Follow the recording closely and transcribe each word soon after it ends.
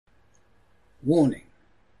Warning.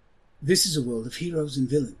 This is a world of heroes and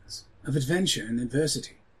villains, of adventure and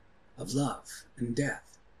adversity, of love and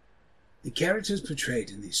death. The characters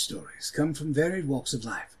portrayed in these stories come from varied walks of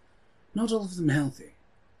life, not all of them healthy,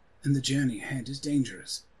 and the journey ahead is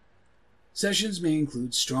dangerous. Sessions may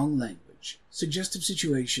include strong language, suggestive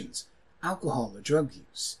situations, alcohol or drug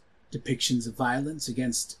use, depictions of violence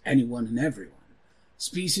against anyone and everyone,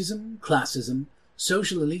 speciesism, classism,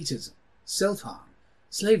 social elitism, self-harm,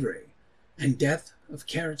 slavery, and death of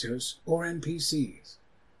characters or NPCs.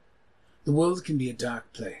 The world can be a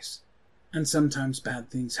dark place, and sometimes bad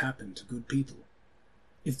things happen to good people.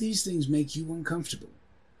 If these things make you uncomfortable,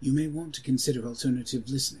 you may want to consider alternative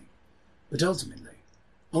listening, but ultimately,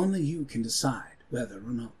 only you can decide whether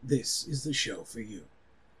or not this is the show for you.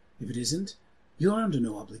 If it isn't, you're under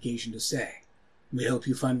no obligation to stay. We hope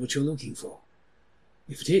you find what you're looking for.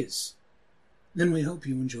 If it is, then we hope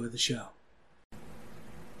you enjoy the show.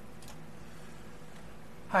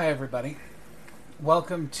 Hi everybody.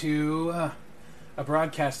 Welcome to a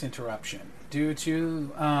broadcast interruption. Due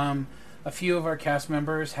to a few of our cast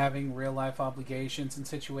members having real life obligations and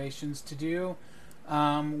situations to do,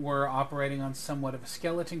 we're operating on somewhat of a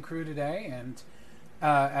skeleton crew today, and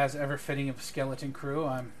as ever fitting of a skeleton crew,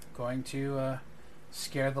 I'm going to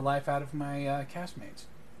scare the life out of my castmates.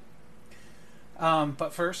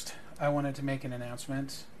 But first, I wanted to make an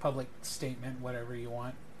announcement, public statement, whatever you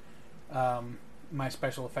want. My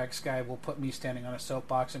special effects guy will put me standing on a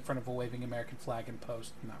soapbox in front of a waving American flag in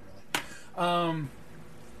post. Not really.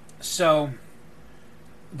 So,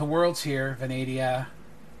 the world's here, Venadia,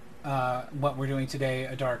 what we're doing today,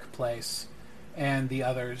 A Dark Place, and the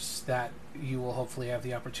others that you will hopefully have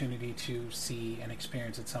the opportunity to see and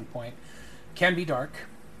experience at some point, can be dark.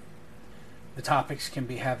 The topics can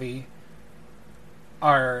be heavy.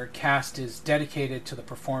 Our cast is dedicated to the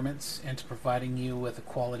performance and to providing you with a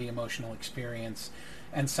quality emotional experience,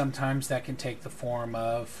 and sometimes that can take the form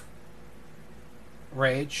of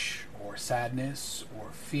rage or sadness or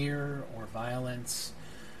fear or violence.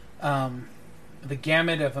 The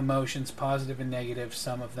gamut of emotions, positive and negative,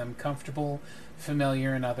 some of them comfortable,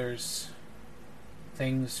 familiar, and others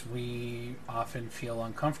things we often feel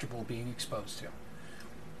uncomfortable being exposed to.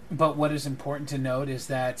 But what is important to note is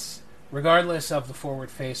that regardless of the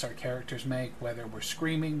forward face our characters make, whether we're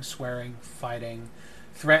screaming, swearing, fighting,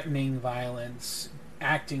 threatening violence,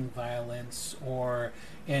 acting violence, or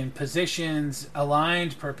in positions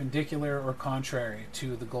aligned, perpendicular, or contrary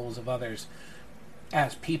to the goals of others,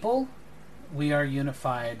 as people, we are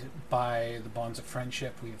unified by the bonds of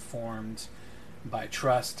friendship we've formed, by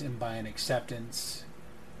trust and by an acceptance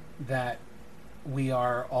that we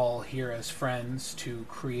are all here as friends to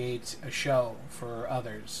create a show for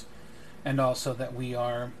others. And also that we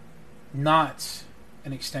are not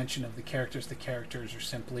an extension of the characters. The characters are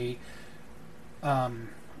simply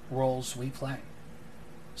roles we play.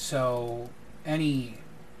 So any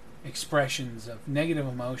expressions of negative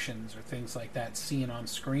emotions or things like that seen on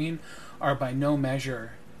screen are by no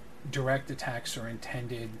measure direct attacks or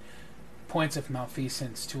intended points of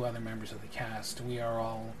malfeasance to other members of the cast. We are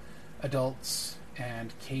all adults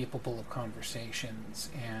and capable of conversations,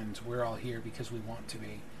 and we're all here because we want to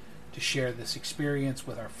be, to share this experience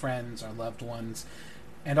with our friends, our loved ones,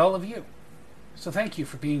 and all of you. So thank you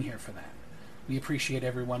for being here for that. We appreciate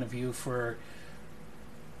every one of you for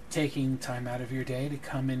taking time out of your day to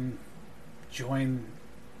come and join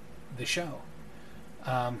the show.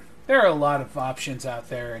 There are a lot of options out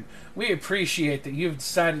there, and we appreciate that you've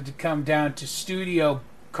decided to come down to Studio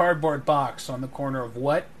Cardboard Box on the corner of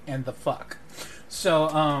what and the fuck.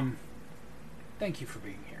 So, thank you for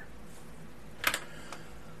being here.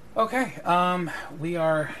 Okay, we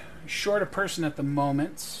are short a person at the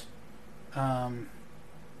moment.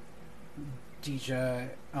 Deja,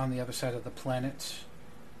 on the other side of the planet,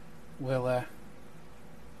 will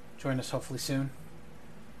join us hopefully soon.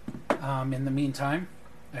 In the meantime,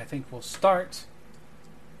 I think we'll start.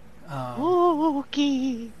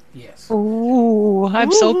 Spooky. Yes. Ooh,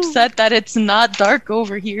 I'm so upset that it's not dark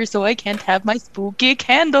over here, so I can't have my spooky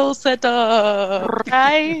candle set up.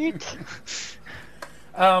 Right?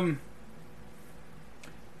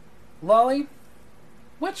 Lolly,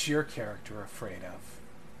 what's your character afraid of?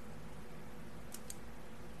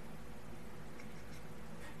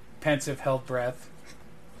 Pensive, held breath.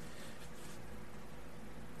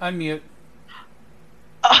 Unmute.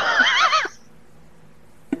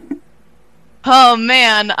 Oh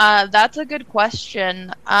man, that's a good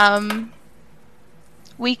question.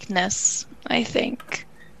 Weakness, I think.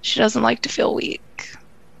 She doesn't like to feel weak.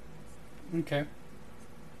 Okay.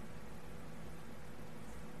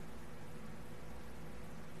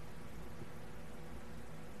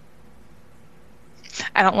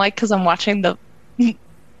 I don't like because I'm watching the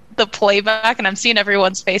playback and I'm seeing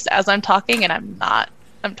everyone's face as I'm talking, and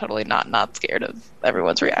I'm totally not scared of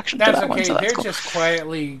everyone's reaction to That's that one. okay. So that's They're cool. just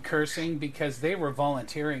quietly cursing because they were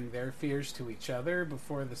volunteering their fears to each other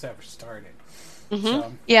before this ever started.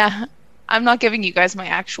 So, Yeah, I'm not giving you guys my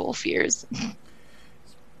actual fears. it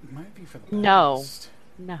might be for the No. best.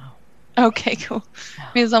 No. Okay, cool.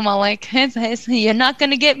 Because I'm all like, you're not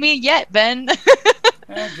gonna get me yet, Ben.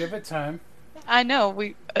 Give it time. I know,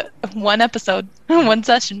 we one episode, one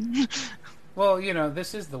session. Well,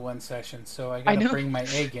 this is the one session, so I I gotta know. bring my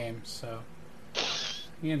A game, so,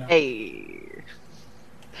 Hey.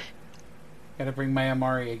 gotta bring my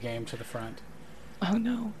Amaria game to the front. Oh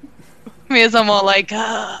no. Because I'm all like,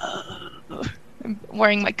 I'm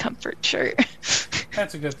wearing my comfort shirt.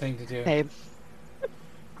 That's a good thing to do. Babe.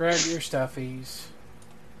 Grab your stuffies.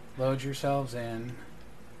 Load yourselves in.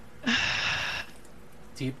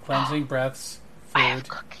 Deep cleansing breaths. I have Food.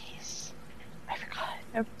 cookies. I forgot.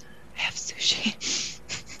 I have sushi.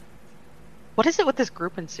 What is it with this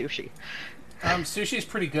group and sushi? Sushi's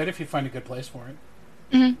pretty good if you find a good place for it.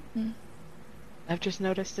 Mm-hmm. I've just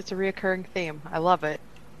noticed it's a reoccurring theme. I love it.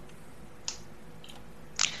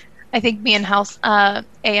 I think me and A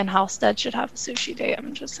and Halstead should have a sushi day.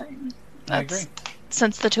 I'm just saying. I agree.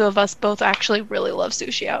 Since the two of us both actually really love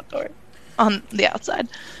sushi outdoor, on the outside.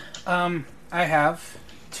 I have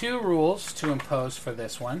 2 rules to impose for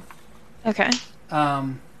this one. Okay.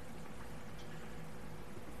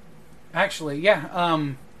 Actually, yeah.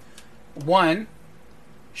 1,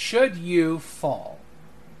 should you fall,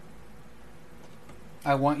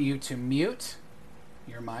 I want you to mute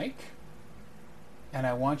your mic, and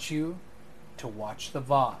I want you to watch the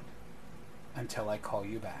VOD until I call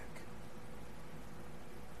you back.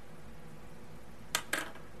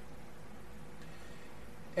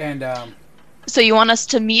 And So you want us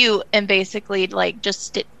to mute and basically like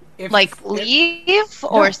just leave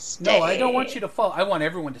or stay? No, I don't want you to fall. I want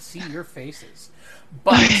everyone to see your faces.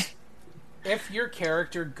 But if your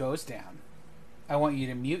character goes down, I want you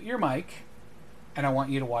to mute your mic and I want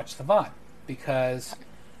you to watch the VOD, because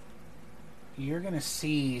you're going to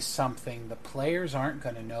see something the players aren't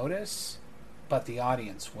going to notice, but the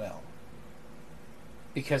audience will.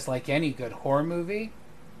 Because like any good horror movie,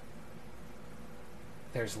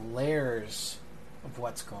 there's layers of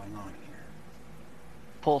what's going on here.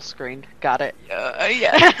 Full screened. Got it.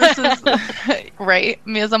 Yeah, this is right.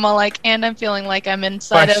 Because I'm all like, and I'm feeling like I'm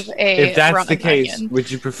inside of a. If that's the ramen case, onion.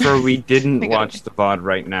 would you prefer we didn't Think of watch the VOD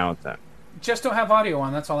right now then? Just don't have audio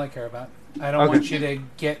on, that's all I care about. I don't Okay. want you to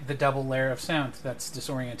get the double layer of sound. That's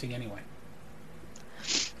disorienting anyway.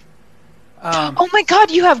 Oh my god,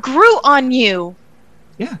 you have Groot on you!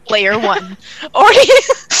 Yeah. Layer 1.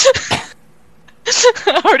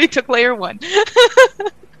 Already took layer 1.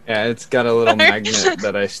 Yeah, it's got a little magnet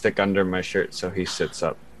that I stick under my shirt so he sits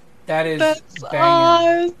up. That is That's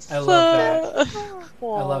banging. awesome. I love that.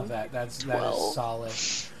 I love that. That is 12. solid.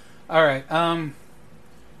 All right.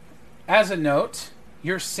 As a note,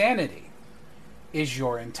 your sanity is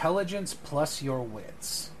your intelligence plus your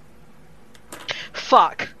wits.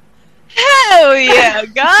 Fuck. Hell yeah,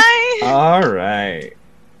 guy! All right.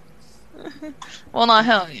 Well, not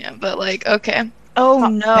hell yeah, but like, okay. Oh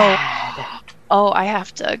no. Bad. Oh, I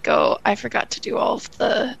have to go. I forgot to do all of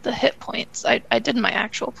the hit points. I did my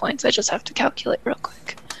actual points. I just have to calculate real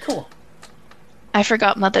quick. Cool. I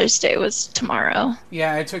forgot Mother's Day was tomorrow.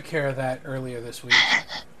 Yeah, I took care of that earlier this week.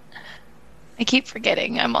 I keep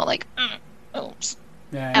forgetting. I'm all like, oops.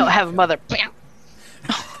 Yeah, I don't have a mother.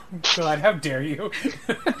 God, how dare you?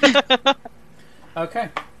 Okay.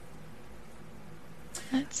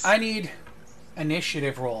 That's... I need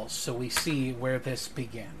initiative rolls so we see where this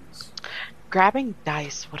begins. Grabbing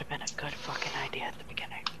dice would have been a good fucking idea at the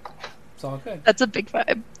beginning. It's all good. That's a big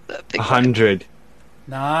vibe. A big vibe. 100.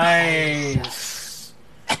 Nice.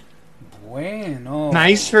 Bueno.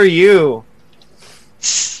 Nice for you.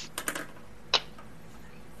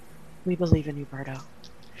 We believe in you, Berto.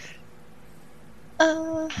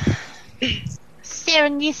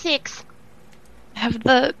 76. I have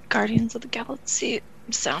the Guardians of the Galaxy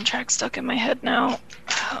soundtrack stuck in my head now.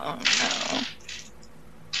 Oh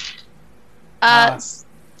no.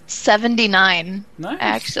 79, Nice.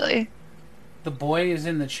 actually. The boy is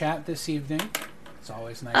in the chat this evening. It's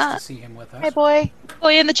always nice to see him with us. Hey, boy.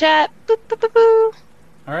 Boy in the chat. Boop, boop, boop, boop.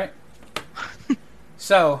 All right.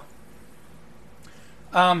 So,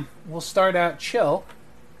 we'll start out chill,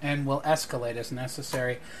 and we'll escalate as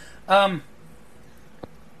necessary.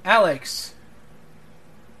 Alex,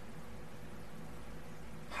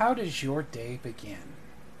 how does your day begin?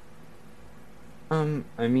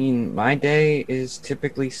 I mean, my day is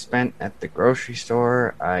typically spent at the grocery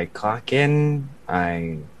store. I clock in,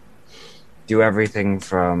 I do everything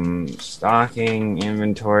from stocking,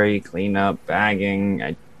 inventory, cleanup, bagging.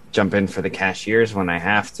 I jump in for the cashiers when I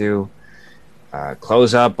have to.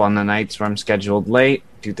 Close up on the nights where I'm scheduled late,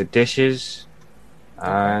 do the dishes,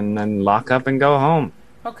 and then lock up and go home.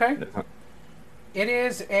 Okay. It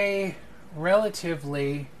is a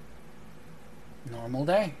relatively normal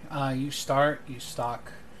day. You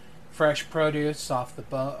stock fresh produce off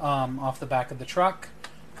the back of the truck,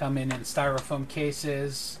 come in styrofoam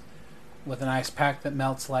cases with an ice pack that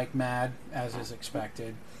melts like mad, as is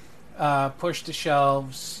expected. Push the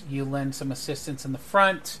shelves. You lend some assistance in the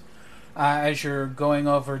front. As you're going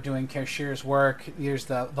over doing cashier's work, there's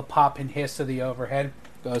the pop and hiss of the overhead.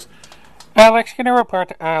 Goes, Alex, can you report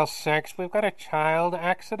to aisle 6? We've got a child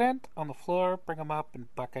accident on the floor. Bring him up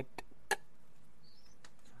and bucket.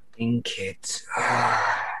 Kids.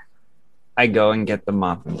 I go and get the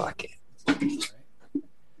mop and bucket.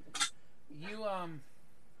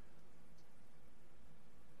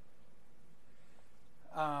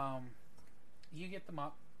 You get the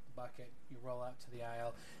mop bucket. You roll out to the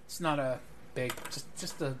aisle. It's not a big,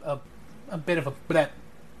 just a bit of a blet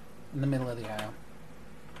in the middle of the aisle,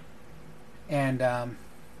 and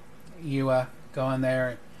you go in there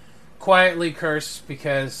and quietly curse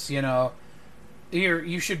because you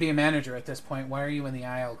should be a manager at this point. Why are you in the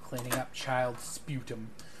aisle cleaning up child sputum?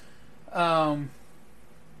 You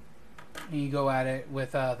go at it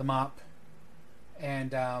with the mop,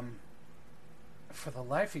 and for the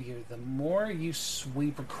life of you, the more you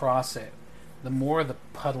sweep across it, the more the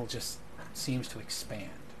puddle just seems to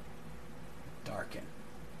expand, darken,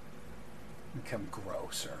 become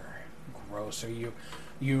grosser.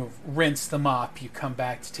 You rinse the mop, you come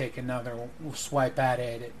back to take another swipe at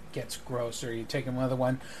it, it gets grosser, you take another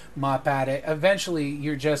one, mop at it. Eventually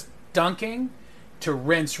you're just dunking to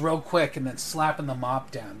rinse real quick and then slapping the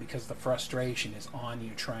mop down because the frustration is on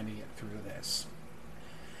you trying to get through this.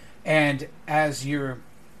 And as you're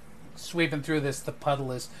sweeping through this, the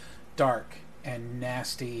puddle is dark and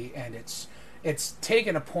nasty, and it's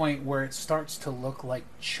taken a point where it starts to look like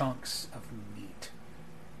chunks of meat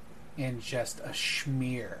in just a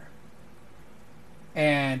smear.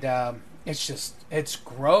 And it's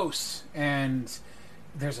gross, and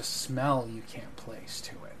there's a smell you can't place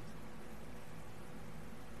to it.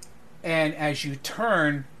 And as you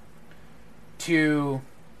turn to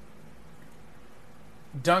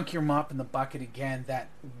dunk your mop in the bucket again, that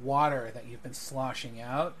water that you've been sloshing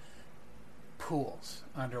out pools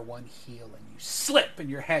under one heel, and you slip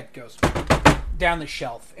and your head goes down the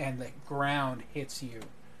shelf and the ground hits you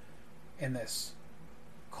in this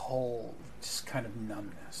cold, just kind of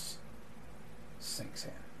numbness sinks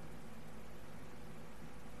in.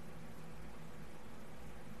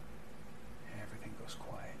 Everything goes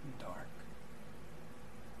quiet and dark.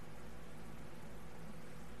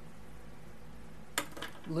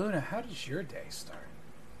 Luna, how does your day start?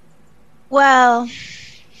 Well,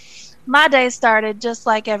 my day started just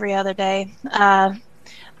like every other day. My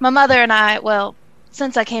mother and I,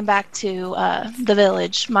 since I came back to the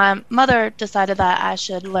village, my mother decided that I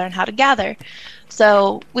should learn how to gather.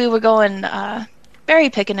 So we were going berry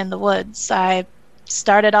picking in the woods. I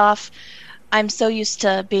started off, I'm so used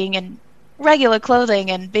to being in regular clothing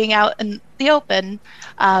and being out in the open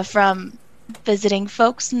from visiting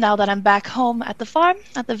folks. Now that I'm back home at the farm,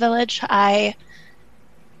 at the village, I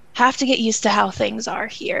have to get used to how things are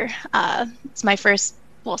here. It's my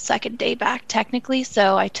second day back technically,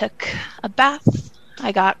 so I took a bath,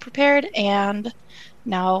 I got prepared, and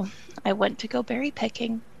now I went to go berry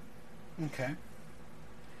picking. Okay.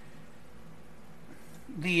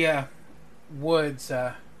 The woods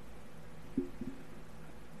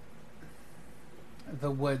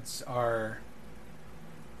are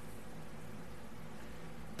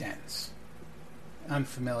dense,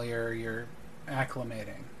 unfamiliar. You're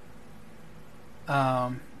acclimating.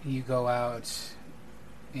 You go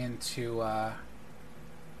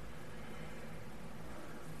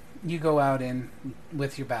out in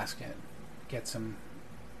with your basket, get some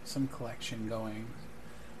collection going,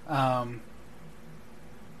 and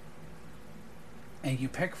you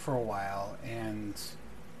pick for a while, and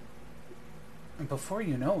before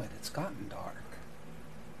you know it, it's gotten dark.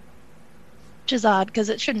 Which is odd, because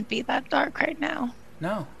it shouldn't be that dark right now.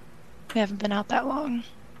 No. We haven't been out that long.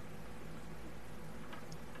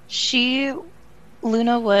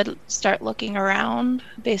 Luna would start looking around,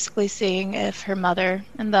 basically seeing if her mother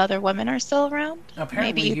and the other women are still around.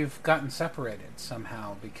 Apparently you've gotten separated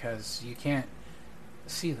somehow, because you can't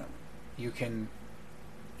see them. You can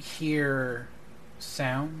hear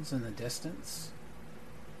sounds in the distance,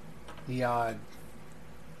 The odd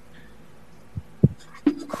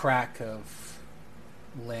crack of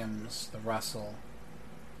limbs, the rustle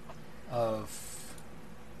of...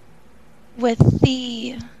 With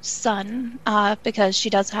the sun, because she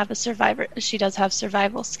does have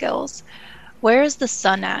survival skills. Where is the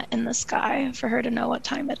sun at in the sky for her to know what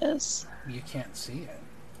time it is? You can't see it.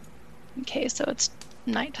 Okay, so it's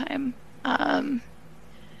nighttime.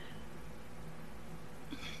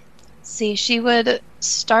 See, she would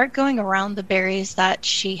start going around the berries that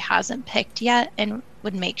she hasn't picked yet and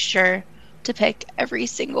would make sure to pick every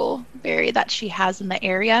single berry that she has in the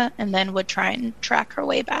area and then would try and track her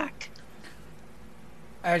way back.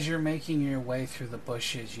 As you're making your way through the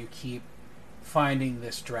bushes, you keep finding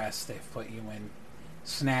this dress they've put you in,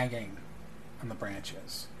 snagging on the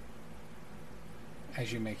branches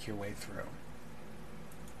as you make your way through.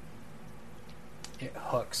 It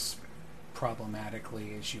hooks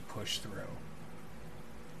problematically as you push through.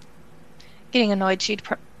 Getting annoyed,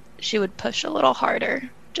 she would push a little harder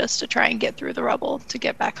just to try and get through the rubble to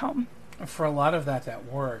get back home. For a lot of that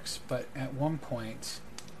works, but at one point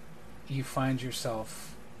you find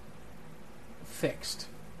yourself fixed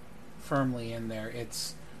firmly in there.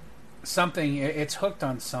 It's hooked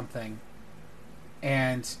on something,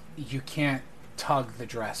 and you can't tug the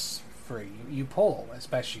dress free. You pull as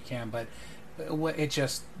best you can, but it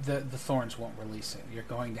just, the thorns won't release it. You're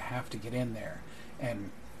going to have to get in there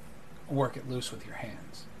and work it loose with your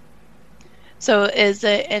hands. So is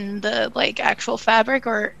it in the actual fabric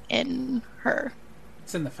or in her?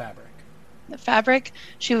 It's in the fabric. The fabric.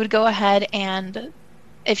 She would go ahead and,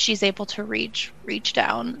 if she's able to reach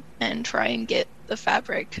down and try and get the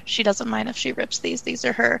fabric. She doesn't mind if she rips these. These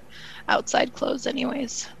are her outside clothes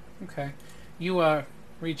anyways. Okay. You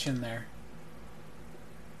reach in there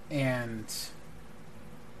and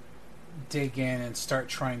dig in and start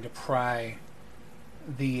trying to pry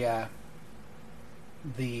the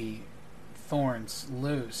thorns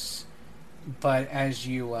loose, but as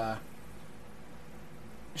you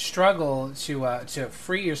struggle to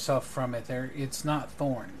free yourself from it, it's not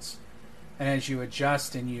thorns. And as you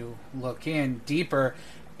adjust and you look in deeper,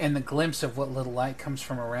 and the glimpse of what little light comes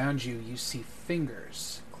from around you, you see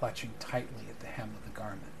fingers clutching tightly at the hem of the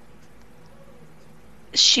garment.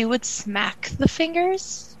 She would smack the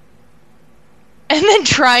fingers and then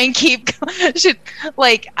try and keep she,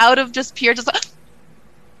 out of just pure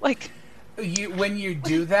when you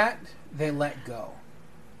do that, they let go,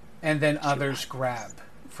 and then others grab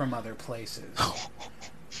from other places.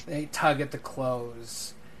 They tug at the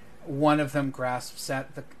clothes. One of them grasps at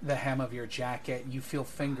the hem of your jacket. You feel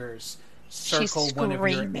fingers circle one of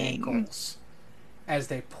your ankles as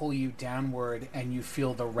they pull you downward, and you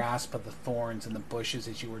feel the rasp of the thorns in the bushes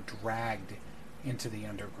as you were dragged into the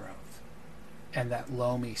undergrowth. And that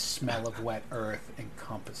loamy smell of wet earth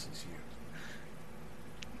encompasses you.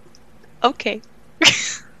 Okay.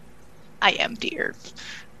 I am dear.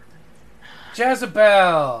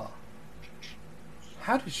 Jezebel!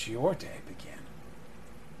 How does your day begin?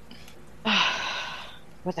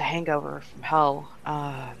 With a hangover from hell.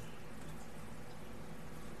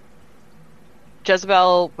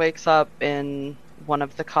 Jezebel wakes up in one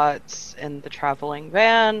of the cots in the traveling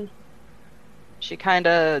van. She kind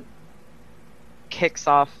of kicks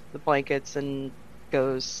off the blankets and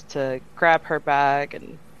goes to grab her bag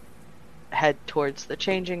and head towards the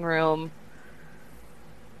changing room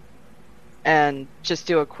and just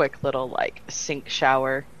do a quick little sink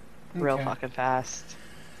shower real fucking fast.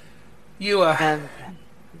 You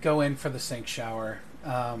go in for the sink shower.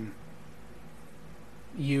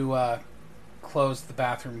 You close the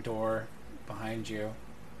bathroom door behind you.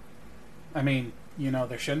 I mean,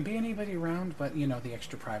 there shouldn't be anybody around, but the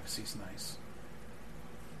extra privacy's nice.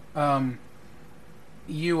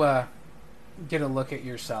 You get a look at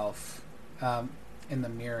yourself in the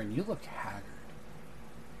mirror, and you look haggard.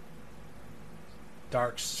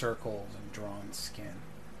 Dark circles and drawn skin.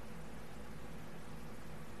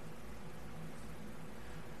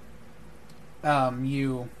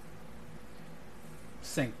 You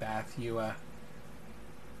sink bath.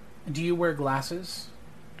 Do you wear glasses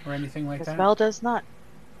or anything like that? Jezebel does not.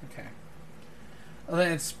 Okay. Well,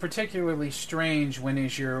 it's particularly strange when,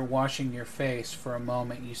 as you're washing your face, for a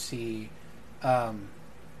moment you see a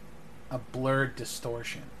blurred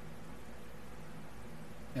distortion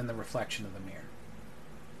in the reflection of the mirror.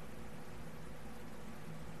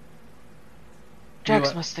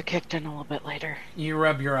 Jax must have kicked in a little bit later. You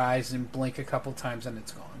rub your eyes and blink a couple times, and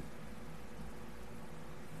it's gone.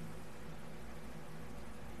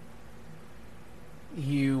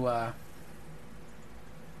 You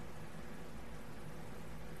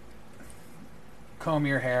comb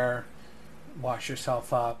your hair, wash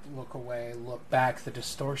yourself up, look away, look back. The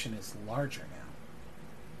distortion is larger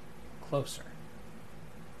now. Closer.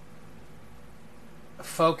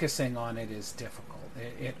 Focusing on it is difficult.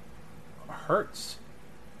 It hurts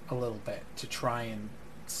a little bit to try and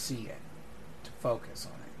see it, to focus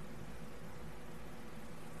on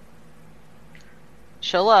it.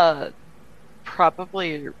 She'll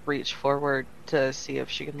probably reach forward to see if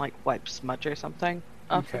she can like wipe smudge or something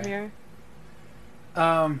off the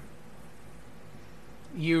mirror.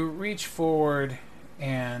 You reach forward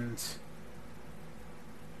and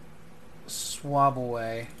swab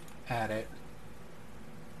away at it.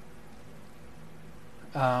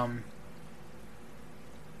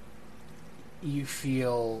 You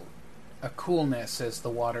feel a coolness as the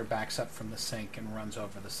water backs up from the sink and runs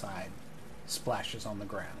over the side, splashes on the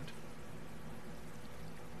ground.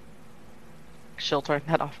 She'll turn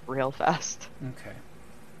that off real fast. Okay.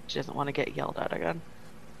 She doesn't want to get yelled at again.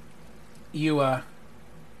 You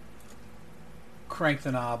crank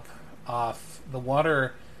the knob off. The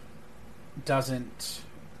water doesn't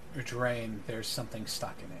drain. There's something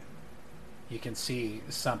stuck in it. You can see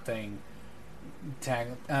something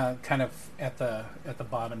kind of at the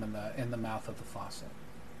bottom in the mouth of the faucet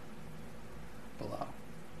below.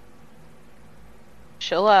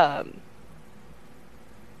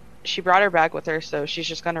 She brought her bag with her, so she's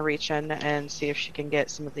just gonna reach in and see if she can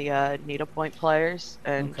get some of the needlepoint pliers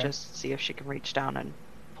and just see if she can reach down and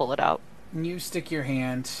pull it out. You stick your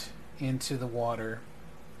hand into the water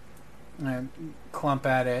and clump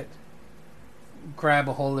at it, grab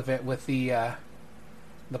a hold of it with the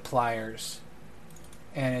pliers,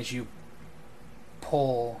 and as you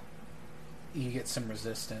pull, you get some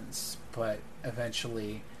resistance, but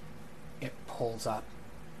eventually it pulls up,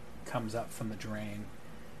 comes up from the drain,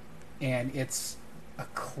 and it's a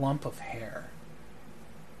clump of hair,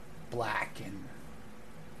 black and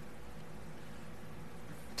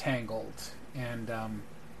tangled, and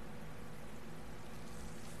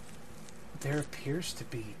there appears to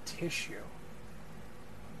be tissue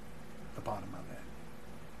at the bottom of it.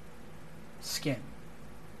 Skin.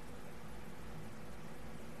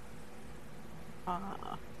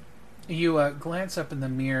 You glance up in the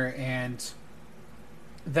mirror, and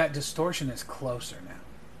that distortion is closer now.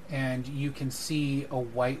 And you can see a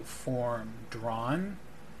white form drawn,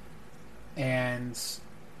 and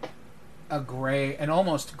an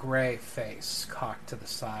almost gray face cocked to the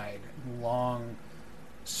side, long,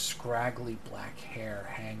 scraggly black hair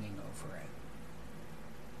hanging over it.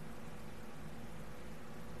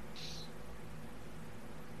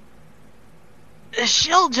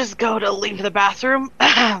 She'll just go to leave the bathroom.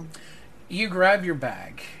 You grab your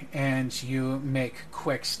bag and you make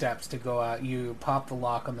quick steps to go out. You pop the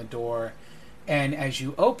lock on the door, and as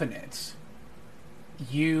you open it,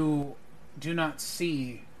 you do not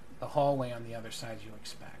see the hallway on the other side you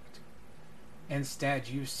expect. Instead,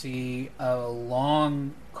 you see a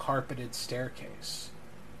long carpeted staircase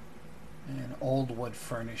and old wood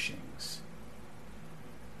furnishings.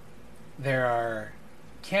 There are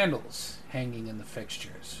candles hanging in the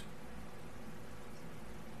fixtures.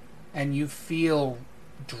 And you feel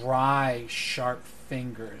dry, sharp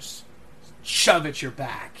fingers shove at your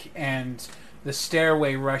back, and the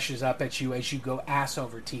stairway rushes up at you as you go ass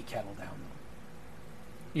over tea kettle down them.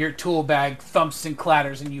 Your tool bag thumps and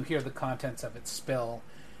clatters, and you hear the contents of it spill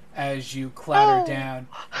as you clatter down,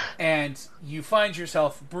 and you find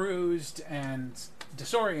yourself bruised and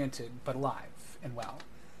disoriented, but alive and well,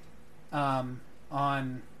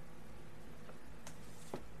 on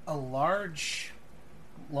a large,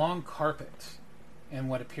 long carpet in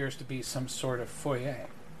what appears to be some sort of foyer.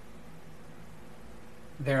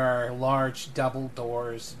 There are large double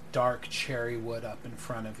doors, dark cherry wood up in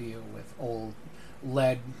front of you with old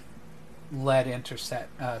lead interset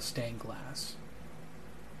stained glass.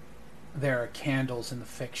 There are candles in the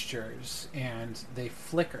fixtures, and they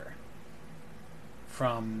flicker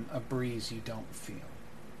from a breeze you don't feel.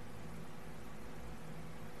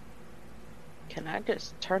 Can I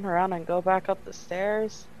just turn around and go back up the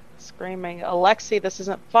stairs? Screaming, Alexi, this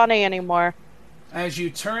isn't funny anymore. As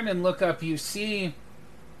you turn and look up, you see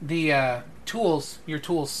the your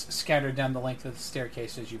tools scattered down the length of the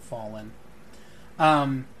staircase as you fall in.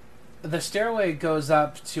 The stairway goes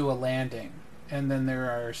up to a landing, and then there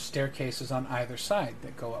are staircases on either side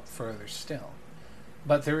that go up further still.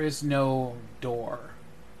 But there is no door,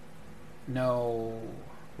 no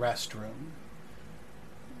restroom,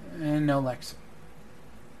 and no Lexi.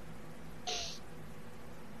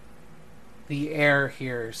 The air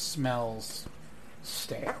here smells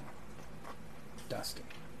stale, dusty.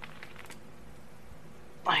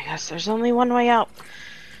 I guess there's only one way out.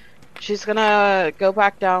 She's gonna go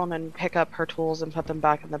back down and pick up her tools and put them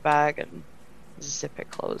back in the bag and zip it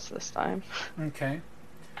closed this time. Okay.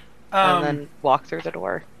 And then walk through the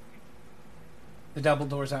door. The double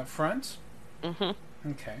doors out front? Mm-hmm.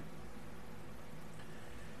 Okay.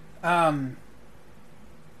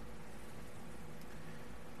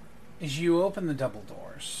 As you open the double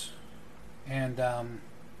doors, and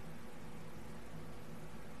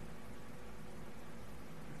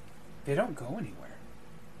they don't go anywhere.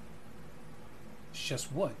 It's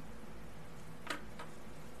just wood.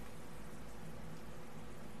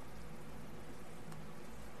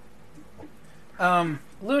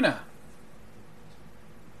 Luna,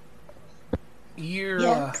 you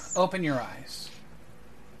Yes. open your eyes.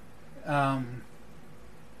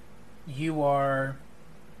 You are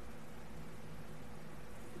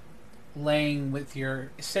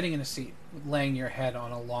sitting in a seat, laying your head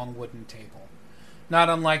on a long wooden table, not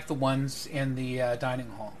unlike the ones in the dining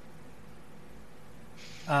hall.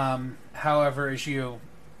 However, as you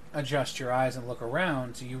adjust your eyes and look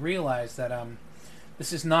around, you realize that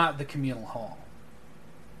this is not the communal hall.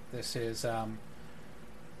 This is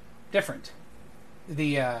different.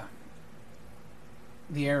 The air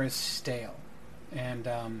is stale, and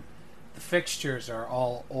the fixtures are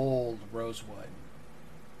all old rosewood.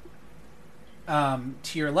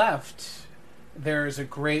 To your left, there is a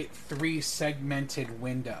great 3-segmented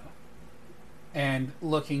window, and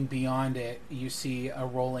looking beyond it, you see a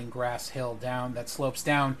rolling grass hill that slopes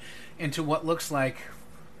down into what looks like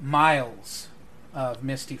miles of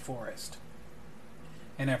misty forest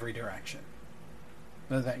in every direction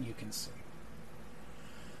that you can see.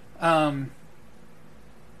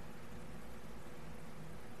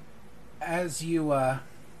 As you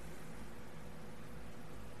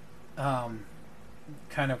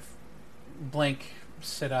kind of blink,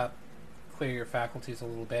 sit up, clear your faculties a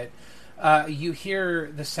little bit, you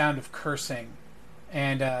hear the sound of cursing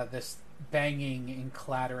and this banging and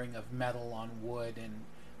clattering of metal on wood and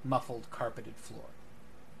muffled carpeted floor.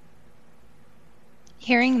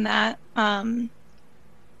 Hearing that,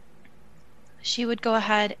 she would go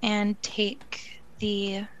ahead and take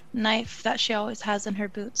the knife that she always has in her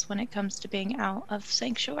boots when it comes to being out of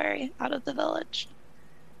sanctuary, out of the village,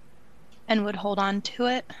 and would hold on to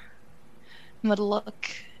it and would look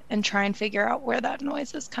and try and figure out where that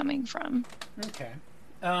noise is coming from. Okay.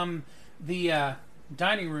 The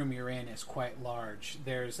dining room you're in is quite large.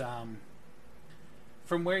 There's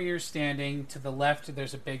from where you're standing to the left,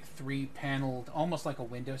 there's a big 3-paneled, almost like a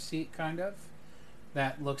window seat kind of,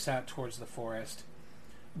 that looks out towards the forest.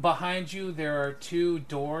 Behind you, there are 2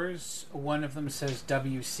 doors. One of them says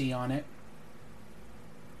WC on it,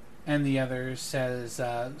 and the other says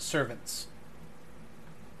servants.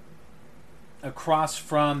 Across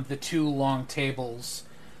from the 2 long tables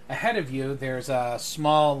ahead of you, there's a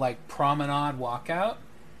small, like, promenade walkout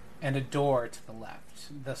and a door to the left.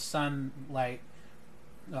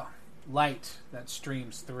 The light that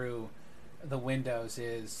streams through the windows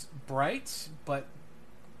is bright but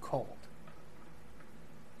cold.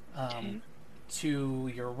 Okay. To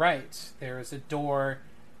your right, there is a door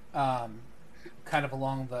kind of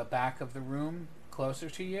along the back of the room closer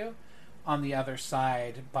to you. On the other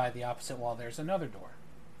side, by the opposite wall, there's another door.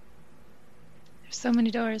 There's so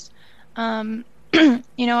many doors. You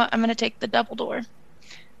know what? I'm going to take the double door.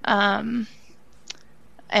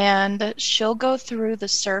 And she'll go through the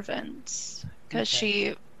servants because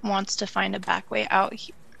she wants to find a back way out.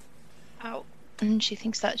 And she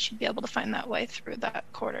thinks that she'd be able to find that way through that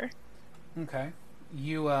quarter. Okay.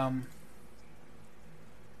 You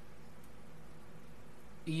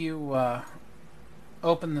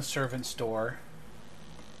open the servant's door,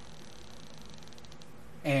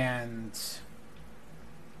 and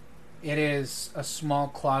it is a small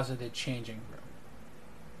closeted changing room.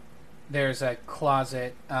 There's a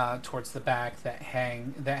closet towards the back that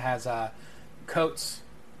has coats,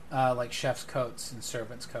 like chef's coats and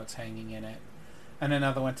servants' coats hanging in it. And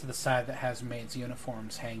another one to the side that has maids'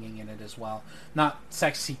 uniforms hanging in it as well. Not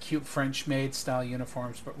sexy, cute French maid style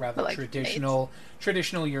uniforms, but rather like traditional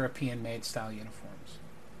European maid style uniforms.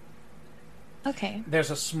 Okay.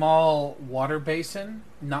 There's a small water basin,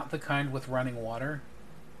 not the kind with running water.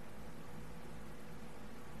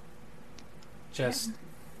 Just,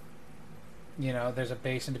 there's a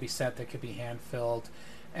basin to be set that could be hand filled,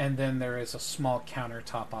 and then there is a small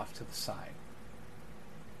countertop off to the side.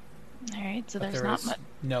 All right, so But there's there not is much.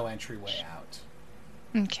 no entryway out.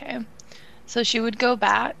 Okay. So she would go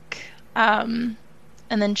back and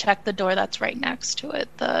then check the door that's right next to it,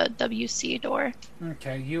 the WC door.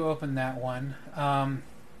 Okay, you open that one.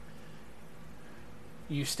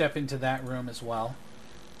 You step into that room as well.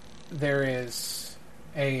 There is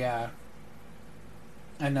a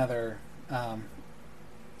another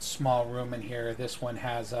small room in here. This one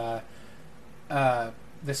has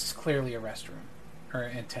this is clearly a restroom, or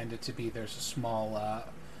intended to be. There's a small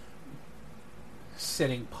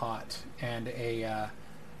sitting pot and a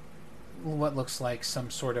what looks like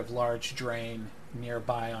some sort of large drain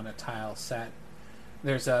nearby on a tile set.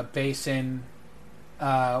 There's a basin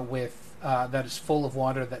with that is full of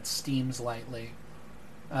water that steams lightly.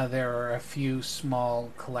 There are a few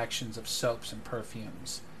small collections of soaps and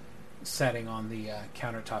perfumes setting on the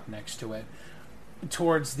countertop next to it.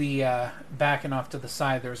 Towards the back and off to the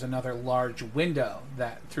side, there's another large window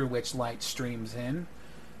that through which light streams in,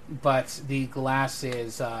 but the glass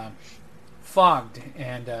is fogged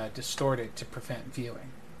and distorted to prevent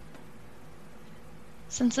viewing.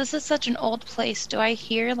 Since this is such an old place, do I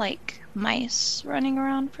hear like mice running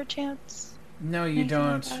around perchance? No, you Anything like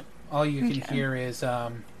don't. that? All you can Okay. hear is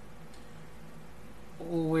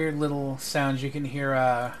weird little sounds. You can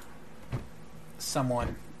hear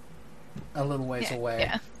someone a little ways away.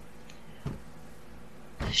 Yeah.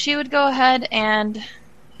 She would go ahead and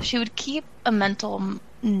she would keep a mental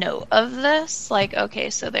note of this. Like, okay,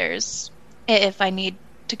 so there's, if I need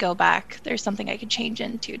to go back, there's something I could change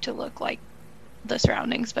into to look like the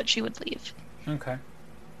surroundings, but she would leave Okay.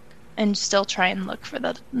 and still try and look for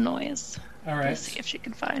the noise All to right. see if she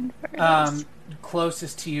could find where it is.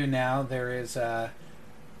 Closest to you now, there is a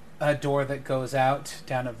door that goes out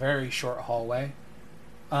down a very short hallway.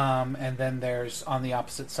 And then there's, on the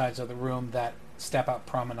opposite sides of the room, that step-out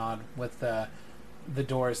promenade with the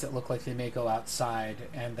doors that look like they may go outside,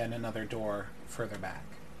 and then another door further back.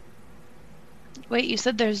 Wait, you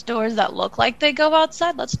said there's doors that look like they go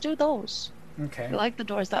outside? Let's do those. Okay. I like the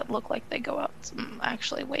doors that look like they go out.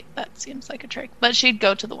 Actually, wait, that seems like a trick. But she'd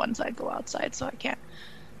go to the ones that go outside, so I can't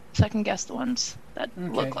second guess the ones that Okay.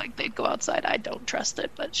 look like they'd go outside. I don't trust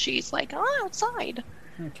it, but she's like, oh, outside.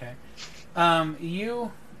 Okay.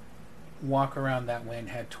 You walk around that way and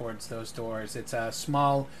head towards those doors. It's a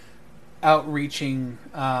small, outreaching,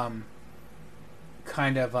 kind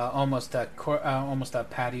of almost a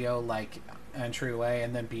patio-like entryway,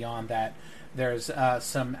 and then beyond that, there's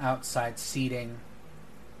some outside seating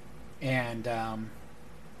and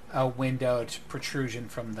a windowed protrusion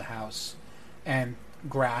from the house, and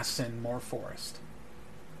grass and more forest.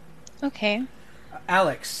 Okay.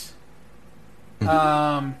 Alex,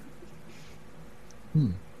 the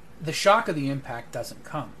shock of the impact doesn't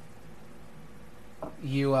come.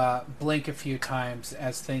 You blink a few times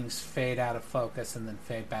as things fade out of focus and then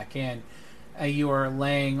fade back in. You are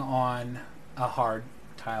laying on a hard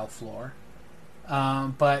tile floor,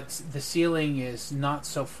 but the ceiling is not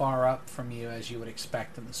so far up from you as you would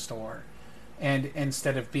expect in the store. And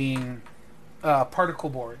instead of being particle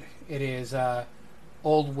board, it is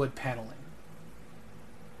old wood paneling.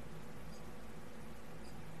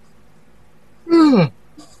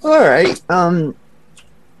 All right.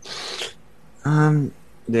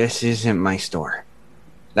 This isn't my store.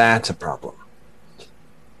 That's a problem.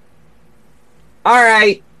 All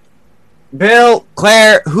right. Bill,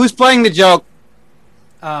 Claire, who's playing the joke?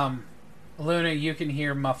 Luna, you can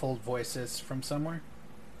hear muffled voices from somewhere.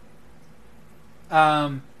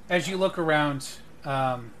 As you look around,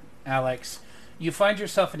 Alex, you find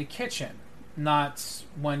yourself in a kitchen, not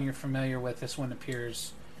one you're familiar with. This one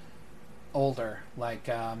appears older, like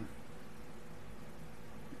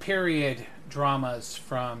period dramas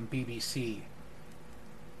from BBC.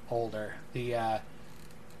 Older.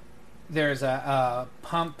 There's a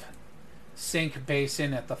pump sink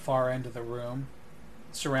basin at the far end of the room,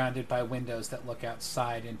 surrounded by windows that look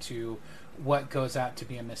outside into what goes out to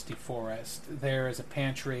be a misty forest. There is a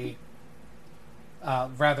pantry,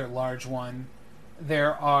 rather large one.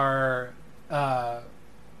 There are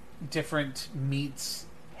different meats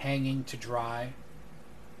hanging to dry.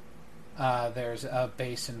 There's a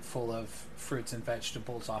basin full of fruits and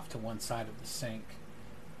vegetables off to one side of the sink.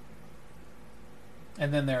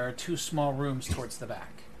 And then there are two small rooms towards the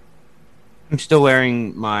back. I'm still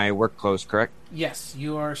wearing my work clothes, correct? Yes,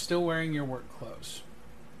 you are still wearing your work clothes.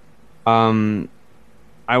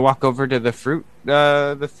 I walk over to the fruit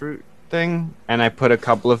thing, and I put a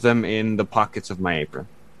couple of them in the pockets of my apron.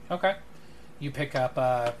 Okay. You pick up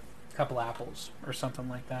a couple apples or something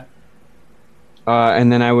like that.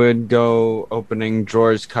 And then I would go opening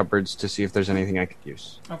drawers, cupboards to see if there's anything I could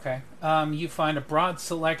use. Okay. You find a broad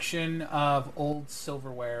selection of old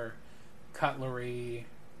silverware, cutlery,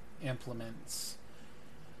 implements.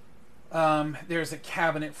 There's a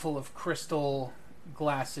cabinet full of crystal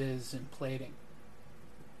glasses and plating.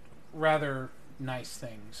 Rather nice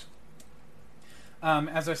things.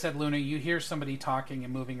 As I said, Luna, you hear somebody talking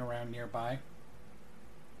and moving around nearby.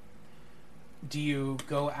 Do you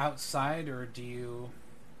go outside or do you...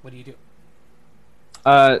 What do you do?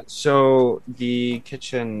 So the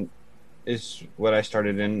kitchen is what I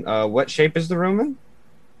started in. What shape is the room in?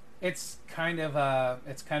 It's kind of a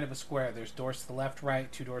square. There's doors to the left,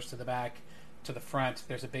 right, 2 doors to the back, to the front.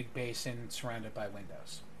 There's a big basin surrounded by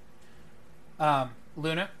windows.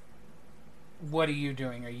 Luna, what are you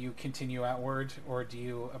doing? Are you continue outward or do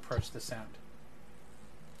you approach the sound?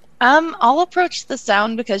 I'll approach the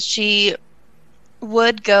sound because she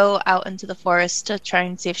would go out into the forest to try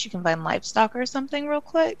and see if she can find livestock or something real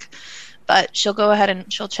quick. But she'll go ahead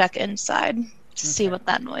and she'll check inside to see what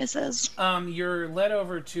that noise is. You're led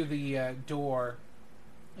over to the door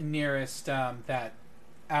nearest that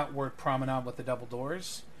outward promenade with the double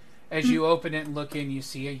doors. As you open it and look in, you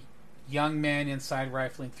see a young man inside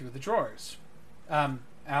rifling through the drawers.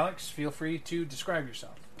 Alex, feel free to describe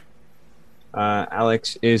yourself.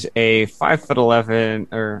 Alex is a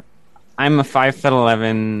 5'11", or I'm a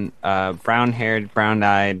 5'11", brown-haired,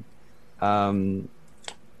 brown-eyed,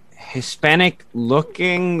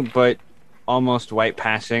 Hispanic-looking but almost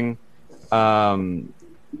white-passing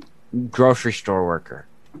grocery store worker.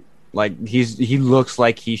 Like he looks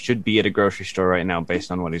like he should be at a grocery store right now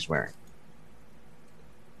based on what he's wearing.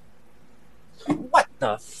 What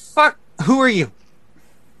the fuck? Who are you?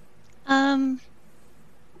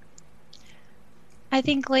 I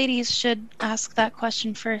think ladies should ask that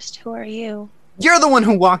question first. Who are you? You're the one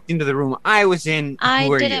who walked into the room I was in. Who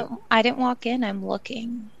are you? I didn't walk in. I'm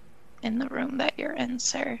looking in the room that you're in,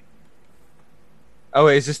 sir. Oh,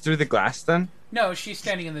 is this through the glass then? No, she's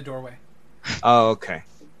standing in the doorway. Oh, okay.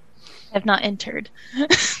 I've not entered.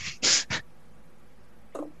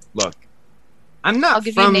 Look, I'm not I'll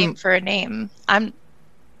give you a name for a name. I'm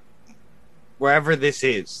wherever this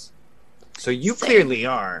is. So you Same. clearly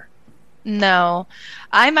are. No.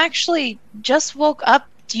 I'm actually just woke up.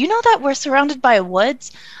 Do you know that we're surrounded by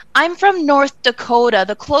woods? I'm from North Dakota.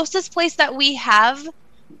 The closest place that we have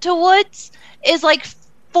to woods is like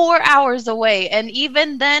 4 hours away. And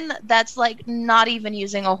even then, that's like not even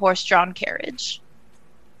using a horse-drawn carriage.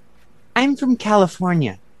 I'm from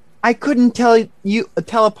California. I couldn't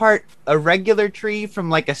tell apart a regular tree from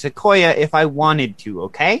like a sequoia if I wanted to,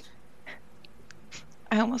 okay?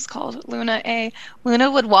 I almost called Luna a.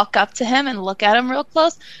 Luna would walk up to him and look at him real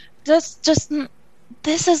close. Just,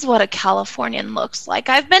 this is what a Californian looks like.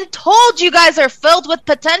 I've been told you guys are filled with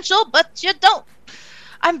potential, but you don't.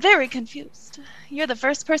 I'm very confused. You're the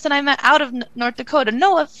first person I met out of North Dakota.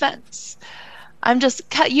 No offense.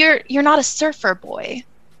 You're not a surfer boy.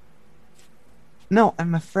 No,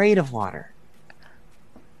 I'm afraid of water.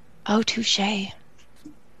 Oh, touche.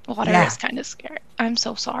 Water is kind of scary. I'm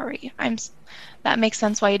so sorry. That makes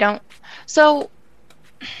sense why you don't. So,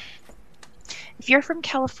 if you're from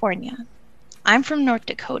California, I'm from North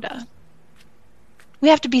Dakota. We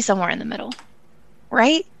have to be somewhere in the middle,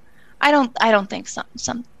 right? I don't think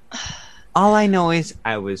some. All I know is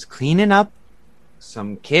I was cleaning up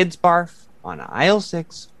some kid's barf on aisle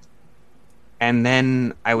 6, and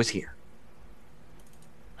then I was here.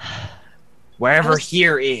 Wherever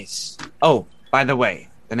here is. Oh, by the way,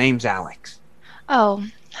 the name's Alex. Oh,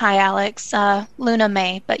 hi, Alex. Luna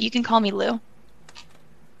May, but you can call me Lou.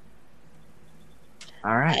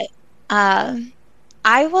 All right.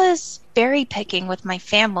 I was berry picking with my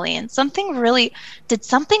family, and did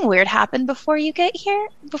something weird happen before you got here?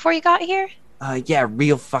 Yeah,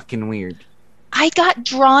 real fucking weird. I got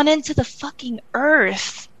drawn into the fucking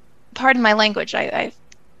earth. Pardon my language. I'm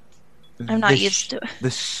not used to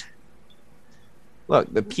it.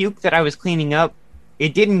 Look, the puke that I was cleaning up,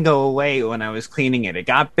 it didn't go away when I was cleaning it. It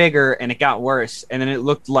got bigger and it got worse, and then it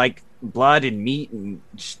looked like blood and meat and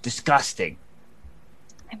just disgusting.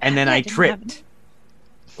 And then I tripped.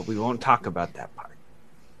 But we won't talk about that part.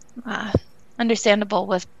 Understandable.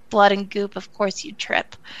 With blood and goop, of course you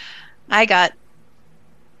trip. I got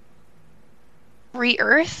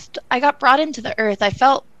re-earthed. I got brought into the earth.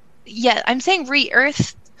 I'm saying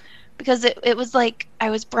re-earthed because it was like I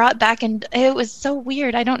was brought back, and it was so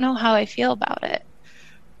weird. I don't know how I feel about it.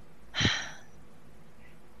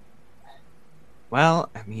 Well,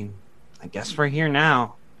 I mean, I guess we're here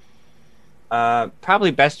now.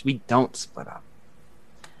 Probably best we don't split up.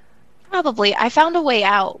 Probably. I found a way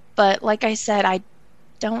out, but like I said, I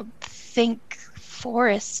don't think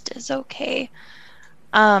forest is okay.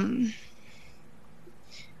 Have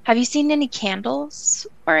you seen any candles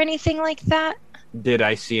or anything like that? Did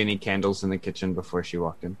I see any candles in the kitchen before she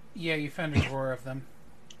walked in? Yeah, you found a drawer of them.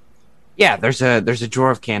 Yeah, there's a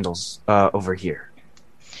drawer of candles over here.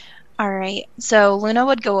 All right. So Luna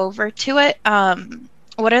would go over to it.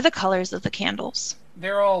 What are the colors of the candles?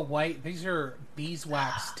 They're all white. These are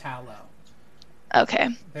beeswax tallow. Okay.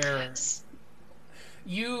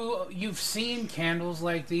 You've seen candles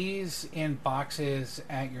like these in boxes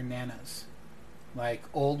at your nana's, like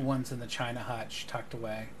old ones in the china hutch tucked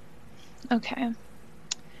away. Okay.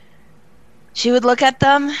 She would look at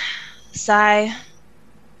them, sigh,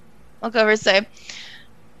 look over and say,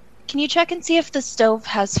 "Can you check and see if the stove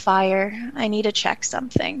has fire? I need to check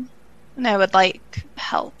something. And I would like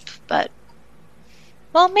help, but,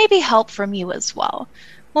 well, maybe help from you as well.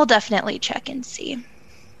 We'll definitely check and see."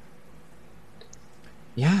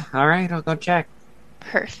 Yeah, alright, I'll go check.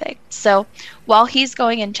 Perfect. So while he's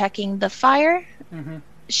going and checking the fire, Mm-hmm.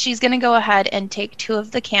 she's going to go ahead and take 2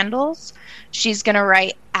 of the candles. She's going to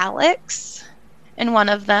write Alex in one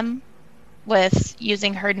of them with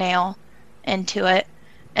using her nail into it.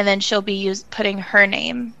 And then she'll be putting her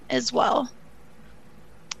name as well.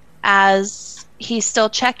 As he's still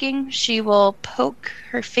checking, she will poke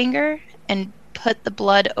her finger and put the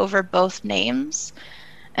blood over both names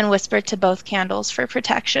and whisper to both candles for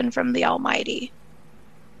protection from the Almighty.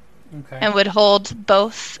 Okay. And would hold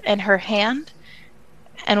both in her hand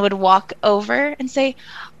and would walk over and say,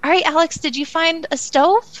 "All right, Alex, did you find a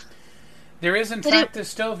stove?" There is, in fact, a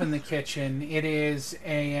stove in the kitchen. It is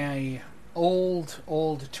a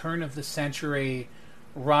old turn of the century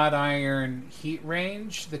wrought iron heat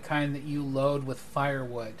range, the kind that you load with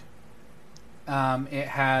firewood. It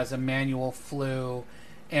has a manual flue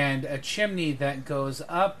and a chimney that goes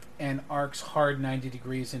up and arcs hard 90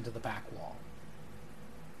 degrees into the back wall.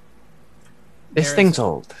 This thing's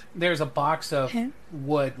old. There's a box of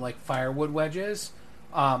wood, like firewood wedges,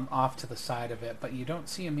 off to the side of it, but you don't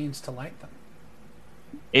see a means to light them.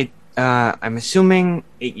 I'm assuming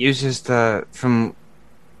it uses the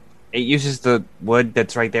wood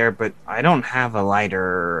that's right there, but I don't have a lighter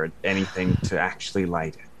or anything to actually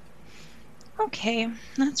light it. Okay,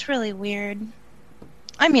 that's really weird.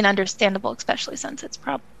 I mean, understandable, especially since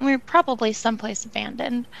we're probably someplace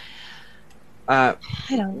abandoned. I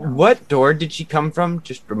don't know. What door did she come from?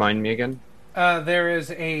 Just remind me again. There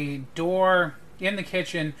is a door in the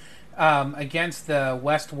kitchen against the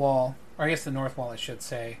west wall, or I guess the north wall, I should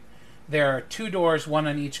say. There are 2 doors, one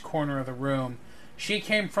on each corner of the room. She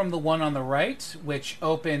came from the one on the right, which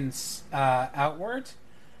opens outward.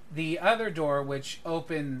 The other door, which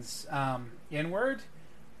opens inward,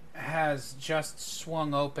 has just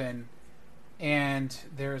swung open, and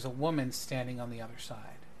there's a woman standing on the other side.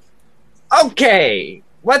 Okay,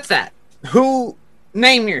 what's that? Who?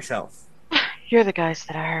 Name yourself. You're the guys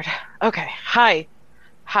that I heard. Okay, hi.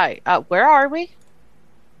 Where are we?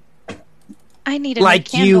 I need a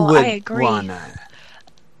Like new candle. you would I agree. wanna.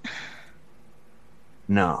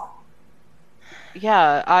 No.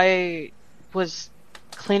 Yeah, I was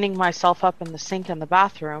cleaning myself up in the sink in the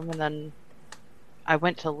bathroom, and then I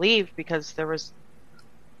went to leave because there was...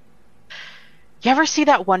 You ever see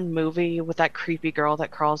that one movie with that creepy girl that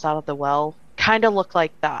crawls out of the well? Kind of looked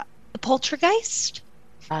like that. The poltergeist?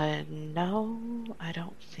 No, I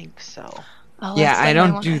don't think so. Oh, Yeah, that's I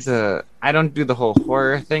definitely don't do the whole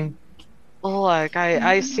horror thing. Look,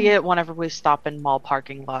 I see it whenever we stop in mall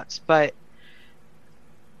parking lots, but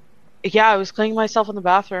yeah, I was cleaning myself in the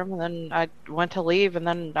bathroom, and then I went to leave, and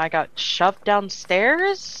then I got shoved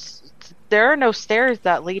downstairs. There are no stairs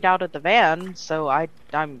that lead out of the van, so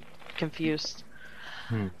I'm confused.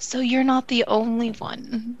 So you're not the only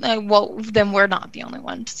one. Well, then we're not the only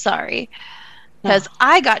one. Sorry. Because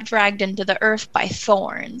I got dragged into the earth by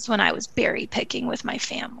thorns when I was berry picking with my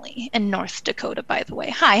family in North Dakota, by the way.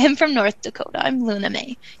 Hi, I'm from North Dakota. I'm Luna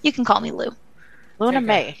May. You can call me Lou. Luna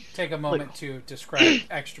May. Take a moment to describe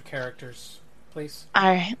extra characters, please. All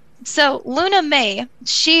right. So Luna May,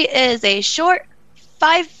 she is a short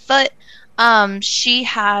 5 foot. She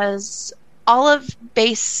has olive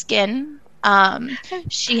base skin.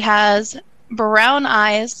 She has brown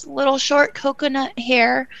eyes, little short coconut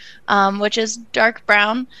hair, which is dark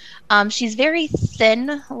brown. She's very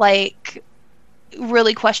thin, like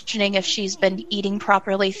really questioning if she's been eating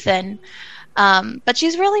properly thin. But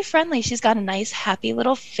she's really friendly. She's got a nice, happy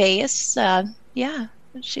little face. Yeah,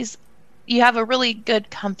 you have a really good,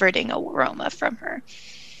 comforting aroma from her.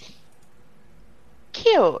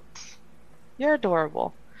 Cute. You're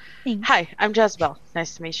adorable. Thanks. Hi, I'm Jezebel.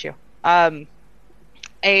 Nice to meet you.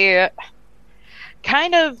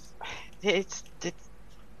 It's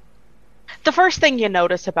the first thing you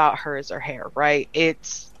notice about her is her hair, right?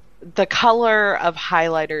 It's the color of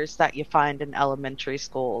highlighters that you find in elementary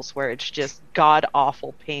schools, where it's just god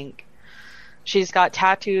awful pink. She's got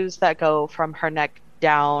tattoos that go from her neck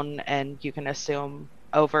down, and you can assume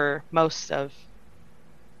over most of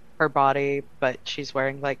her body, but she's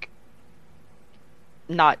wearing like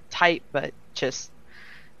not tight, but just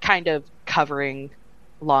kind of covering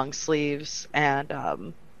long sleeves,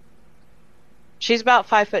 and she's about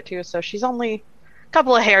 5'2", so she's only a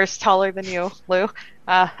couple of hairs taller than you, Lou.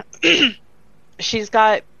 She's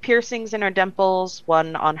got piercings in her dimples,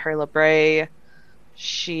 one on her labrae.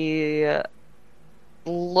 She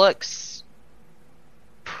looks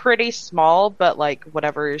pretty small, but like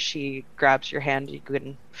whenever she grabs your hand, you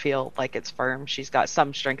can feel like it's firm. She's got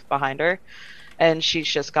some strength behind her, and she's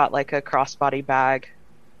just got like a crossbody bag,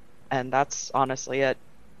 and that's honestly it.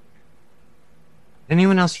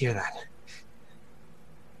 Anyone else hear that?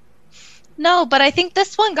 No, but I think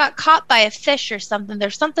this one got caught by a fish or something.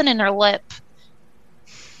 There's something in her lip.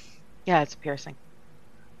 Yeah, it's a piercing.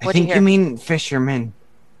 I What do you think hear? you mean fisherman.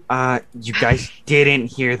 You guys didn't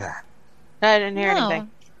hear that. I didn't hear No. anything.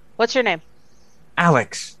 What's your name?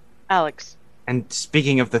 Alex. Alex. And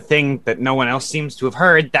speaking of the thing that no one else seems to have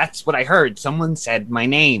heard, that's what I heard. Someone said my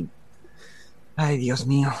name. Ay, Dios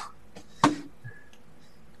mío.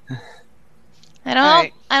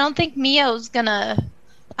 I don't think Mio's gonna.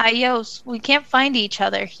 Adios. We can't find each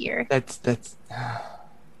other here. That's.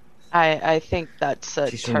 I think that's a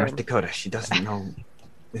She's from term. North Dakota. She doesn't know.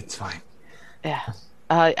 It's fine. Yeah.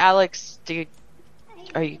 Alex,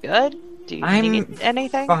 are you good? Do you I'm need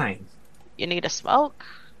anything? Fine. You need a smoke?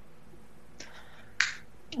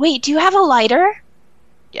 Wait, do you have a lighter?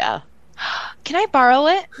 Yeah. Can I borrow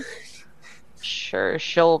it? Sure.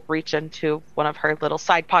 She'll reach into one of her little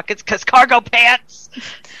side pockets, because cargo pants.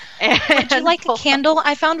 Would you like a pull- candle?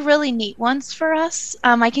 I found really neat ones for us.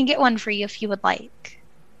 I can get one for you if you would like.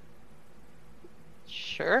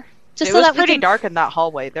 Sure. Just It so was that we pretty can... dark in that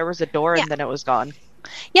hallway. There was a door, Yeah. and then it was gone.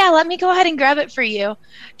 Yeah, let me go ahead and grab it for you.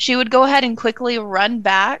 She would go ahead and quickly run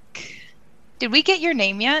back. Did we get your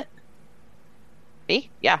name yet? Me?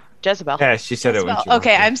 Yeah. Jezebel. Yeah, she said it when she Okay, walked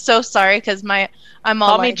in. I'm so sorry because I'm all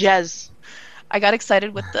Call me like, Jez. I got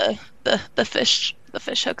excited with the fish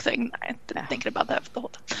hook thing. I've been thinking about that for the whole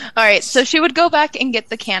time. All right, so she would go back and get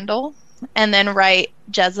the candle and then write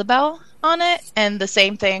Jezebel on it, and the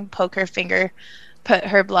same thing, poke her finger, put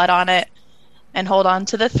her blood on it, and hold on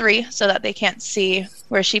to the 3 so that they can't see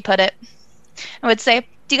where she put it. I would say,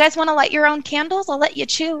 do you guys want to light your own candles? I'll let you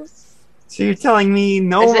choose. So you're telling me Is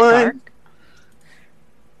it dark?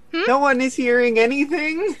 no one is hearing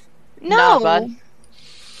anything? No. bud.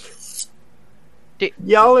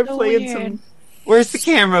 Y'all are So playing weird. some... Where's the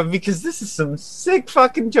camera? Because this is some sick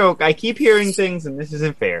fucking joke. I keep hearing things and this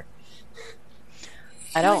isn't fair.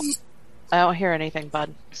 I don't hear anything,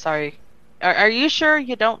 bud. Sorry. Are you sure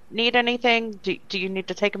you don't need anything? Do you need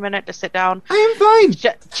to take a minute to sit down? I am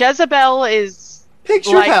fine. Jezebel is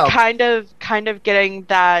Picture like help. kind of getting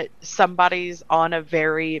that somebody's on a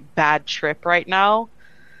very bad trip right now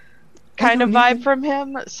kind of don't vibe even- from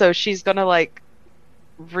him. So she's gonna like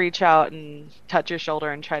reach out and touch your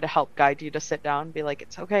shoulder and try to help guide you to sit down and be like,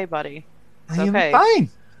 it's okay, buddy. It's I am okay. fine.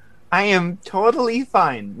 I am totally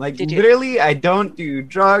fine. Like, Did you- literally, I don't do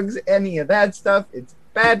drugs, any of that stuff. It's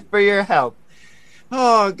bad for your health.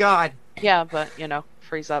 Oh, God. Yeah, but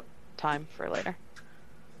freeze up time for later.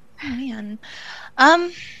 Oh, man.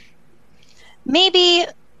 Maybe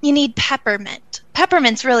you need peppermint.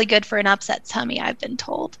 Peppermint's really good for an upset tummy, I've been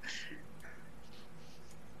told.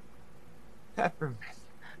 Peppermint.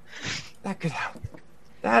 That could help.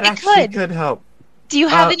 That It actually could. could help. Do you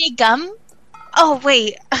have Uh, any gum? Oh,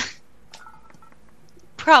 wait.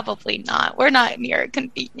 Probably not. We're not near a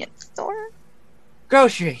convenience store.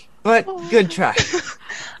 Grocery, but good try.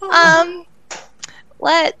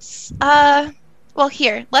 Let's well,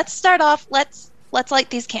 here. Let's start off. Let's light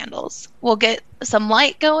these candles. We'll get some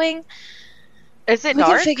light going. Is it We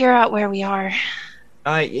dark? can figure out where we are.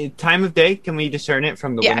 Time of day, can we discern it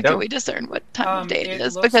from the Yeah, window? can we discern what time of day it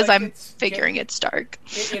is? looks Because like I'm it's figuring it's dark.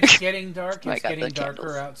 It's getting dark. I It's got getting the darker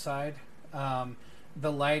candles. outside.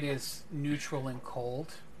 The light is neutral and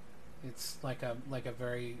cold. It's like a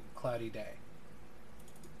very cloudy day.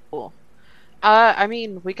 Cool. I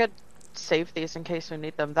mean, we could save these in case we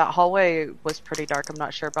need them. That hallway was pretty dark. I'm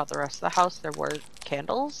not sure about the rest of the house. There were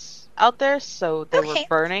candles out there, so they were Okay.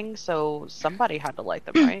 burning, so somebody had to light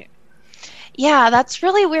them, right? Yeah, that's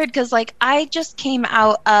really weird because, like, I just came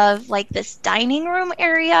out of, like, this dining room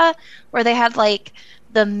area where they had, like,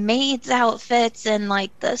 the maid's outfits and,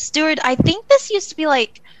 like, the steward. I think this used to be,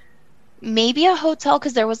 like, maybe a hotel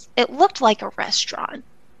because it looked like a restaurant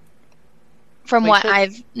from We what should-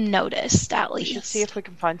 I've noticed, at We should least. see if we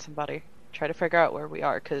can find somebody. Try to figure out where we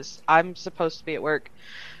are, because I'm supposed to be at work.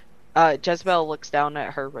 Jezebel looks down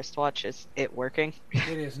at her wristwatch. Is it working?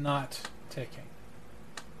 It is not ticking.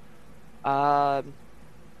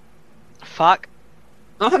 Fuck.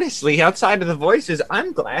 Honestly, outside of the voices,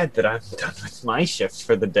 I'm glad that I'm done with my shift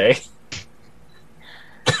for the day.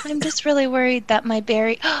 I'm just really worried that my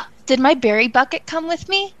berry. Did my berry bucket come with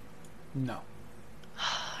me? No.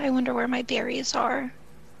 I wonder where my berries are.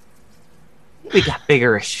 We got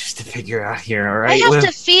bigger issues to figure out here, all I right? have Well,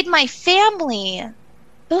 to feed my family.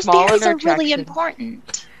 Those Small berries are really interjection.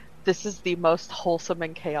 important. This is the most wholesome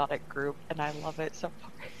and chaotic group, and I love it so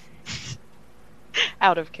far.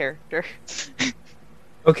 Out of character.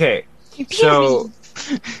 okay, My so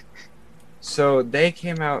berries. so they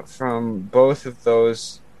came out from both of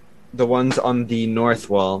those, the ones on the north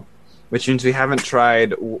wall, which means we haven't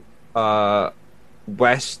tried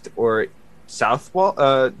west or south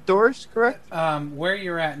wall doors, correct? Where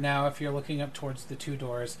you're at now, if you're looking up towards the two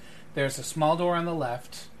doors, there's a small door on the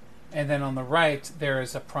left, and then on the right there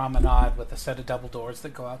is a promenade with a set of double doors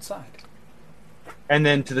that go outside. And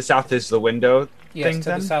then to the south is the window Yes, thing. to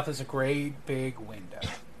Then the south is a great big window.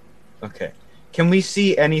 okay. Can we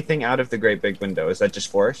see anything out of the great big window? Is that just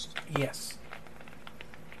forest? Yes.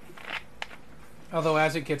 Although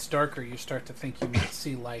as it gets darker, you start to think you might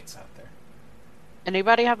see lights out there.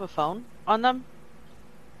 Anybody have a phone on them?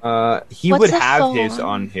 He What's would a have his phone?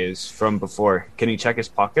 on his from before. Can you check his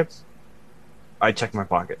pockets? I check my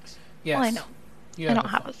pockets. Yes. Well, I know. You I don't a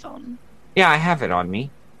have phone. a phone. Yeah, I have it on me.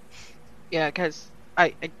 Yeah, because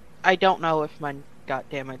I don't know if mine got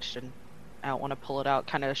damaged, and I don't want to pull it out.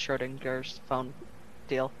 Kind of Schrodinger's phone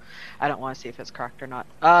deal. I don't want to see if it's cracked or not.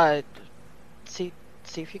 See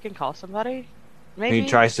if you can call somebody. Maybe. And he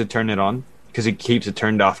tries to turn it on because he keeps it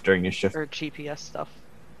turned off during his shift. Or GPS stuff.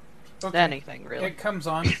 Okay. Anything really. It comes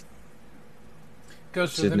on.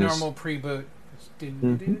 Goes through the Goodness. normal pre-boot.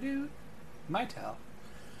 My tell.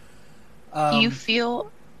 Do you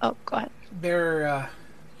feel... Oh, go ahead. There,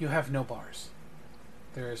 you have no bars.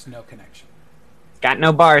 There is no connection. Got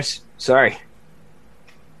no bars. Sorry.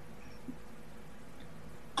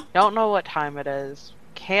 Don't know what time it is.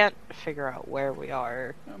 Can't figure out where we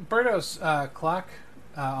are. Berto's clock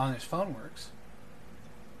on his phone works.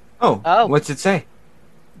 Oh, what's it say?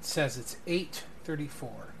 It says it's 8:34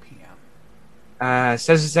 p.m.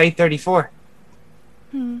 Says it's 8:34.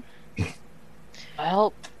 Hmm.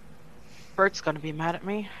 Well, Bert's gonna be mad at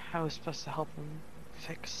me. I was supposed to help him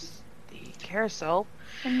fix the carousel.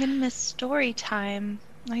 I'm gonna miss story time.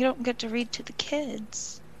 I don't get to read to the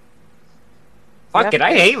kids. Fuck Yep. it,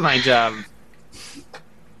 I hate my job.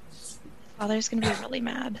 Father's gonna be really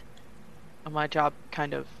mad. My job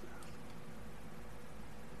kind of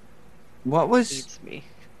What was needs me.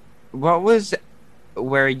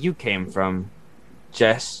 where you came from,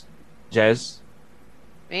 Jez?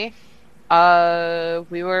 Me?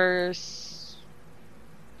 We were.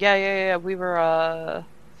 Yeah. We were.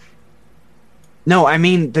 No, I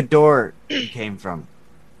mean the door you came from.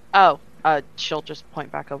 Oh. She'll just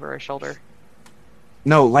point back over her shoulder.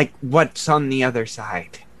 No, like what's on the other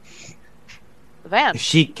side? The van.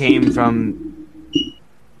 She came from.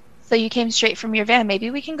 So you came straight from your van. Maybe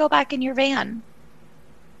we can go back in your van.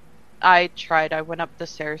 I tried. I went up the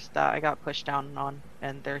stairs that I got pushed down on,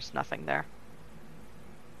 and there's nothing there.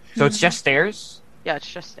 So it's just stairs. Yeah, it's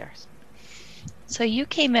just stairs. So you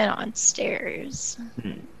came in on stairs.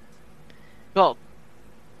 Well,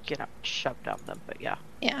 shoved up them, but yeah.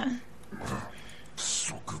 Yeah.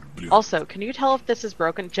 Also, can you tell if this is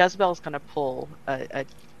broken? Jezebel's gonna pull a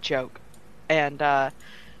joke and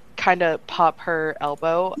kind of pop her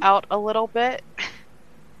elbow out a little bit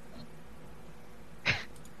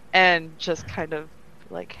and just kind of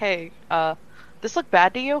like, hey, this look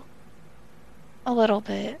bad to you? A little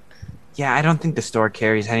bit. Yeah, I don't think the store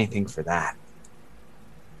carries anything for that.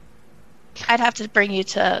 I'd have to bring you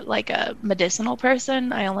to like a medicinal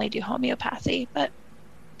person. I only do homeopathy, but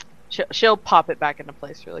She'll pop it back into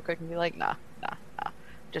place really quick and be like, nah.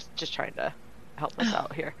 Just trying to help us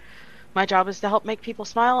out here. My job is to help make people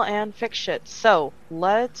smile and fix shit. So,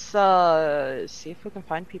 let's see if we can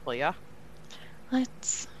find people, yeah?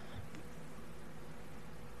 let's.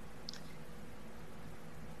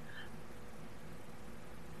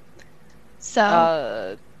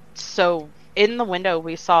 So in the window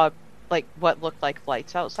we saw like what looked like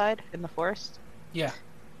lights outside in the forest. Yeah.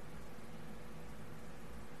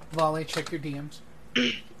 Volley, check your DMs.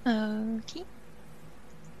 Okay.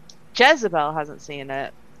 Jezebel hasn't seen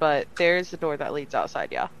it, but there's a door that leads outside,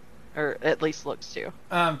 yeah. Or at least looks to.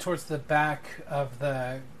 Towards the back of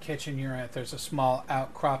the kitchen you're at, there's a small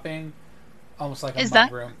outcropping, almost like a Is mud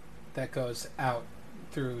that- room, that goes out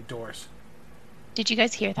through doors. Did you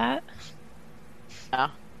guys hear that? Yeah.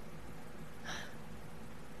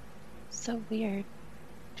 So weird.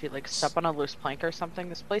 Do you like step on a loose plank or something?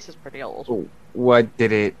 This place is pretty old. Oh, what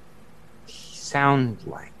did it sound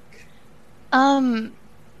like?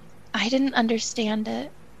 I didn't understand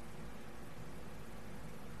it.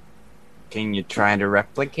 Can you try to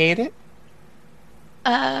replicate it?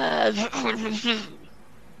 Uh,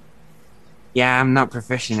 Yeah, I'm not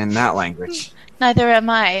proficient in that language. neither am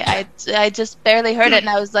I. I just barely heard it, and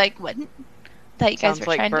I was like, "What?" Thought you guys Sounds were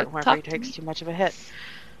like trying Bert to whenever talk he to takes me. too much of a hit.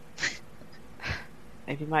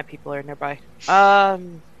 Maybe my people are nearby. Well,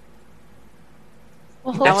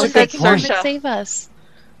 That's hopefully a they good can come and point. save us.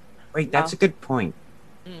 Wait, that's Oh. a good point.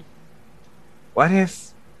 Mm. What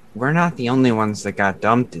if we're not the only ones that got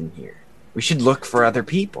dumped in here? We should look for other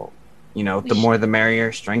people. You know, We the should- more the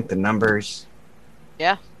merrier, strength in numbers.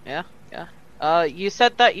 Yeah. You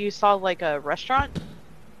said that you saw like a restaurant?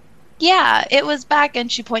 Yeah, it was back,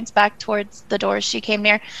 and she points back towards the door she came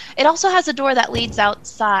near. It also has a door that leads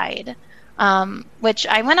outside, which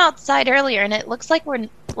I went outside earlier, and it looks like we're,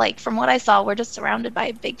 like, from what I saw, we're just surrounded by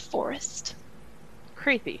a big forest.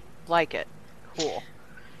 Creepy. Like it. Cool.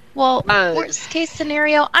 Well, Uh, worst case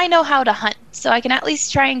scenario, I know how to hunt, so I can at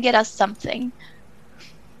least try and get us something.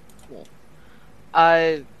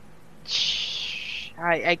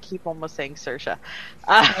 I keep almost saying Saoirse.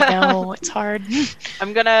 I know, it's hard.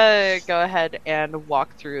 I'm gonna go ahead and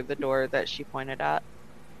walk through the door that she pointed at.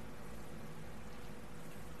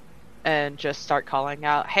 And just start calling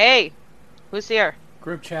out, "Hey! Who's here?"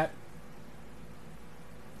 Group chat.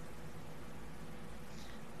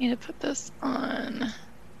 Need to put this on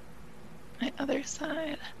my other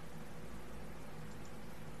side.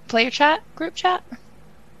 Player chat? Group chat?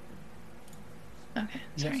 Okay,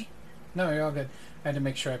 Yes. sorry. No, you're all good. I had to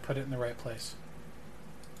make sure I put it in the right place.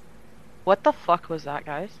 What the fuck was that,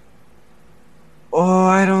 guys? Oh,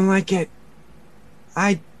 I don't like it.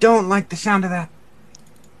 I don't like the sound of that.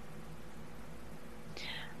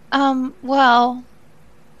 Well,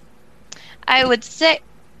 I would say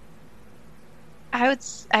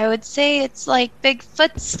it's like big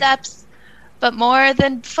footsteps, but more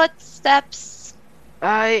than footsteps.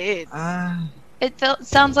 I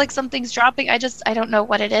Sounds like something's dropping. I don't know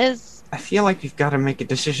what it is. I feel like we've got to make a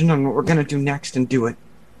decision on what we're gonna do next and do it.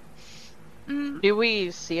 Do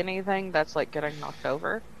we see anything that's like getting knocked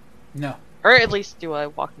over? No. Or at least do I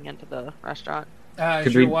walking into the restaurant? As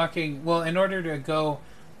Could you're we- walking, well, in order to go,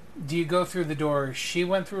 do you go through the door she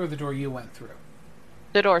went through or the door you went through?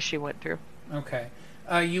 The door she went through. Okay.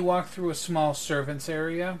 You walk through a small servants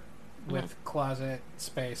area with closet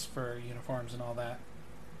space for uniforms and all that.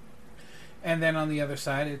 And then on the other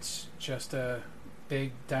side, it's just a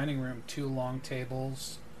big dining room, 2 long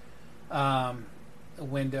tables,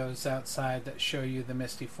 windows outside that show you the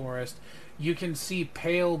misty forest. You can see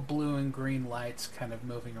pale blue and green lights kind of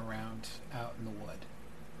moving around out in the wood.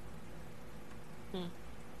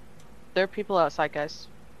 There are people outside, guys.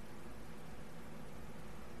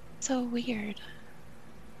 So weird.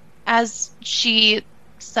 As she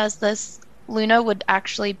says this, Luna would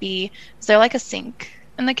actually be. Is there like a sink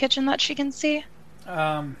in the kitchen that she can see?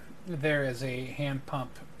 There is a hand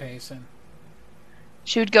pump basin.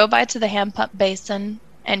 She would go by to the hand pump basin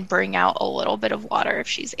and bring out a little bit of water if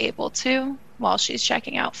she's able to while she's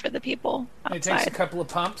checking out for the people It takes a outside. couple of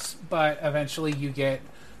pumps, but eventually you get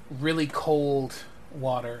really cold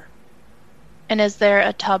water. And is there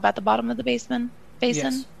a tub at the bottom of the basin?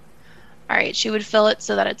 Yes. All right, she would fill it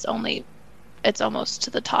so that it's almost to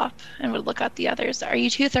the top and would look at the others. Are you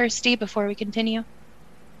too thirsty before we continue?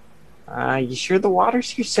 You sure the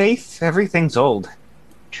water's here safe? Everything's old.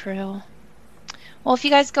 True. Well, if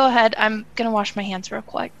you guys go ahead, I'm gonna wash my hands real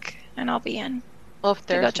quick, and I'll be in. Well, if To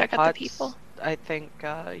there's go some check out the pots, people. I think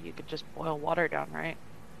you could just boil water down, right?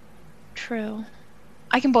 True.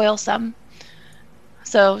 I can boil some.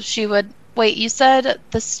 So she would. Wait, you said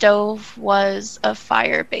the stove was a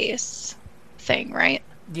fire base thing, right?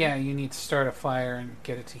 Yeah, you need to start a fire and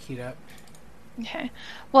get it to heat up. Okay.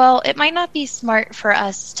 Well, it might not be smart for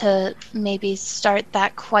us to maybe start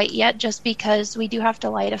that quite yet, just because we do have to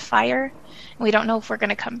light a fire. And we don't know if we're going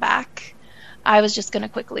to come back. I was just going to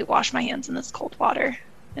quickly wash my hands in this cold water.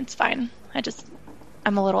 It's fine.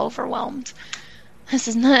 I'm a little overwhelmed.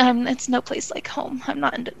 It's no place like home. I'm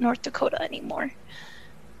not in North Dakota anymore.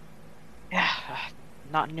 Yeah,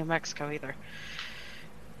 not in New Mexico either.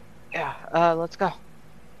 Yeah, let's go.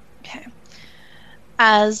 Okay.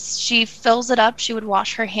 As she fills it up, she would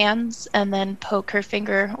wash her hands and then poke her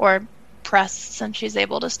finger or press, since she's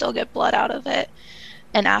able to still get blood out of it,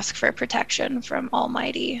 and ask for protection from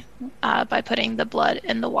Almighty by putting the blood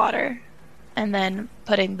in the water and then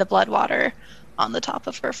putting the blood water on the top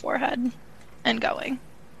of her forehead and going.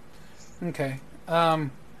 Okay.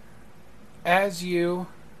 As you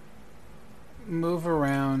move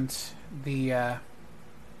around the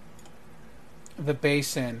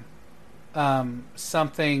basin,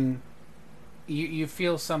 something You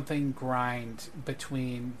feel something grind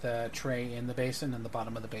between the tray in the basin and the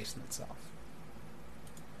bottom of the basin itself.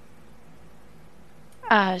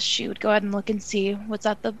 She would go ahead and look and see what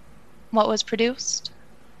was produced,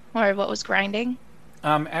 or what was grinding.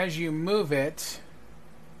 As you move it,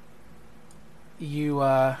 you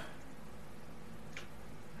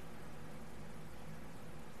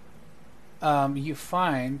you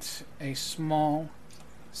find a small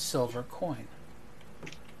silver coin.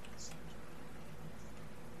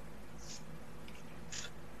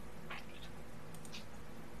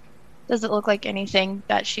 Does it look like anything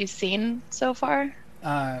that she's seen so far?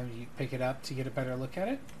 You pick it up to get a better look at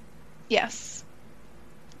it. Yes.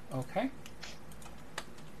 Okay.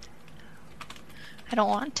 I don't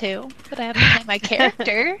want to, but I have to play my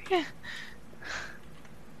character.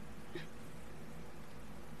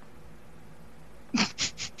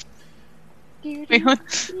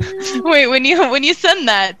 Wait, when you send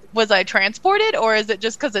that, was I transported, or is it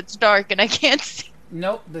just because it's dark and I can't see?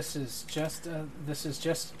 Nope. This is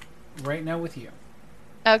just right now with you.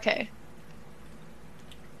 Okay.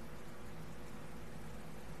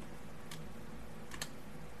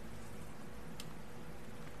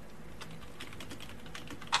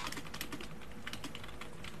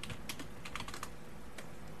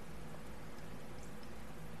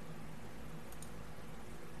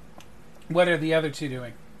 What are the other two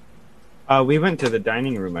doing? We went to the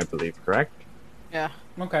dining room, I believe, correct? Yeah.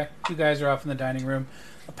 Okay, you guys are off in the dining room.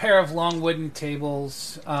 A pair of long wooden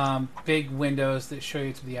tables, big windows that show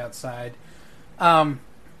you to the outside.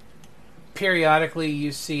 Periodically,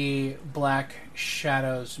 you see black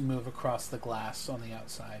shadows move across the glass on the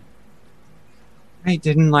outside. I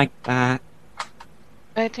didn't like that.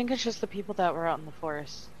 I think it's just the people that were out in the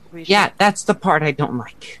forest. Yeah, that's the part I don't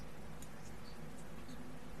like.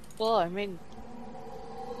 Well, I mean,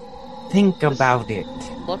 Think about it.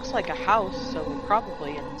 looks like a house, so we're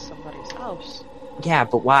probably in somebody's house. Yeah,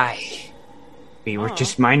 but why? We were Oh.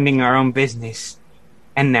 just minding our own business,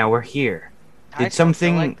 and now we're here. I Did still feel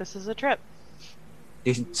something like this is a trip.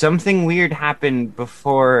 did something weird happen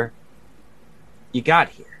before you got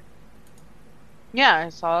here? Yeah, I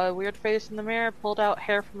saw a weird face in the mirror, pulled out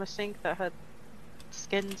hair from a sink that had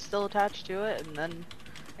skin still attached to it, and then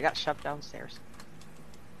I got shoved downstairs.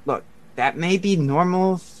 Look, that may be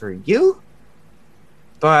normal for you,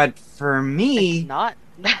 but for me, It's not.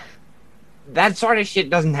 that sort of shit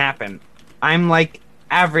doesn't happen. I'm like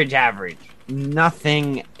average.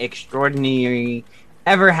 Nothing extraordinary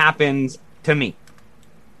ever happens to me.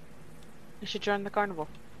 You should join the carnival.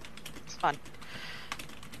 It's fun.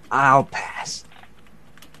 I'll pass.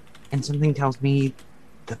 And something tells me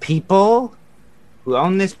the people who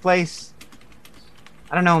own this place,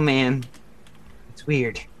 I don't know, man. It's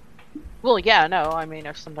weird. Well, yeah, no, I mean,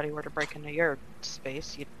 if somebody were to break into your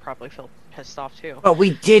space, you'd probably feel pissed off too. But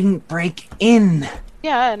we didn't break in.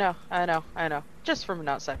 Yeah, I know. Just from an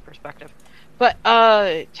outside perspective. But,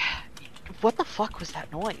 what the fuck was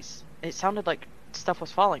that noise? It sounded like stuff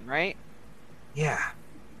was falling, right? Yeah.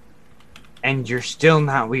 And you're still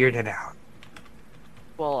not weirded out.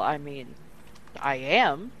 Well, I mean, I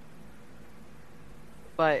am.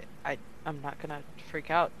 But I'm not gonna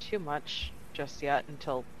freak out too much just yet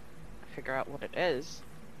until I figure out what it is.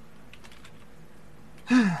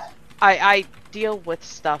 I deal with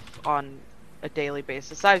stuff on a daily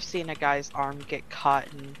basis. I've seen a guy's arm get caught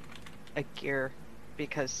in a gear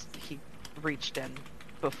because he reached in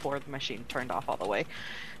before the machine turned off all the way.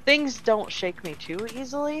 Things don't shake me too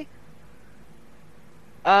easily.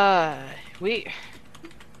 Are we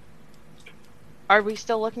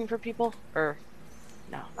still looking for people? Or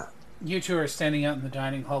no? You two are standing out in the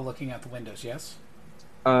dining hall looking out the windows, yes?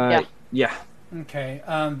 Yeah. Okay,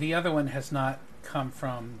 the other one has not come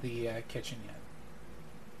from the kitchen yet.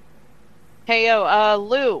 Hey, yo,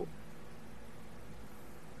 Lou.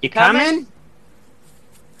 You Coming? coming?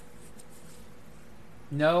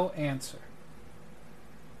 No answer.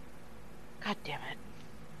 God damn it.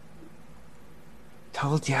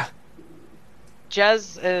 Told ya.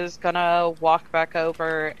 Jez is gonna walk back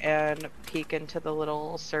over and peek into the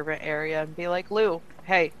little servant area and be like, Lou,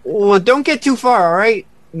 hey, Well, don't get too far, alright?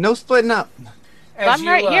 No splitting up. I'm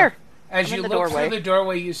right here. As I'm you in the look doorway. through the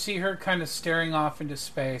doorway, you see her kind of staring off into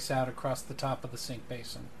space out across the top of the sink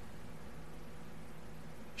basin.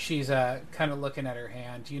 She's kind of looking at her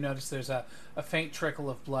hand. You notice there's a faint trickle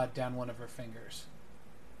of blood down one of her fingers.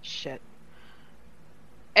 Shit.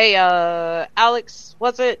 Hey, Alex,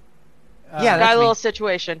 what's it? Yeah, Got that's a little me.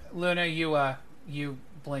 situation. Luna, you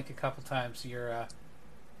blink a couple times. You're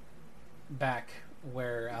back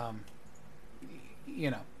where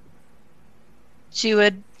you know. She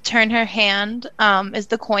would turn her hand. Is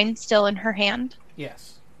the coin still in her hand?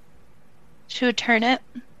 Yes. She would turn it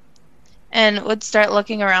and would start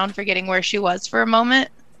looking around, forgetting where she was for a moment.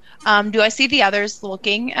 Do I see the others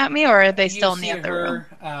looking at me, or are they still in the other room?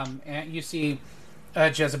 And you see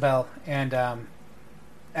Jezebel and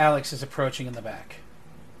Alex is approaching in the back.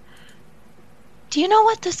 Do you know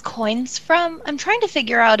what this coin's from? I'm trying to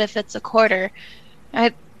figure out if it's a quarter.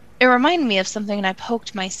 It reminded me of something, and I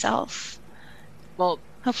poked myself. Well,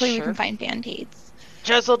 Hopefully we sure. can find band-aids.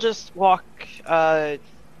 Jez will just walk, or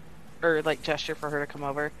like gesture for her to come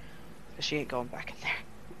over. 'Cause she ain't going back in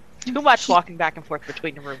there. Too much walking back and forth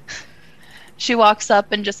between the rooms. She walks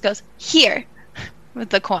up and just goes, "Here," with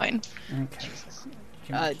the coin. Okay.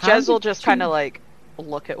 Jez will just kind of like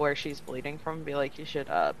look at where she's bleeding from and be like, "You should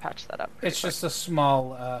patch that up." It's just a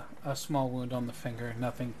small wound on the finger,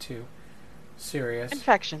 nothing too serious.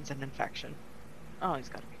 Infection's an infection. Always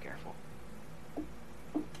got to be careful.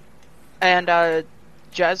 And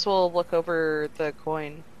Jez will look over the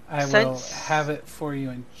coin. I will have it for you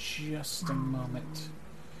in just a moment.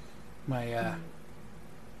 My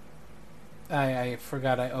I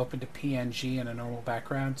forgot I opened a PNG in a normal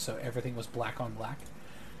background, so everything was black on black.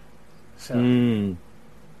 So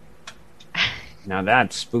Now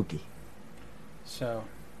that's spooky. So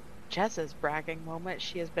Jez's bragging moment,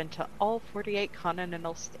 she has been to all 48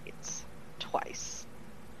 continental states. Twice.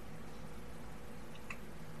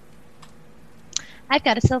 I've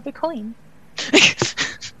got a silver coin.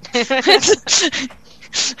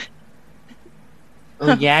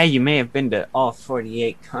 Oh yeah, you may have been to all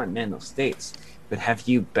 48 continental states, but have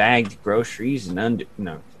you bagged groceries in under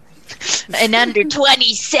 20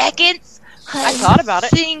 seconds? I thought about it.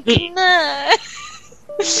 Think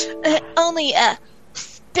only a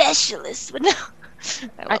specialist would know.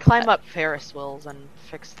 I climb up Ferris wheels and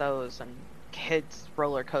fix those, and kids'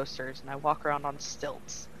 roller coasters, and I walk around on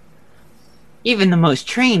stilts. Even the most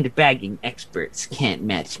trained bagging experts can't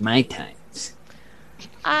match my times.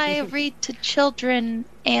 I read to children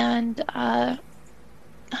and hunt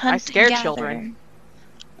I scare and gather. children.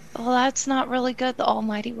 Well, that's not really good. The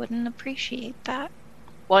Almighty wouldn't appreciate that.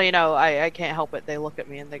 Well, you know, I can't help it. They look at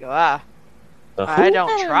me and they go, "Ah, The I who?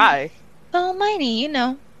 don't try." The Almighty, you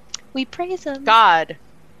know, we praise him. God,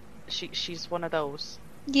 she's one of those.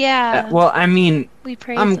 Yeah, Well, I mean, we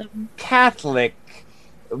praise I'm him. Catholic,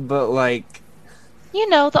 but like, You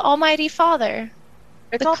know, the Almighty Father.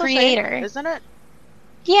 It's The all creator. the same, isn't it?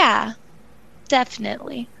 Yeah,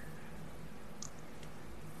 definitely.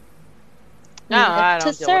 No, We live I to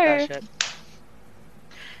don't deal serve. with that shit.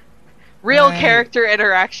 Real Right. character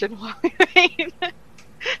interaction while we wait.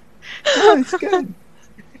 oh, it's good.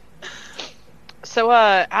 So,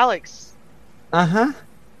 Alex, Uh-huh.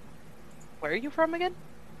 where are you from again?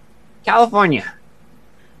 California,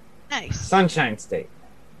 Nice. Sunshine State.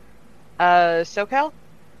 SoCal?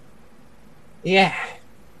 Yeah.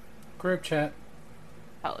 group chat.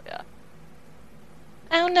 Hell yeah.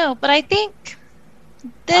 I don't know, but I think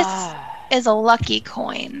this Ah. is a lucky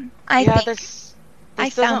coin. I Yeah, think this I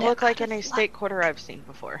doesn't found it look like out of any luck. state quarter I've seen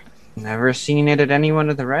before. Never seen it at any one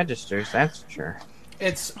of the registers, that's for sure.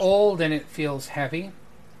 It's old and it feels heavy.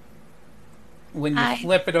 When you I-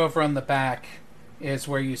 flip it over on the back is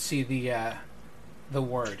where you see the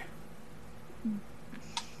word.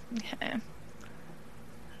 Okay.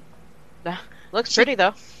 Looks pretty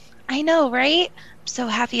though. I know, right? I'm so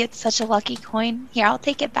happy it's such a lucky coin. Here, I'll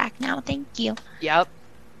take it back now. Thank you. Yep.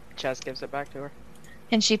 Chess gives it back to her.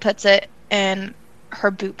 And she puts it in her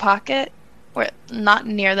boot pocket, or not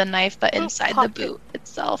near the knife, but Boot inside pocket. the boot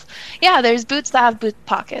itself. Yeah, there's boots that have boot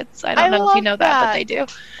pockets. I don't I know if you love know that, but that. they do.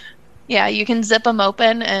 Yeah, you can zip them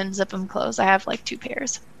open and zip them closed. I have like 2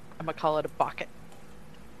 pairs. I'm gonna call it a bucket.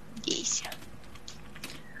 Yes.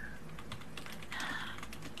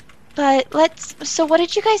 But so what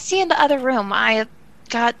did you guys see in the other room? I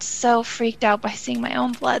got so freaked out by seeing my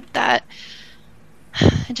own blood that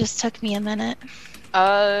it just took me a minute.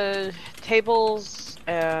 Tables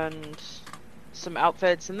and some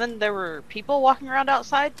outfits, and then there were people walking around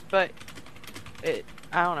outside, but I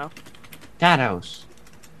don't know. Shadows.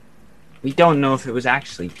 We don't know if it was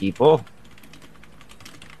actually people.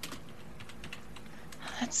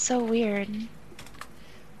 That's so weird.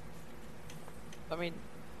 I mean,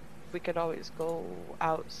 we could always go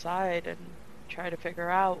outside and try to figure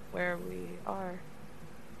out where we are.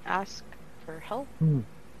 Ask for help.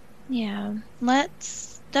 Yeah,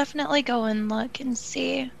 let's definitely go and look and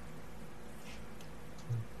see.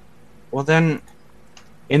 Well then,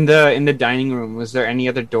 in the dining room, was there any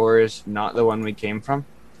other doors not the one we came from?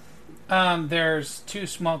 There's 2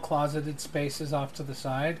 small closeted spaces off to the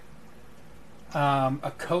side.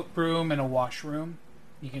 A coat room and a washroom.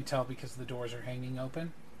 You can tell because the doors are hanging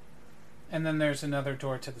open. And then there's another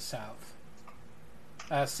door to the south.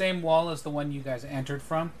 Same wall as the one you guys entered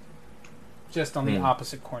from, just on the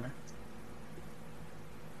opposite corner.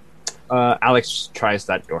 Alex tries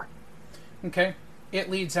that door. Okay. It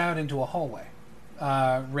leads out into a hallway.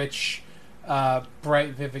 Rich, bright,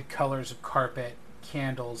 vivid colors of carpet,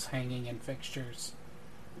 candles hanging in fixtures.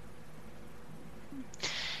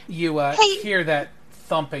 You hear that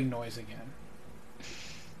thumping noise again.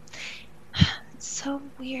 It's so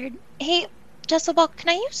weird. Hey, Jezebel, can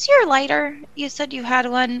I use your lighter? You said you had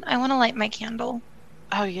one. I want to light my candle.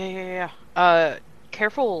 Oh, yeah.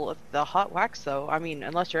 Careful of the hot wax, though. I mean,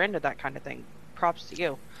 unless you're into that kind of thing. Props to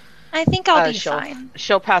you. I think I'll be fine.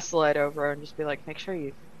 She'll pass the light over and just be like, make sure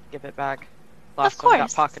you give it back. Last one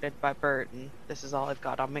got pocketed by Bert, and this is all I've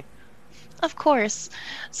got on me. Of course.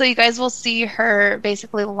 So you guys will see her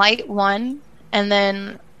basically light one, and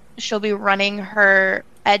then she'll be running her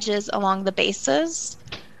edges along the bases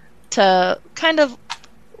to kind of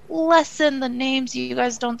lessen the names. You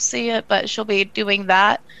guys don't see it, but she'll be doing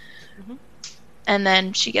that. Mm-hmm. And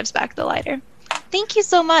then she gives back the lighter. Thank you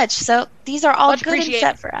so much. So these are all good and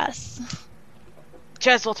set for us.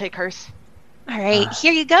 Jez will take hers. All right,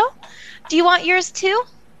 here you go. Do you want yours too?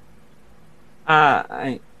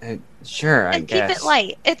 Sure, I guess. Keep it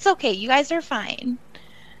light. It's okay. You guys are fine.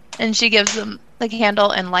 And she gives them the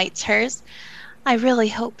candle and lights hers. I really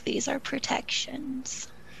hope these are protections.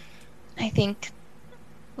 I think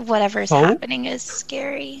whatever's happening is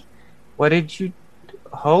scary. What did you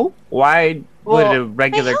hope? Why would a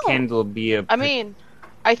regular candle be a... I mean,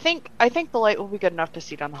 I think the light will be good enough to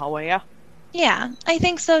see down the hallway, yeah? Yeah, I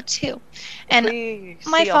think so too. And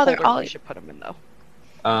my father always... We should put them in, though.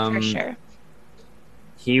 For sure.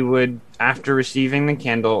 He would, after receiving the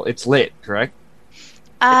candle, it's lit, correct?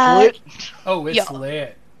 It's lit? Oh, it's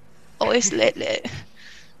lit. Oh, it's lit.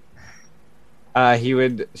 He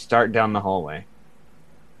would start down the hallway.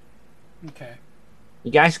 Okay.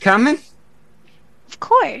 You guys coming? Of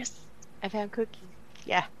course. I found cookies.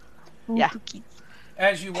 Yeah. Cookies.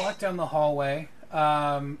 As you walk down the hallway,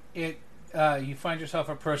 you find yourself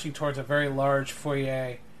approaching towards a very large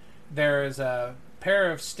foyer. There is a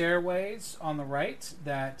pair of stairways on the right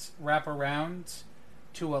that wrap around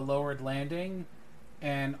to a lowered landing,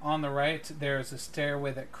 and on the right there is a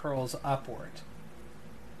stairway that curls upward.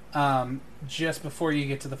 Just before you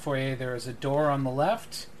get to the foyer, there is a door on the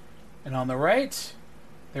left, and on the right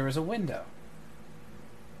there is a window.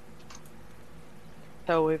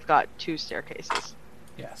 So we've got 2 staircases.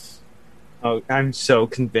 Yes. Oh, I'm so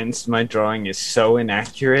convinced my drawing is so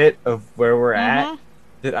inaccurate of where we're at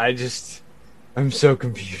that I'm so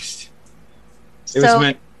confused. It was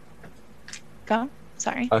meant... Go.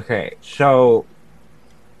 Sorry. Okay, so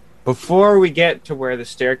before we get to where the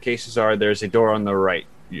staircases are, there's a door on the right,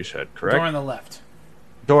 you said, correct? Door on the left.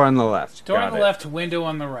 Door on the left. Door on the left, window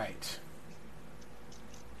on the right.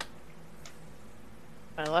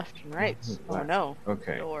 My left and right. Oh no.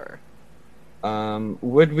 Okay. Door.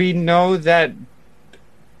 Would we know that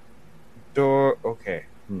door? Okay.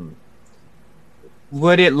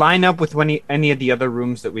 Would it line up with any of the other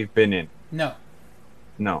rooms that we've been in? No.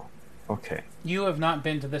 No. Okay. You have not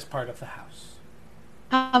been to this part of the house.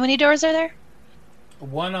 How many doors are there?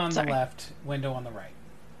 One on the left, window on the right.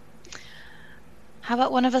 How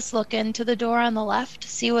about one of us look into the door on the left,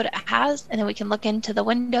 see what it has, and then we can look into the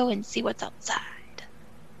window and see what's outside.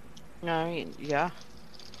 I mean, yeah.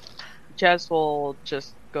 Jez will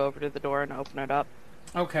just go over to the door and open it up.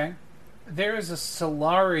 Okay. There is a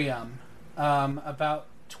solarium about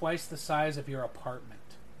twice the size of your apartment.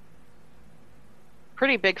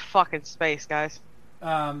 Pretty big fucking space, guys.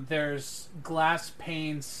 There's glass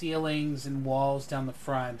pane ceilings and walls down the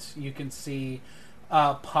front. You can see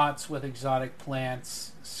pots with exotic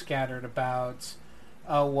plants scattered about,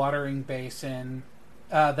 a watering basin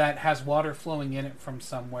that has water flowing in it from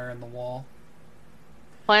somewhere in the wall.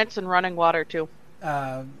 Plants and running water, too.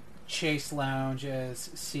 Chase lounges,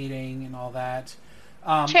 seating, and all that.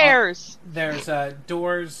 Chairs! There's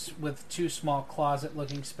doors with 2 small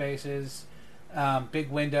closet-looking spaces, big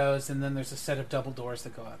windows, and then there's a set of double doors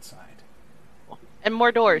that go outside. And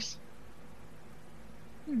more doors.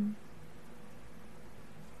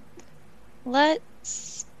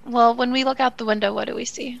 Well, when we look out the window, what do we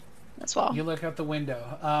see as well? You look out the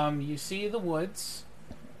window. You see the woods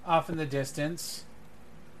off in the distance.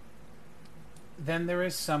 Then there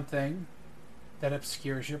is something that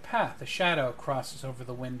obscures your path. A shadow crosses over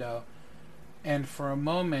the window, and for a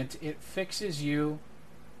moment it fixes you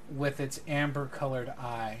with its amber-colored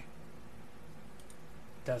eye.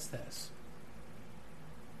 Does this.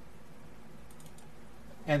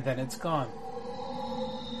 And then it's gone.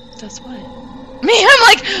 Does what? Me, I'm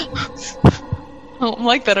like, I don't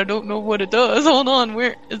like that. I don't know what it does. Hold on,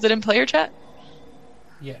 where is it in player chat?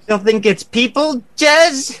 Yes. Still think it's people,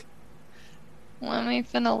 Jez? Let me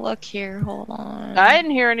finna look here. Hold on. I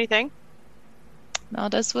didn't hear anything. No,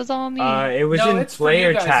 this was all me. It was No, in it's for you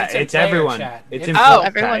player guys. chat. It's in It's player everyone. chat. It's It's- in Oh, player chat.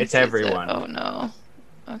 Everyone It's sees it. everyone. Oh no.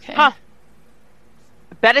 Okay. Huh.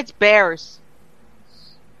 I bet it's bears.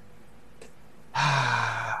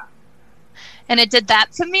 And it did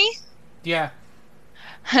that to me? Yeah.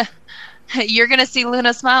 You're gonna see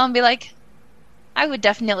Luna smile and be like, I would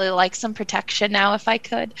definitely like some protection now if I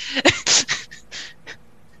could.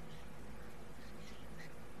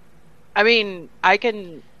 I mean, I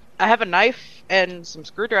have a knife and some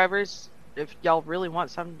screwdrivers if y'all really want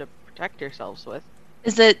something to protect yourselves with.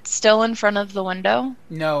 Is it still in front of the window?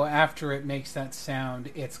 No, after it makes that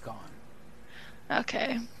sound, it's gone.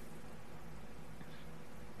 Okay.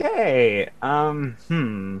 Okay.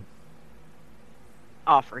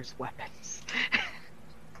 Offers weapons.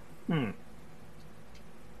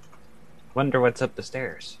 Wonder what's up the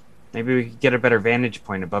stairs. Maybe we could get a better vantage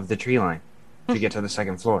point above the tree line to get to the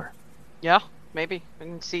second floor. Yeah, maybe. We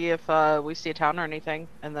can see if we see a town or anything,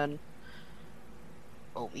 and then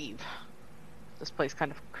we'll leave. This place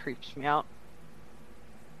kind of creeps me out.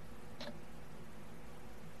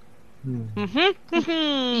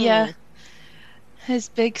 Yeah. It's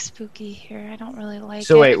big spooky here. I don't really like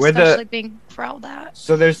So it. wait, where the- especially being growled at.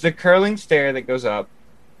 So there's the curling stair that goes up.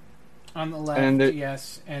 On the left, And the-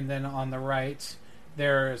 yes, and then on the right,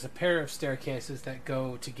 there is a pair of staircases that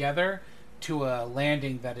go together to a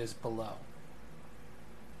landing that is below.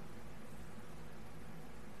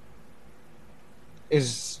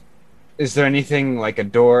 Is there anything like a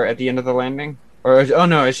door at the end of the landing? Or oh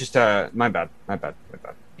no, it's just my bad.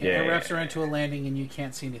 It wraps around to a landing, and you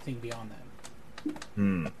can't see anything beyond that.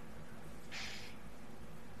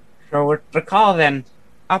 So what's the call then?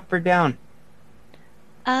 Up or down?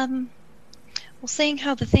 Well, seeing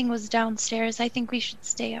how the thing was downstairs, I think we should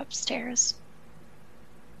stay upstairs.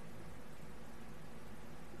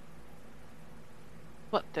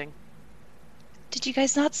 What thing? Did you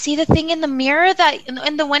guys not see the thing in the mirror that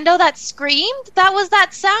in the window that screamed? That was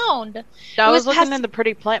that sound. I It was was looking past- in the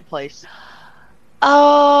pretty plant place.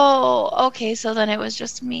 Oh, okay. So then it was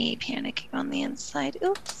just me panicking on the inside.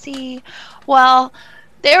 Oopsie. Well,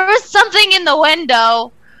 there was something in the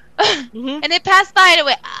window, Mm-hmm. and it passed by and it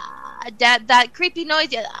went. That creepy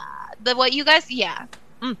noise. Yeah, what you guys? Yeah,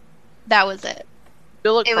 that was it.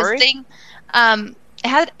 You look It furry? was thing. It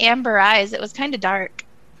had amber eyes. It was kind of dark.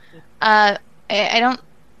 I don't.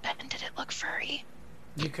 Did it look furry?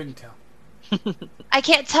 You couldn't tell. I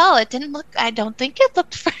can't tell. It didn't look. I don't think it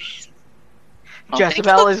looked furry. I don't think it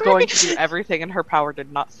Jezebel looked is going furry. to do everything in her power to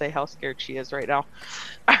not say how scared she is right now.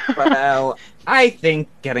 Well, I think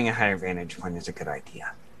getting a higher vantage point is a good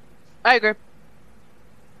idea. I agree.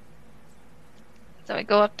 So I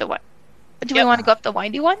go up the what? Do we Yep. want to go up the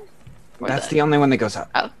windy one? Or That's the only one that goes up.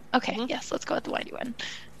 Oh, okay. Mhm. Yes, let's go with the windy one.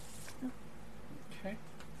 Okay.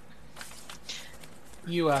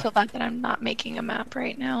 You I feel bad that I'm not making a map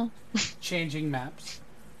right now. changing maps.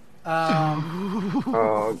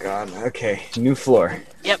 Oh god. Okay, new floor.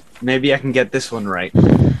 Yep. Maybe I can get this one right.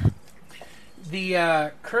 The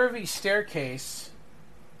curvy staircase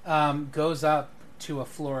goes up to a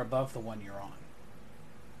floor above the one you're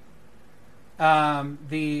on.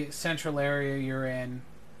 The central area you're in,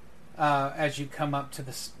 as you come up to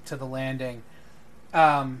the landing,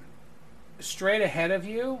 straight ahead of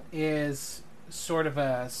you is sort of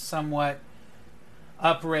a somewhat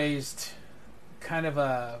upraised, kind of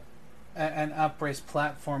an upraised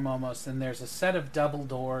platform almost, and there's a set of double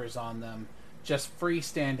doors on them. Just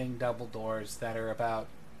freestanding double doors that are about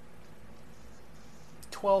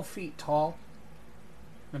 12 feet tall,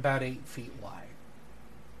 about 8 feet wide.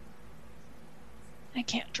 I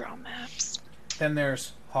can't draw maps. Then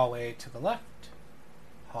there's hallway to the left,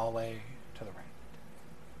 hallway to the right.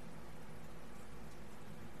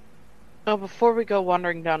 Oh, before we go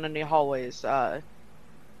wandering down any hallways,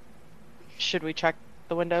 should we check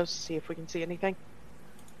the windows, see if we can see anything?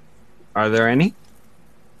 Are there any?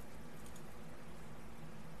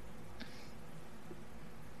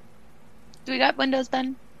 Do we got windows,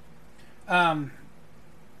 Ben?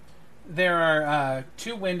 There are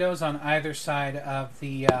 2 windows on either side of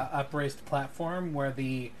the upraised platform where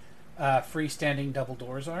the freestanding double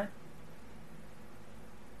doors are.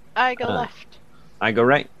 I go left. I go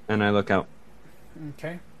right and I look out.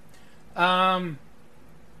 Okay.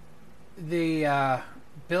 The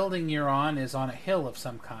building you're on is on a hill of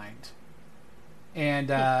some kind.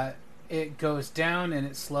 And it goes down and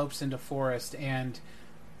it slopes into forest, and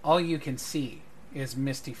all you can see is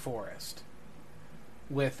misty forest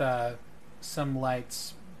with some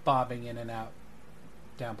lights bobbing in and out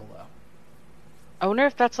down below. I wonder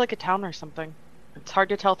if that's like a town or something. It's hard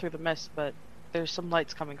to tell through the mist, but there's some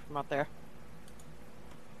lights coming from out there.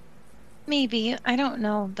 Maybe. I don't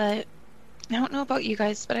know, but I don't know about you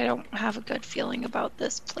guys, but I don't have a good feeling about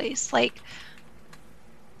this place. Like,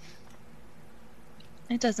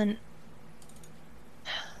 it doesn't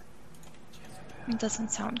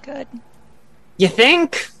sound good. You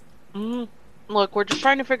think? Look, we're just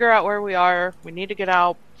trying to figure out where we are. We need to get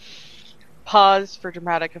out. Pause for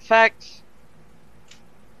dramatic effect.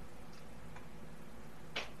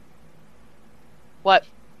 What?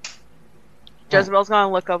 Jezebel's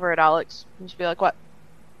gonna look over at Alex and just be like, what?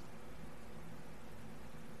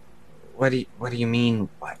 What do you mean,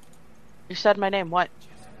 what? You said my name, what?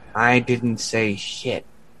 I didn't say shit.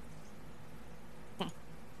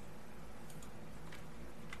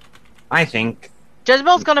 I think...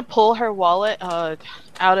 Jezebel's gonna pull her wallet out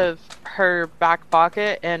of her back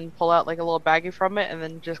pocket and pull out like a little baggie from it and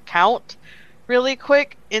then just count really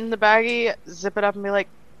quick in the baggie, zip it up and be like,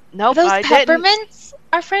 nope, Are those I peppermints? didn't.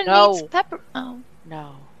 Our friend No. needs pepper. Oh.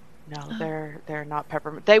 No, they're not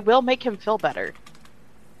peppermint. They will make him feel better.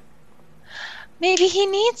 Maybe he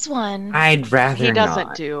needs one. I'd rather He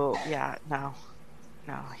doesn't not. no.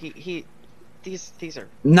 He these are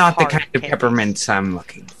Not the hard kind of candies. peppermints I'm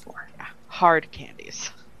looking for. Yeah, hard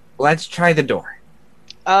candies. Let's try the door.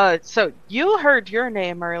 So you heard your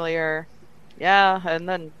name earlier. Yeah, and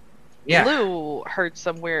then Yeah. Lou heard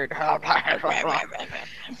some weird yeah,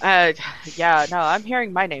 no, I'm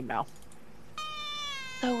hearing my name now.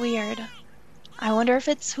 So weird. I wonder if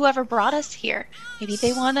it's whoever brought us here. Maybe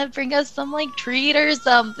they want to bring us some, like, treat or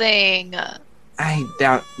something. I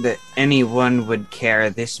doubt that anyone would care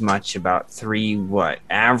this much about 3,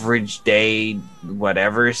 average day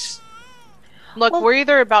whatevers. Look, Well- we're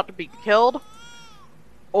either about to be killed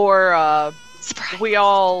or Surprise. we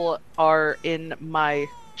all are in my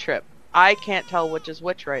trip. I can't tell which is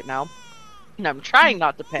which right now. And I'm trying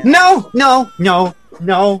not to panic. No,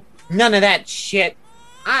 none of that shit.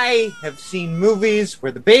 I have seen movies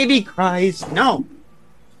where the baby cries. No.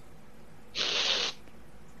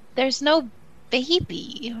 There's no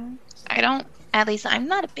baby. At least I'm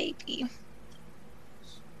not a baby.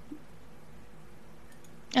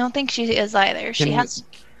 I don't think she is either.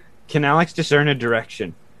 Can Alex discern a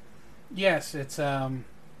direction? Yes, it's to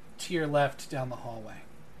your left down the hallway.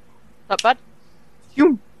 Up, bud?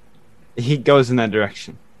 He goes in that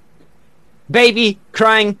direction. Baby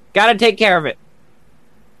crying. Gotta take care of it.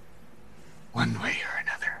 One way or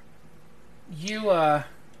another. You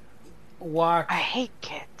walk I hate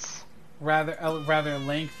kids. a rather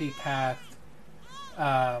lengthy path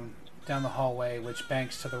down the hallway, which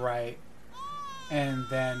banks to the right and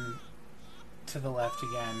then to the left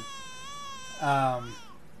again.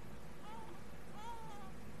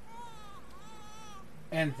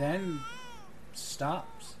 And then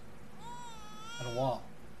stops at a wall.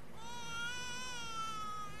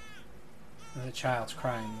 And the child's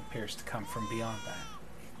crying appears to come from beyond that.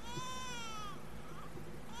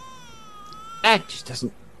 That just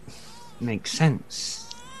doesn't make sense.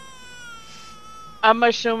 I'm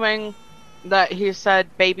assuming that he said,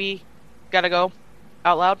 baby, gotta go,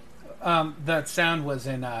 out loud. That sound was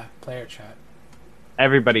in player chat.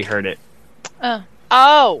 Everybody heard it.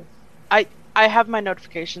 Oh! I have my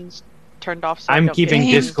notifications turned off, so I I'm don't keeping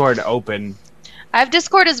Dang. Discord open. I have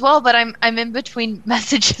Discord as well, but I'm in between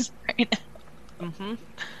messages right now.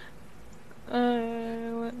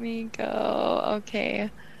 Let me go. Okay.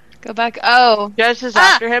 Go back. Oh. Jess is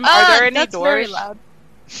after him. Are there any that's very doors loud.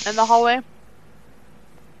 in the hallway?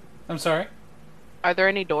 I'm sorry? Are there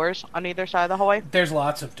any doors on either side of the hallway? There's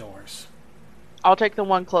lots of doors. I'll take the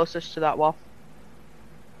one closest to that wall.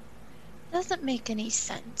 Doesn't make any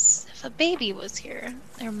sense. If a baby was here,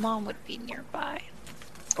 their mom would be nearby.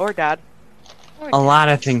 Or dad. Or A lot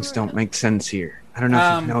of dad, things true. don't make sense here. I don't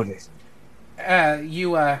know if you've noticed.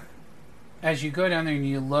 You as you go down there and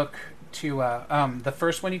you look to the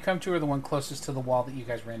first one you come to, or the one closest to the wall that you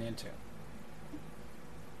guys ran into?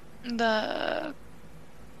 The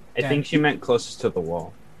I think she meant closest to the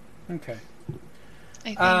wall. Okay.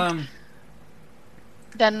 I think.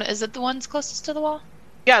 Then is it the ones closest to the wall?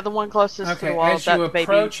 Yeah, the one closest to Okay, the wall. as That you baby.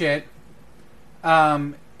 approach it,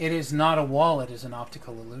 it is not a wall, it is an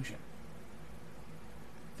optical illusion.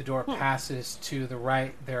 The door passes to the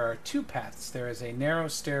right. There are 2 paths. There is a narrow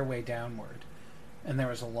stairway downward, and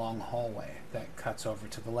there is a long hallway that cuts over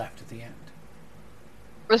to the left at the end.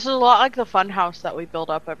 This is a lot like the fun house that we build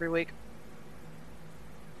up every week.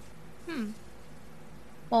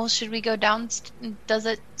 Well, should we go down? Does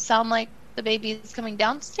it sound like The baby is coming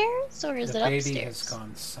downstairs, or is The it baby upstairs? has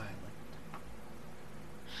gone silent.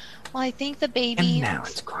 Well, I think the And baby. now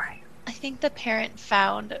it's quiet. I think the parent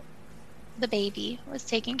found the baby, was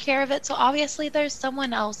taking care of it. So obviously, there's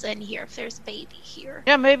someone else in here. If there's a baby here,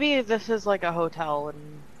 Yeah, maybe this is like a hotel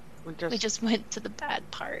and we just went to the bad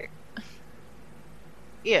part.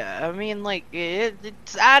 Yeah, I mean, like,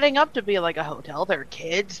 it's adding up to be like a hotel. There are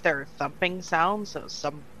kids, there are thumping sounds, so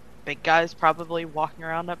some big guy's probably walking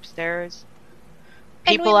around upstairs.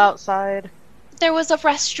 And People outside. There was a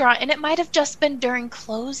restaurant, and it might have just been during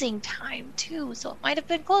closing time too. So it might have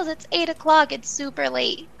been closed. It's 8 o'clock. It's super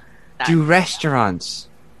late. Do restaurants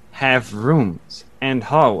have rooms and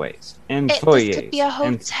hallways and This foyers? could be a and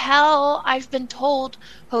hotel. I've been told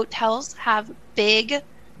hotels have big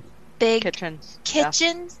Kitchens. Yeah.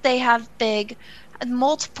 kitchens. They have big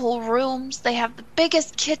multiple rooms. They have the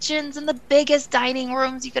biggest kitchens and the biggest dining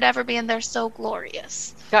rooms you could ever be in. They're so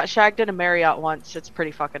glorious. Got shagged in a Marriott once. It's pretty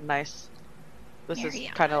fucking nice. This is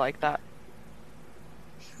Marriott. kind of like that.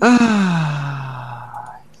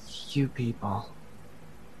 Ah, you people.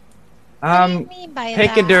 What do you mean by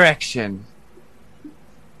Pick that? a direction.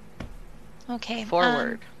 Okay.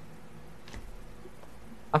 Forward.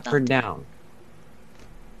 Up or down?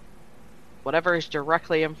 Whatever is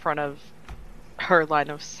directly in front of her line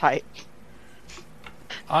of sight.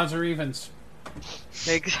 Odds or evens?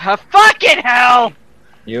 Fucking hell!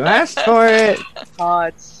 You asked for it.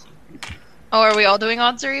 Odds. Oh, are we all doing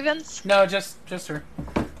odds or evens? No, just her.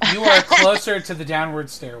 You are closer to the downward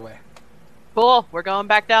stairway. Cool. We're going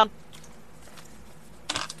back down.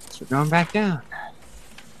 So we're going back down.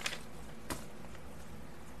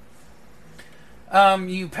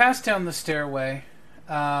 You pass down the stairway.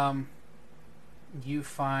 You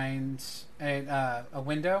find a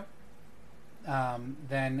window.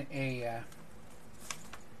 Then a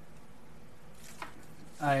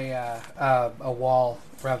wall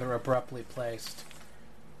rather abruptly placed,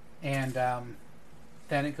 and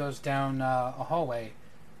then it goes down a hallway,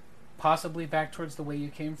 possibly back towards the way you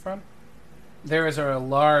came from. There is a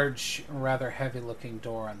large, rather heavy-looking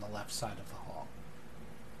door on the left side of the hall.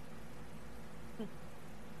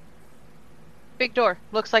 Big door.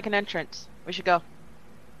 Looks like an entrance. We should go.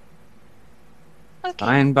 Okay.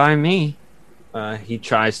 Fine by me. He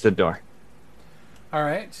tries the door. All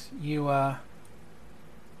right, you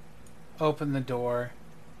open the door,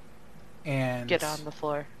 and Get on the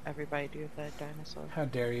floor. Everybody do the dinosaur. how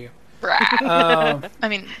dare you? I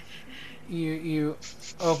mean, You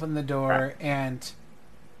open the door, and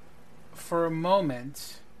for a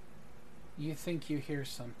moment, you think you hear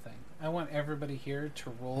something. I want everybody here to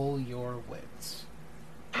roll your wits.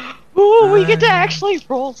 Ooh, we get to actually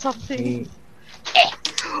roll something.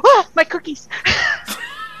 Oh, my cookies!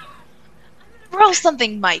 roll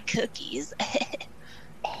something, my cookies.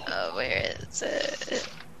 Oh, where is it?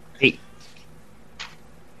 8.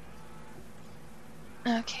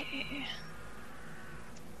 Okay.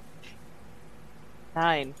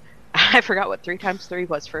 9. I forgot what 3 times 3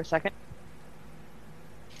 was for a second.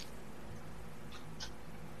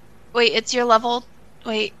 Wait, it's your level.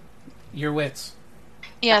 Wait, Your wits.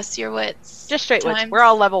 yes, your wits. Just straight wits. Times- We're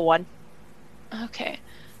all level 1. Okay.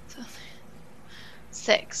 So,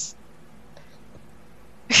 6.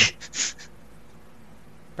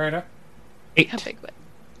 Berta? 8. A big wit.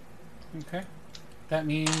 Okay. That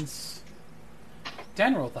means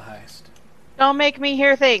Dan rolled the highest. Don't make me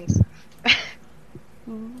hear things.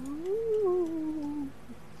 I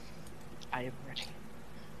am ready.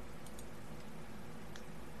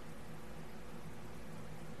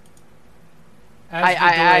 As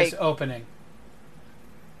the door is opening.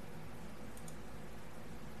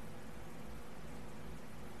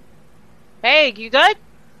 Hey, you good?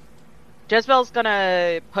 Jezebel's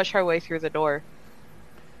gonna push her way through the door.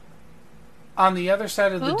 On the other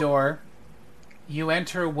side of the Who? door, you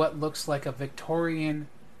enter what looks like a Victorian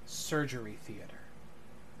surgery theater.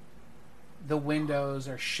 The windows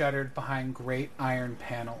are shuttered behind great iron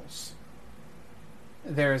panels.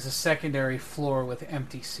 There is a secondary floor with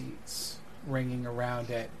empty seats ringing around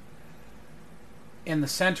it. In the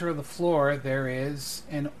center of the floor, there is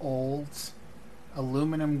an old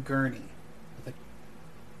aluminum gurney with a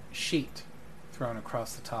sheet thrown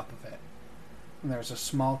across the top of it. And there's a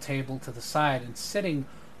small table to the side, and sitting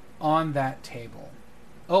on that table,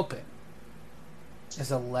 open, is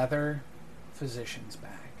a leather physician's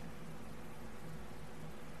bag.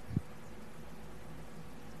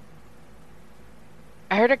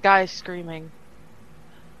 I heard a guy screaming.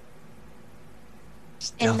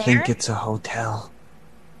 Still In think there? it's a hotel.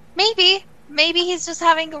 Maybe. Maybe he's just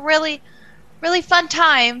having a really, really fun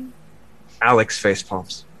time. Alex face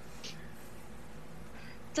palms.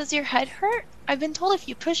 Does your head hurt? I've been told if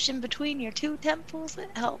you push in between your two temples, it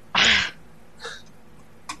helps.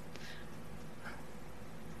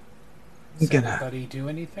 Does gonna- anybody do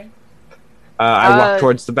anything? I walk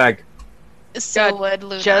towards the bag. So Yeah, would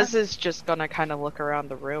Luna. Jez is just gonna kind of look around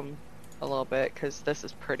the room a little bit because this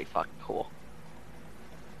is pretty fucking cool.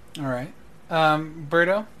 All right.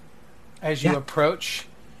 Berto, as you Yeah. approach,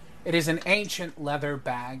 it is an ancient leather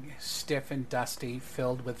bag, stiff and dusty,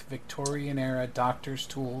 filled with Victorian-era doctor's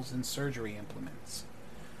tools and surgery implements.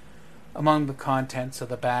 Among the contents of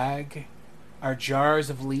the bag are jars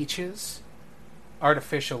of leeches,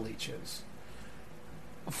 artificial leeches,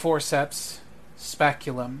 forceps,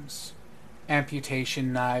 speculums,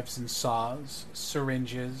 amputation knives and saws,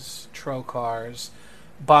 syringes, trocars,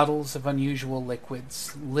 bottles of unusual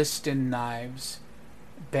liquids, Liston knives,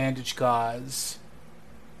 bandage gauze,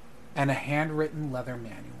 and a handwritten leather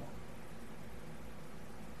manual.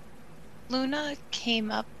 Luna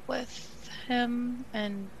came up with him,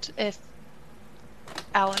 and if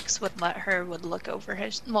Alex would let her, would look over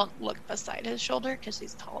his, well, look beside his shoulder because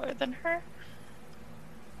he's taller than her.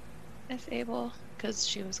 If able, because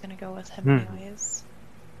she was gonna go with him anyways.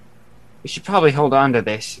 We should probably hold on to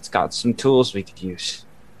this. It's got some tools we could use.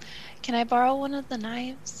 Can I borrow one of the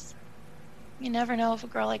knives? You never know if a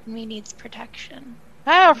girl like me needs protection.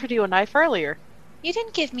 I offered you a knife earlier. You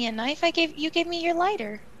didn't give me a knife. You gave me your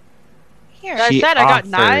lighter. Here. I She said I got offered.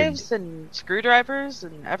 knives and screwdrivers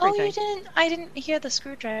and Oh, everything. you didn't. I didn't hear the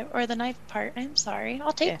screwdriver or the knife part. I'm sorry.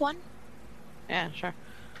 I'll take Yeah. one. Yeah,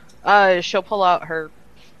 sure. She'll pull out her.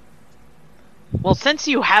 Well, since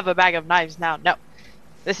you have a bag of knives now, no.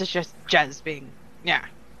 This is just Jez being, yeah.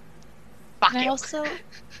 Fuck Can I you. also?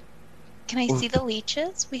 Can I see the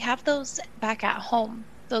leeches? We have those back at home.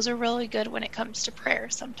 Those are really good when it comes to prayer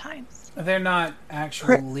sometimes. They're not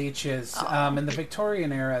actual leeches. In the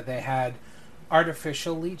Victorian era, they had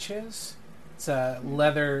artificial leeches. It's a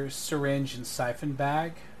leather syringe and siphon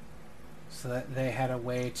bag, so that they had a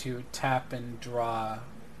way to tap and draw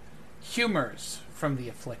humors from the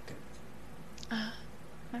afflicted.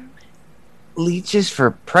 Alright. Leeches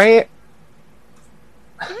for prayer?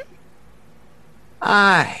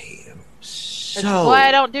 I am That's so... why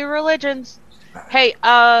I don't do religions. Hey,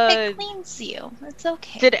 It cleans you. It's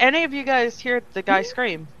okay. did any of you guys hear the guy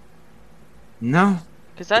scream? No.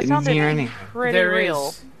 Because that Didn't sounded hear anything. pretty There real.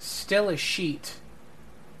 is still a sheet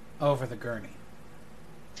over the gurney.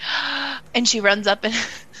 And she runs up and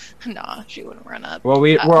nah, she wouldn't run up. Well,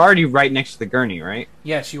 we're already right next to the gurney, right?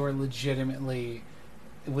 Yes, you are legitimately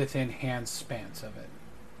within hand spans of it.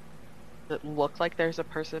 Does it look like there's a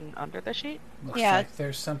person under the sheet? Looks Yeah. like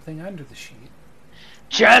there's something under the sheet.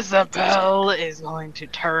 Jezebel is going to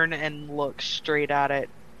turn and look straight at it.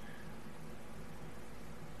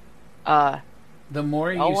 The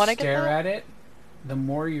more Y'all you wanna get stare that? at it, the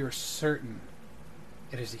more you're certain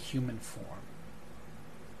it is a human form.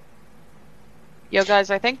 Yo guys,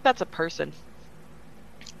 I think that's a person.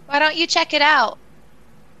 Why don't you check it out?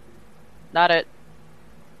 Not it.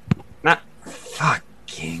 Not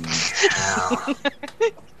fucking hell.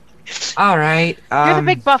 All right. You're the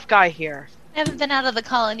big buff guy here. I haven't been out of the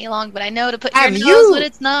colony long, but I know to put your Have nose you? when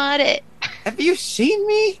it's not it. Have you seen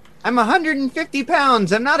me? I'm 150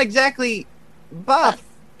 pounds. I'm not exactly buff.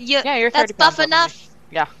 Yeah, you're 30 That's pounds buff over me. enough.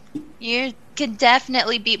 Yeah. You can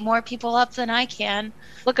definitely beat more people up than I can.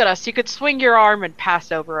 Look at us. You could swing your arm and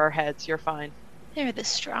pass over our heads. You're fine. You're the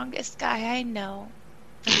strongest guy I know.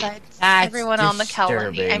 Besides That's everyone on the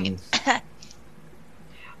colony. I mean, disturbing.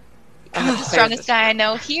 the strongest guy I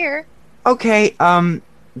know here. Okay,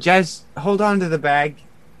 Jez, hold on to the bag.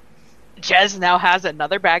 Jez now has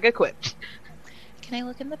another bag equipped. Can I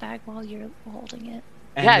look in the bag while you're holding it?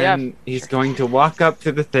 And Yeah, yeah, then he's going to walk up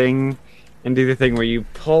to the thing and do the thing where you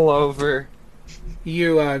pull over.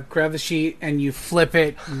 You grab the sheet and you flip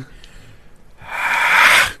it. And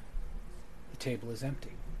the table is empty.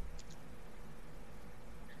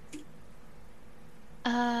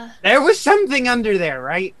 There was something under there,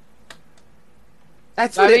 right?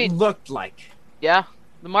 That's I what it mean- looked like. Yeah.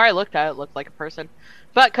 The more I looked at it, it looked like a person.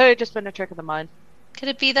 But could have just been a trick of the mind. Could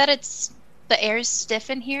it be that it's the air's stiff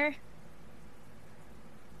in here?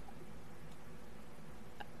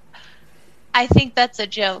 I think that's a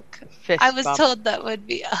joke. Fist I was bump. told that would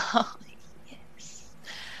be. Oh, yes.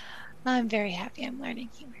 I'm very happy I'm learning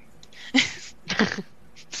humor.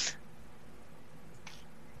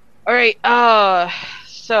 Alright,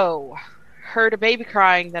 so heard a baby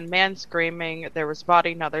crying, then man screaming, there was a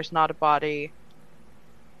body, now there's not a body.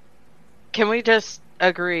 Can we just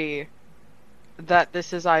agree that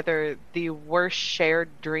this is either the worst shared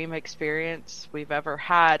dream experience we've ever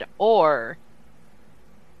had, or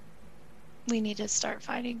we need to start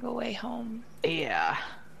finding a way home. Yeah.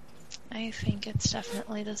 I think it's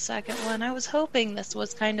definitely the second one. I was hoping this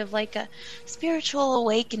was kind of like a spiritual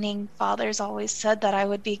awakening Father's always said that I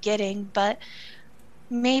would be getting, but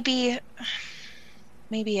maybe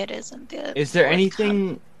it isn't the Is there fourth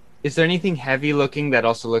cup. anything heavy looking that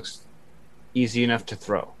also looks easy enough to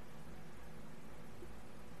throw?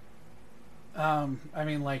 I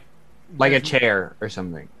mean, like Like a chair or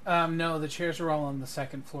something. No, the chairs are all on the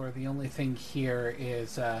second floor. The only thing here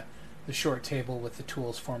is the short table with the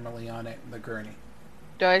tools formerly on it and the gurney.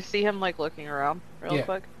 Do I see him like looking around real Yeah.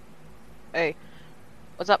 quick? Hey,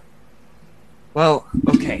 what's up? Well,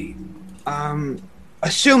 okay.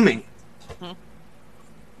 Assuming Hmm?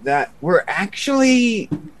 that we're actually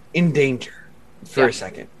in danger for Yeah. a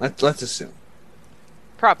second. Let's assume.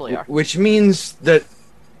 Probably are. Which means that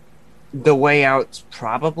the way out's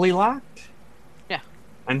probably locked? Yeah.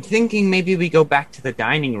 I'm thinking maybe we go back to the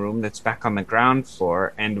dining room that's back on the ground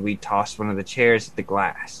floor and we toss one of the chairs at the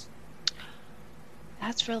glass.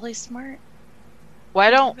 That's really smart. Why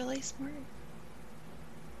don't Really smart.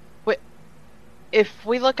 if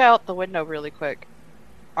we look out the window really quick,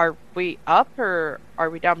 are we up or are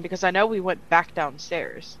we down? Because I know we went back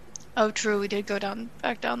downstairs. Oh, true. We did go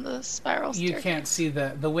back down the spiral You staircase. can't see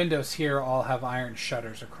the windows here all have iron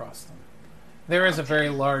shutters across them. There is a very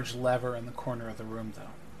large lever in the corner of the room,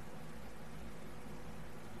 though.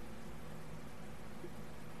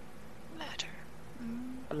 Letter.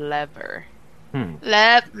 Lever.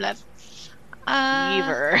 Lever.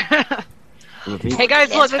 Lever. Lever. Hey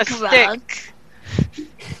guys, look, a Lever stick. clunk.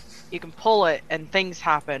 You can pull it and things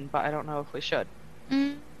happen, but I don't know if we should.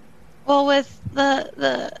 Well, with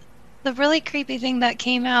the really creepy thing that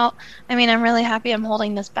came out, I mean, I'm really happy I'm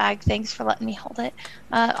holding this bag. Thanks for letting me hold it.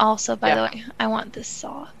 Also, by the way, I want this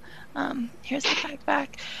saw. Here's the bag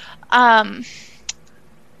back.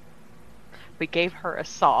 We gave her a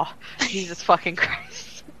saw. Jesus fucking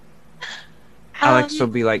Christ. Alex will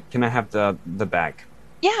be like, "Can I have the bag?"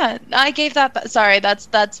 Yeah, I gave that. Sorry, that's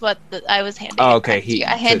what I was handing. Oh, it okay, back to you.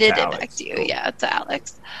 I handed it Alex. back to you. Cool. Yeah, to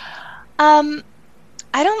Alex. I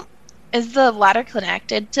don't. Is the ladder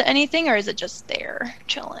connected to anything, or is it just there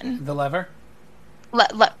chilling? The lever?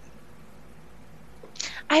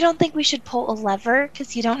 I don't think we should pull a lever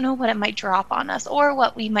because you don't know what it might drop on us or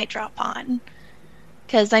what we might drop on.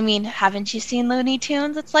 Because, I mean, haven't you seen Looney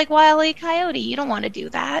Tunes? It's like Wile E. Coyote. You don't want to do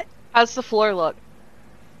that. How's the floor look?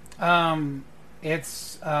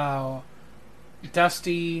 It's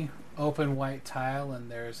dusty, open white tile,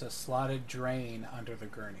 and there's a slotted drain under the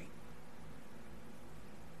gurney.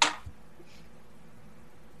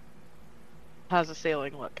 How's the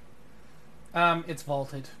ceiling look? It's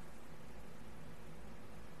vaulted.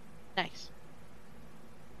 Nice.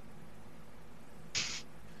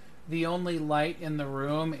 The only light in the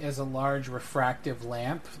room is a large refractive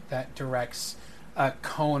lamp that directs a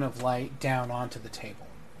cone of light down onto the table.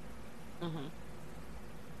 Mm-hmm.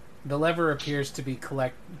 The lever appears to be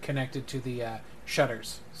connected to the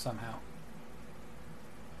shutters somehow.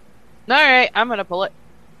 Alright, I'm gonna pull it.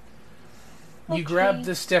 You Okay. grab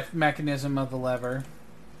the stiff mechanism of the lever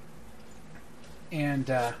and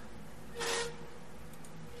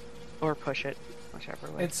Or push it. Whichever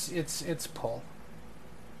way. it's pull.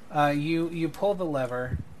 You pull the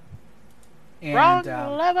lever and Wrong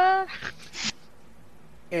lever!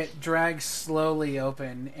 it drags slowly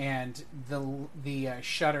open, and the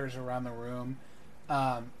shutters around the room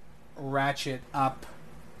ratchet up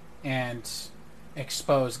and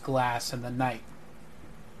expose glass and the night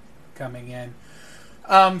coming in.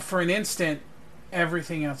 For an instant,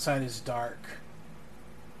 everything outside is dark,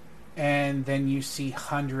 and then you see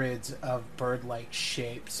hundreds of bird-like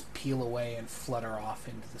shapes peel away and flutter off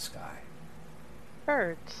into the sky.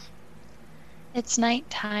 Birds. It's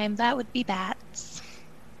nighttime. That would be bats.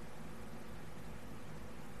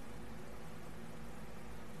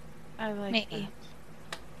 I like Maybe.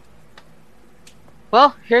 that.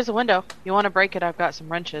 Well, here's a window. You want to break it? I've got some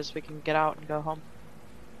wrenches. We can get out and go home.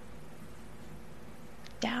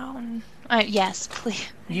 Down. Yes, please.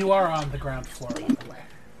 You are on the ground floor, by the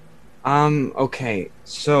way. Okay,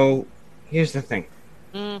 so here's the thing.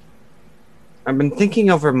 Mm. I've been thinking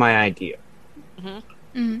over my idea.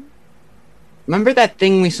 Mm. Remember that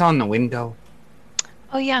thing we saw in the window?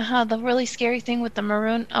 Oh yeah, huh? The really scary thing with the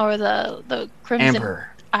maroon or the crimson Amber.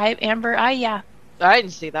 amber eye. Yeah, I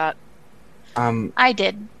didn't see that. I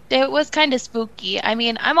did. It was kind of spooky. I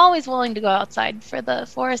mean, I'm always willing to go outside for the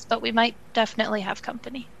forest, but we might definitely have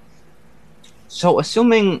company. So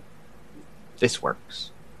assuming this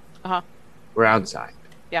works. Uh-huh. We're outside.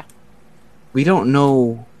 Yeah. We don't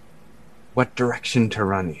know what direction to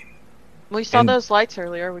run in. We saw And- those lights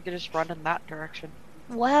earlier. We could just run in that direction.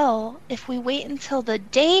 Well, if we wait until the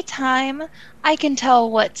daytime, I can tell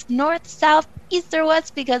what's north, south, east, or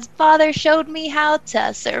west because Father showed me how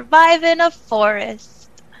to survive in a forest.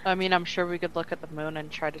 I mean, I'm sure we could look at the moon and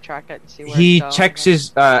try to track it and see where He it's going. checks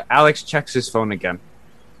his. Alex checks his phone again.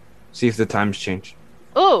 See if the time's changed.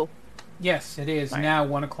 Ooh, Yes, it is Right. now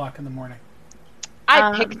 1:00 in the morning.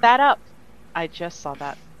 I picked that up. I just saw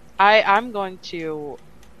that. I'm going to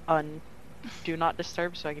do not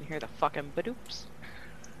disturb so I can hear the fucking badoops.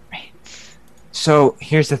 Right. So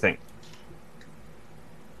here's the thing.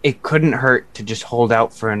 It couldn't hurt to just hold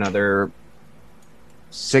out for another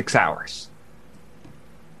 6 hours.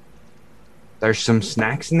 There's some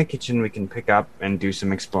snacks in the kitchen we can pick up and do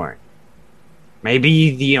some exploring.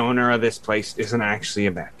 Maybe the owner of this place isn't actually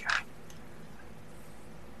a bad guy.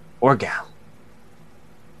 Or gal.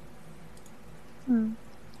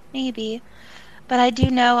 Maybe. But I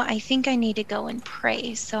do know I think I need to go and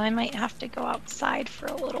pray, so I might have to go outside for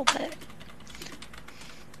a little bit.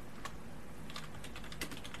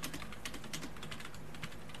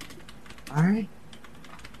 Alright.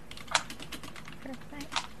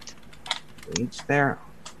 Perfect. Each there.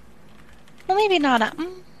 Well, maybe not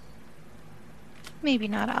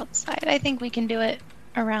outside. I think we can do it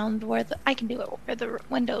around I can do it where the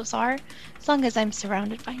windows are, as long as I'm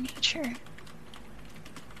surrounded by nature.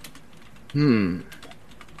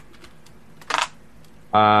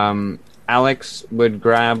 Alex would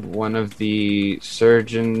grab one of the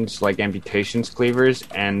surgeon's amputations cleavers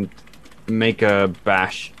and make a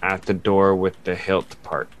bash at the door with the hilt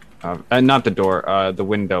part. Not the door, the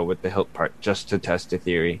window with the hilt part, just to test a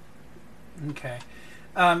theory. Okay.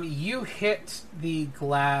 You hit the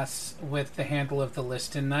glass with the handle of the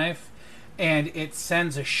Liston knife, and it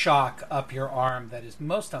sends a shock up your arm that is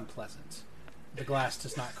most unpleasant. The glass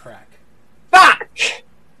does not crack. Fuck!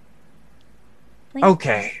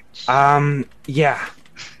 Okay. Yeah.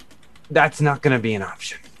 That's not gonna be an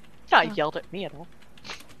option. Not yelled at me at all.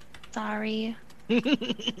 Sorry.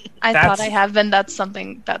 I thought I have been. That's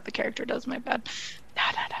something that the character does. My bad. No,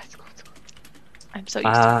 it's cool. I'm so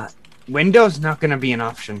used to it. Window's not gonna be an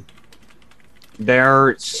option.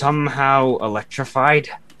 They're somehow electrified.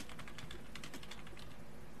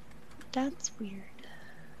 That's weird.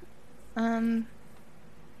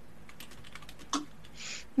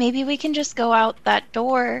 Maybe we can just go out that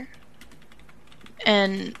door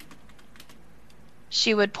and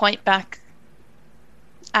she would point back.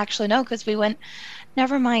 Actually, no, because we went.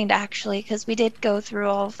 Never mind, actually, because we did go through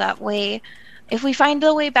all of that way. If we find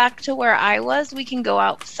the way back to where I was, we can go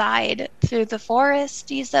outside through the forest.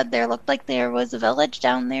 You said there looked like there was a village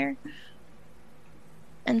down there.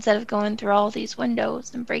 Instead of going through all these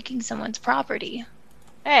windows and breaking someone's property.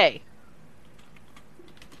 Hey,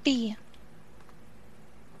 B.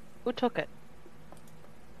 who took it?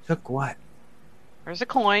 Took what? There's a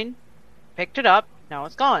coin. Picked it up. Now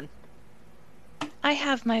it's gone. I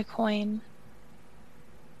have my coin.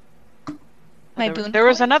 My boon There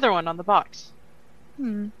was coin? another one on the box.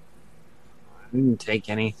 I didn't take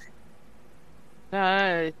anything.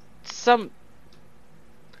 Some.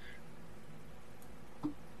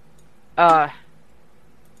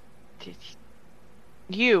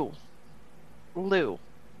 You, Lou.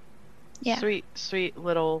 Yeah. Sweet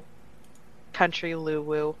little country Lou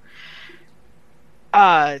Woo.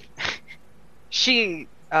 Jess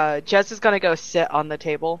is gonna go sit on the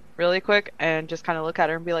table really quick and just kind of look at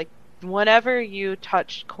her and be like, whenever you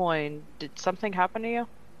touched coin, did something happen to you?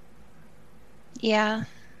 Yeah.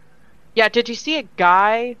 Yeah, did you see a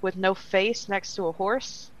guy with no face next to a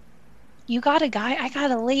horse? You got a guy, I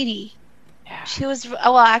got a lady. Yeah. She was,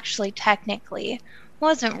 well, actually, technically,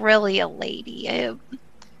 wasn't really a lady. There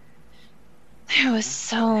was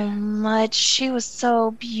so much. She was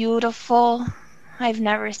so beautiful. I've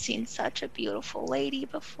never seen such a beautiful lady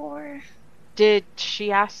before. Did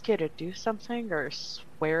she ask you to do something or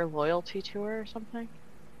swear loyalty to her or something?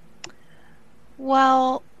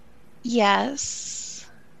 Well, yes.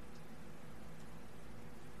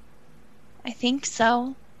 I think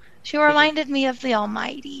so. She reminded me of the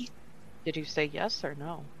Almighty. Did you say yes or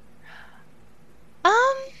no?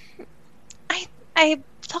 I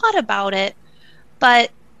thought about it,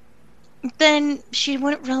 but then she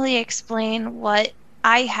wouldn't really explain what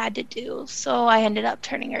I had to do, so I ended up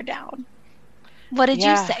turning her down. What did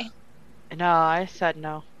you say? No, I said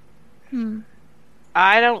no. Hmm.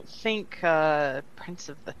 I don't think Prince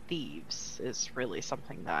of the Thieves is really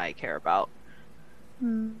something that I care about.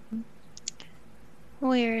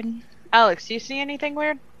 Weird. Alex, do you see anything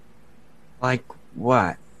weird? Like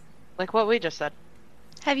what? Like what we just said.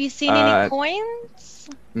 Have you seen any coins?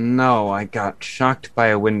 No, I got shocked by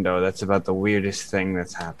a window. That's about the weirdest thing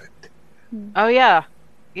that's happened. Oh yeah.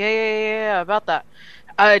 Yeah, about that.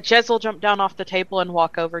 Jez will jump down off the table and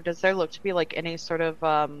walk over. Does there look to be like any sort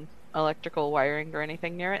of electrical wiring or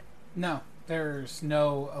anything near it? No, there's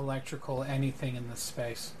no electrical anything in this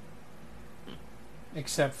space.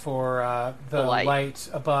 Except for the light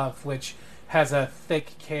above, which has a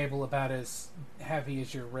thick cable about as heavy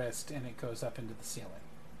as your wrist, and it goes up into the ceiling.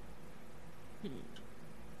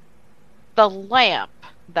 The lamp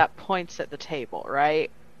that points at the table, right?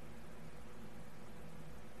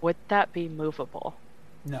 Would that be movable?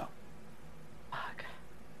 No. Fuck.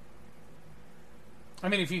 I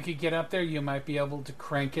mean, if you could get up there, you might be able to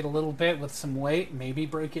crank it a little bit with some weight, maybe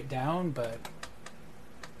break it down, but...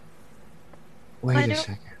 Wait a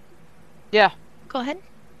second. Yeah. Go ahead.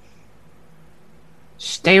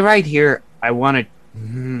 Stay right here. I want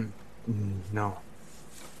to... No.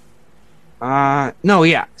 No,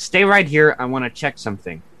 yeah. Stay right here. I want to check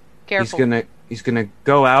something. Careful. He's gonna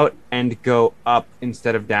go out and go up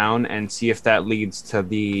instead of down and see if that leads to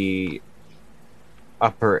the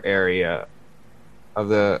upper area of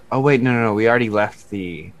the... Oh, wait, no. We already left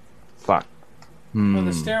the... Fuck. Well,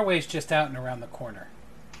 the stairway's just out and around the corner.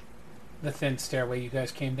 The thin stairway you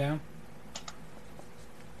guys came down.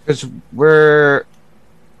 Because we're...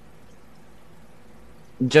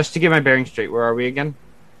 Just to get my bearing straight, where are we again?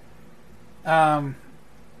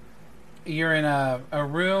 You're in a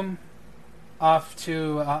room off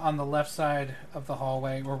to on the left side of the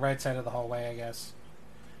hallway, or right side of the hallway, I guess.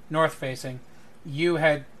 North facing. You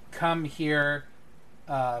had come here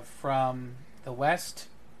from the west,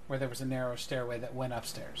 where there was a narrow stairway that went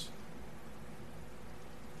upstairs.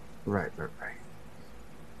 Right.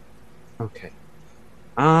 Okay.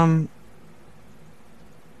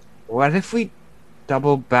 What if we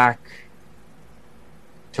double back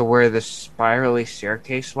to where the spirally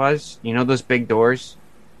staircase was? You know those big doors?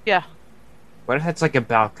 Yeah. What if that's like a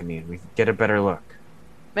balcony and we could get a better look?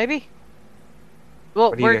 Maybe.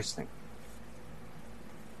 Well, What do you guys think?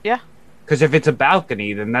 Yeah. Because if it's a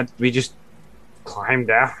balcony, then we just climb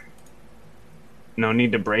down. No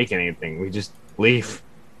need to break anything. We just leave.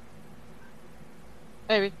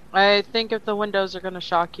 Maybe. I think if the windows are going to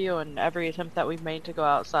shock you, and every attempt that we've made to go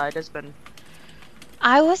outside has been...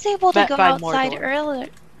 I was able to Met go by more outside doors.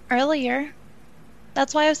 earlier.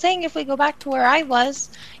 That's why I was saying if we go back to where I was,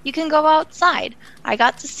 you can go outside. I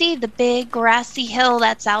got to see the big grassy hill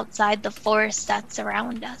that's outside the forest that's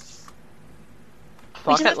around us.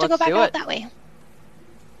 We Fuck just it, have to go let's back do out it. that way.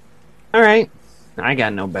 Alright. I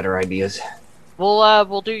got no better ideas.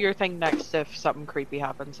 We'll do your thing next if something creepy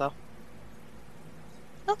happens, though.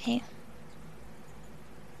 Okay.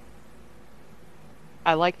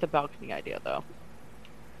 I like the balcony idea, though.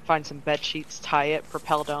 Find some bed sheets, tie it,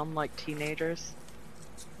 propel down like teenagers.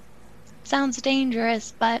 Sounds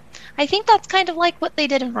dangerous, but I think that's kind of like what they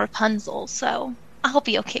did in Rapunzel, so I'll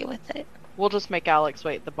be okay with it. We'll just make Alex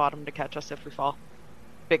wait at the bottom to catch us if we fall.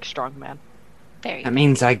 Big, strong man. Very That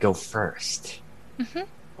means I go first. Mm-hmm.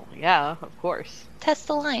 Well, yeah, of course. Test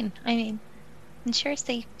the line. I mean, ensure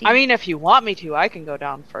safety. I mean, if you want me to, I can go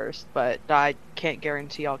down first, but I can't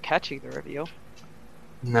guarantee I'll catch either of you.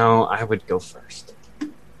 No, I would go first.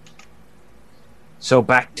 So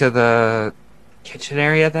back to the kitchen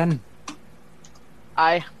area then?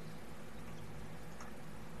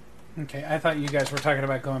 Okay, I thought you guys were talking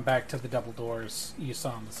about going back to the double doors you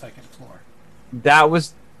saw on the second floor. That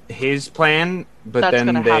was his plan, but That's then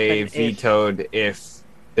gonna they happen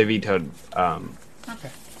vetoed. Okay.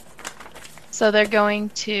 So they're going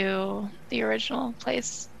to the original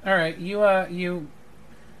place. All right,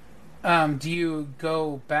 do you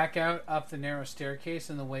go back out up the narrow staircase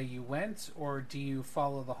in the way you went, or do you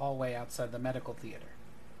follow the hallway outside the medical theater?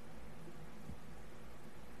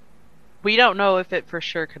 We don't know if it for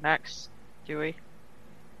sure connects, do we?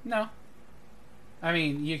 No. I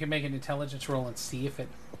mean, you can make an intelligence roll and see if it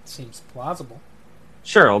seems plausible.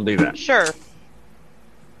 Sure, I'll do that. Sure.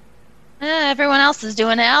 Everyone else is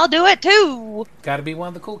doing it. I'll do it too. Gotta be one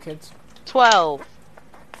of the cool kids. 12.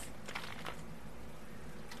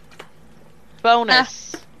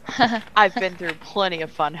 Bonus. I've been through plenty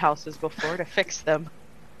of fun houses before to fix them.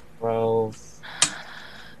 12.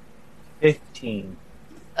 15.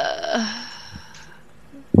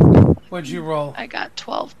 What'd you roll? I got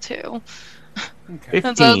 12 too. Okay.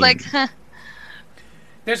 And so I was like,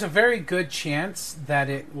 There's a very good chance that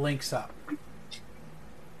it links up.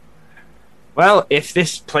 Well, if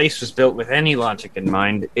this place was built with any logic in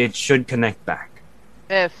mind, it should connect back.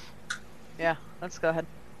 Yeah, let's go ahead.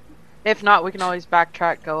 If not, we can always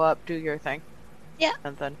backtrack, go up, do your thing. Yeah.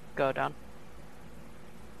 And then go down.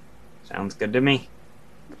 Sounds good to me.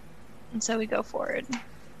 And so we go forward.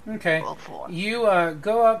 Okay. Well, for. You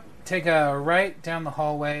go up, take a right down the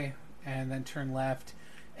hallway, and then turn left,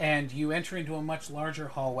 and you enter into a much larger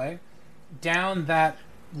hallway. Down that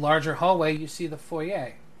larger hallway, you see the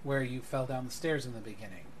foyer where you fell down the stairs in the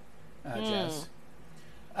beginning, Jess.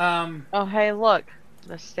 Oh, hey, look.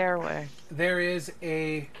 The stairway. There is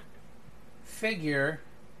a figure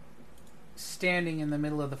standing in the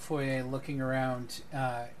middle of the foyer looking around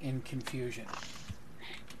in confusion.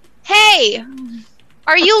 Hey!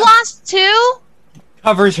 Are you lost too?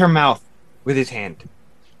 Covers her mouth with his hand.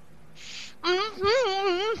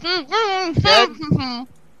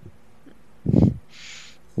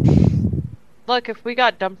 Look, if we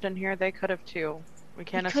got dumped in here, they could have too. We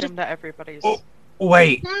can't We could've- assume that everybody's. Oh.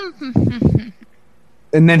 Wait.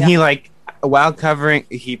 And then he, like, while covering,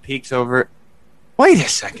 he peeks over. Wait a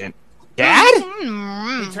second. Dad?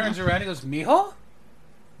 He turns around and goes, Mijo?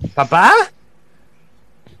 Papa?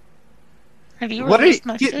 Have you What are you? released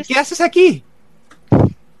my sister? ¿Qué haces aquí?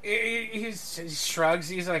 He shrugs.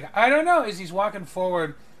 He's like, I don't know. As he's walking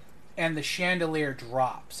forward, and the chandelier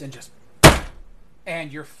drops and just.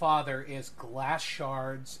 And your father is glass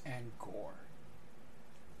shards and gore.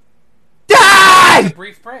 A Dad!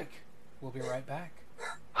 brief break. We'll be right back.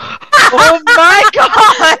 Oh my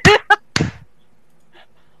god!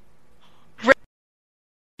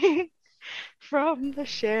 From the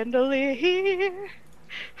chandelier.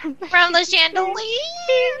 From the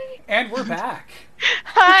chandelier. And we're back.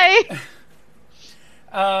 Hi!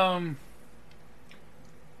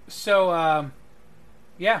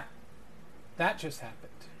 Yeah. That just happened.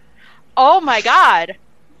 Oh my god!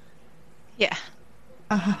 Yeah.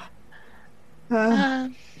 Uh,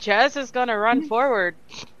 Jazz is gonna run forward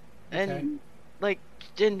and, Okay. like,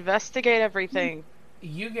 investigate everything.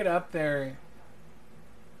 You get up there,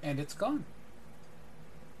 and it's gone.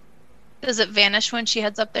 Does it vanish when she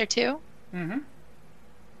heads up there too? Mm-hmm.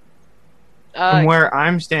 from where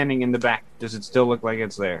I'm standing in the back, does it still look like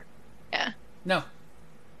it's there? No.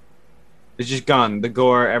 It's just gone. The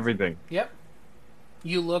gore, everything. Yep.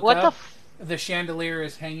 You look What the up. The chandelier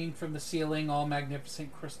is hanging from the ceiling, all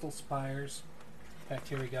magnificent crystal spires. In fact,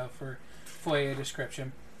 here we go for foyer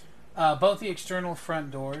description. Both the external front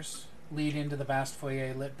doors lead into the vast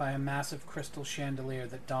foyer, lit by a massive crystal chandelier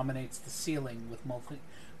that dominates the ceiling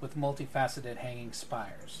with multifaceted hanging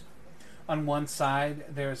spires. On one side,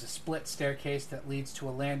 there is a split staircase that leads to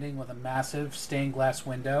a landing with a massive stained glass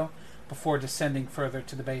window before descending further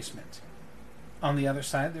to the basement. On the other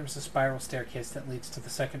side, there is a spiral staircase that leads to the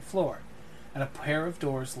second floor, and a pair of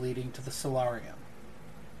doors leading to the solarium.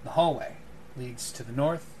 The hallway leads to the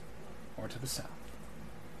north or to the south.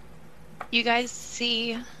 You guys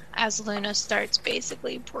see as Luna starts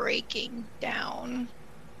basically breaking down.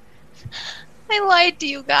 I lied to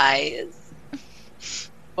you guys.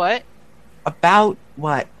 What? About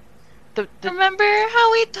what? The Remember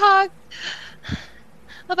how we talked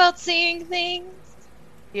about seeing things?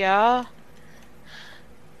 yeah.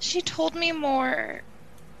 She told me more.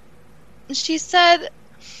 She said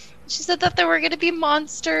that there were going to be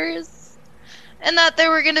monsters and that there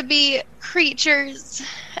were going to be creatures,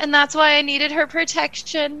 and that's why I needed her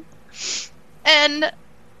protection. And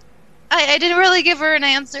I didn't really give her an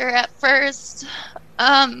answer at first.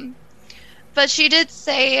 But she did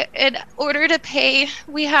say in order to pay,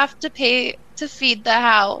 we have to pay to feed the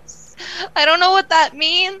house. I don't know what that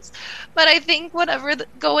means, but I think whatever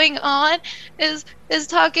going on is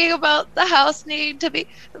talking about the house needing to be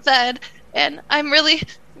fed, and I'm really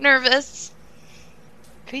nervous.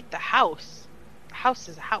 Feed the house. The house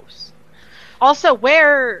is a house. Also,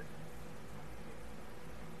 where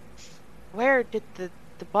did the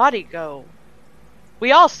body go?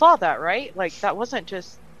 We all saw that, right? Like, that wasn't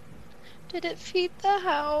just... Did it feed the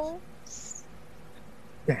house?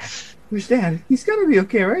 Dad. Where's Dad? He's gotta be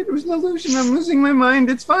okay, right? It was an illusion. I'm losing my mind.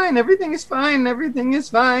 It's fine. Everything is fine. Everything is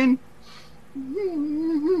fine.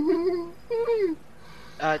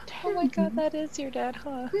 Oh my god, that is your dad,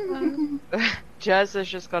 huh? Jez is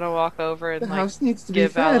just gonna walk over and, The like, house needs to be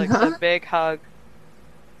give fed, Alex huh? a big hug.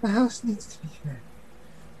 The house needs to be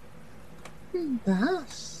fed. The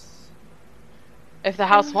house. If the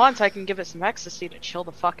house wants, I can give it some ecstasy to chill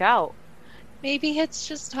the fuck out. Maybe it's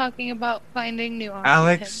just talking about finding new occupants.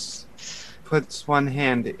 Alex puts one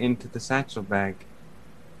hand into the satchel bag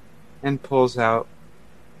and pulls out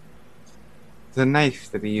the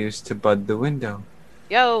knife that he used to bud the window.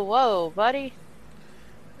 Yo, whoa, buddy.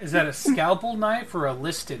 Is that a scalpel knife or a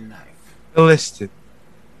listed knife? Listed.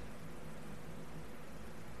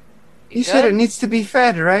 You said good? it needs to be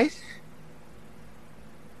fed, right?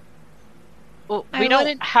 Well, I we don't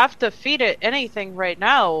wouldn't- have to feed it anything right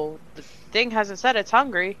now. The thing hasn't said it's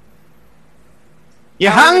hungry. You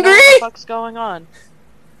I don't even know hungry? what the fuck's going on?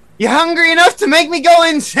 You hungry enough to make me go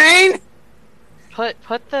insane? Put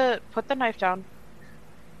the knife down.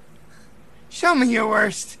 Show me your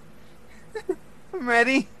worst. I'm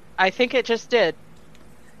ready. I think it just did.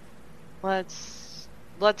 Let's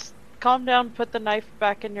calm down. Put the knife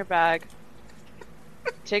back in your bag.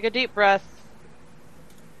 Take a deep breath.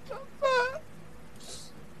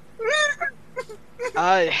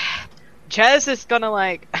 Jez is gonna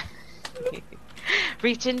like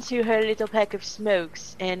reach into her little pack of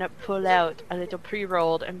smokes and pull out a little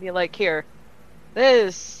pre-rolled and be like, here,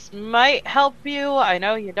 this might help you. I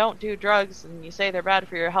know you don't do drugs and you say they're bad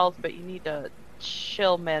for your health, but you need to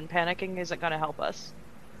chill, man. Panicking isn't gonna help us.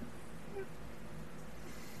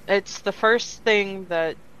 It's the first thing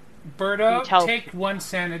that Birdo, You tell- take 1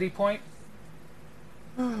 sanity point.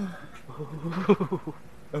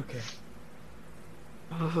 Okay.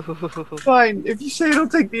 Fine. If you say it'll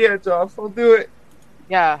take the edge off, I'll do it.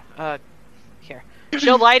 Yeah, here.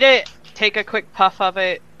 She'll light it, take a quick puff of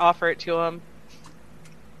it, offer it to him.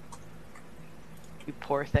 You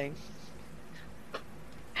poor thing.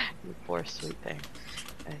 You poor sweet thing.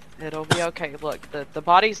 It'll be okay. Look, the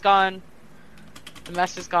body's gone. The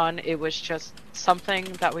mess is gone. It was just something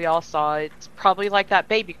that we all saw. It's probably like that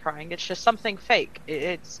baby crying. It's just something fake.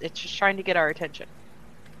 It's just trying to get our attention.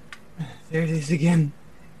 There it is again.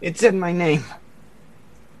 It said my name.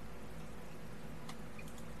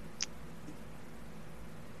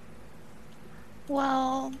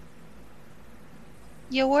 Well,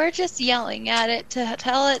 you were just yelling at it to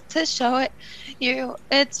tell it to show it you.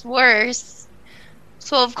 It's worse.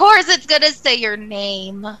 So of course it's gonna say your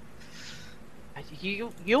name.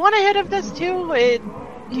 You want a hit of this too?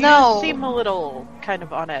 You No. seem a little kind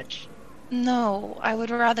of on edge. No, I would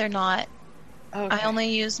rather not. Okay. I only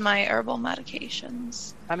use my herbal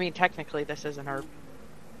medications. I mean, technically, this is an herb.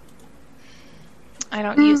 I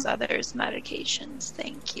don't use others' medications,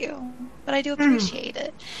 thank you. But I do appreciate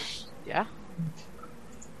it. Yeah.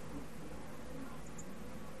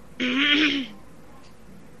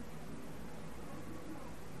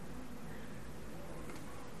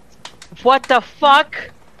 What the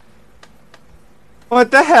fuck?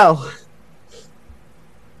 What the hell?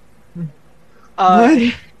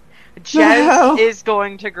 What? Jez is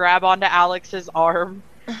going to grab onto Alex's arm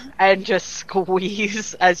and just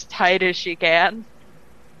squeeze as tight as she can.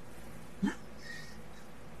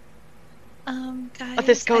 Guys. But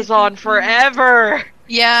this goes I on think- forever.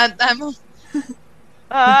 Yeah, I'm.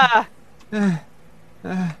 Ah,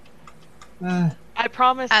 Uh, I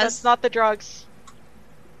promise As- that's not the drugs.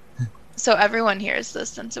 So everyone hears this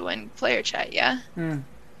since it went player chat, yeah?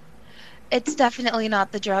 It's definitely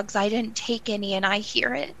not the drugs. I didn't take any and I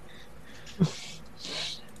hear it.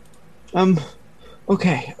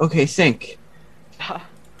 Okay, think.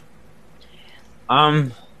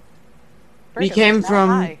 We Frick, came it's that from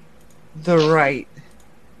high. the right.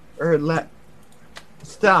 Or left.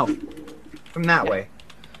 South. From that way.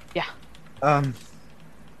 Yeah.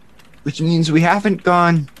 Which means we haven't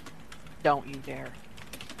gone Don't you dare.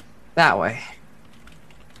 that way.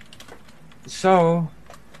 So.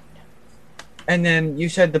 And then you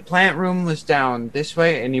said the plant room was down this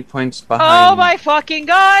way, and he points behind. Oh my fucking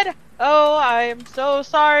god! Oh, I'm so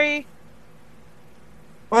sorry.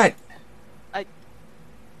 What?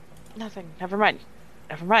 Nothing. Never mind.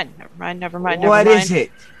 What is it?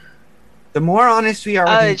 The more honest we are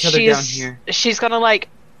with each other down here. She's gonna like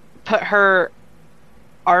put her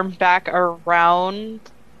arm back around,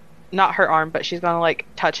 not her arm, but she's gonna like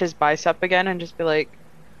touch his bicep again and just be like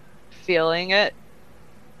feeling it.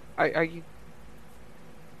 Are you?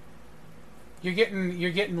 You're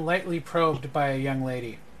getting lightly probed by a young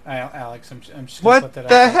lady, Alex. I'm just gonna What put that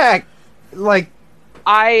the out there. heck? Like,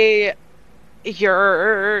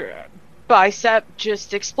 Your bicep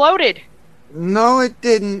just exploded. no, it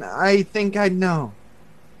didn't. I think I know.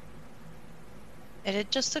 Did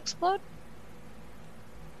it just explode?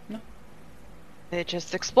 It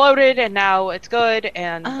just exploded, and now it's good.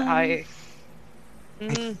 And Um.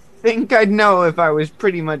 Think I'd know if I was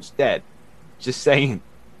pretty much dead. Just saying.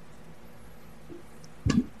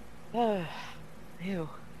 Ew.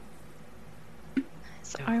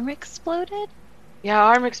 His arm exploded? Yeah,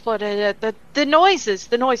 arm exploded. The noises.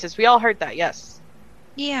 We all heard that. Yes,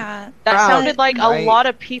 Yeah. that Wow, sounded like right. a lot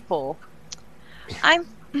of people I'm.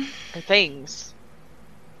 or things.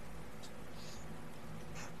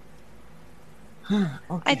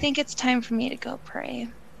 I think it's time for me to go pray.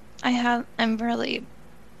 I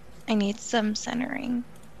need some centering.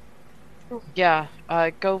 Yeah.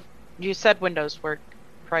 Go. You said windows work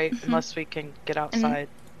right? Mhm. Unless we can get outside.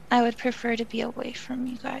 I would prefer to be away from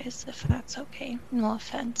you guys, if that's okay. No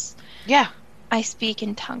offense. Yeah. I speak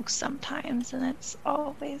in tongues sometimes, and it's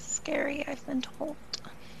always scary, I've been told.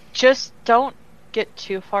 Just don't get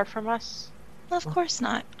too far from us. Of course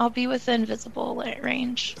not. I'll be within visible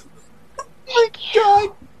range. My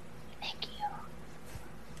God. Thank you.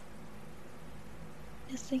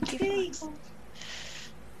 Yes, thank you, Fox.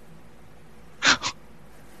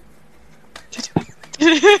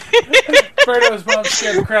 Birdo's mom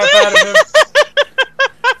scared the crap out of him.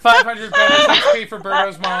 500 bonus XP for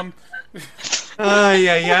Birdo's mom. Ay,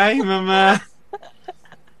 ay, ay, mamá.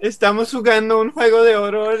 Estamos jugando un juego de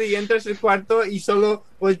horror y entras al cuarto y solo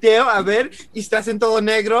volteo a ver y estás en todo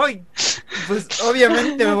negro y pues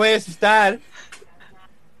obviamente me voy a asustar.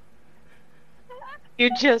 You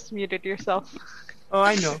just muted yourself. Oh,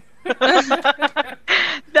 I know.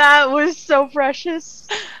 That was so precious.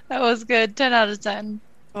 That was good. 10 out of 10.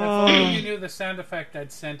 If only you knew the sound effect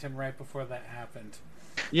I'd sent him right before that happened.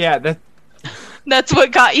 Yeah, that. That's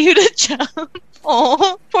what got you to jump.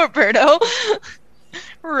 Oh, poor Birdo.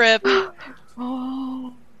 Rip.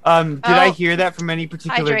 Oh. Did I Oh. hear that from any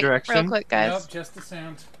particular Hydrate direction? real quick, guys. Nope, just the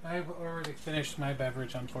sound. I've already finished my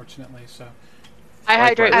beverage, unfortunately, so I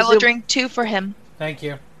hydrate. I with will Zoom. drink 2 for him. thank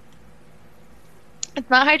you. It's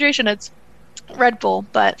not hydration, it's Red Bull,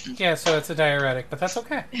 but Yeah, so it's a diuretic, but that's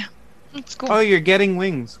okay. it's cool. Oh, you're getting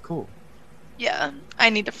wings. Cool. Yeah, I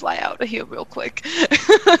need to fly out of here real quick.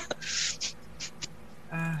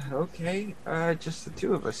 Okay. Just the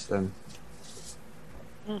two of us then.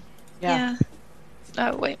 Yeah.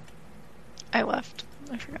 Oh, wait. I left.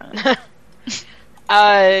 I forgot.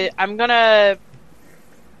 I'm gonna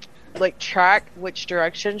track which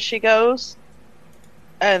direction she goes,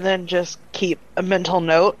 and then just keep a mental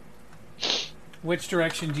note. Which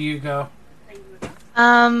direction do you go?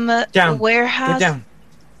 Down. Where Get has... down.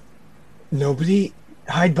 Nobody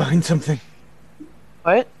hide behind something.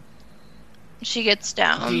 What? She gets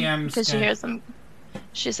down DM's because she dead. hears them.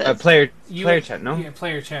 She says, Player You- chat, no? Yeah,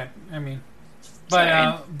 player chat. I mean,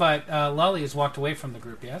 Sorry. but Lolly has walked away from the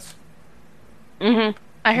group. Yes. Mm-hmm.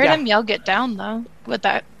 I heard Yeah. him yell, "Get down!" Though. Would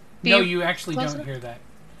that be? No, you actually close don't enough? hear that.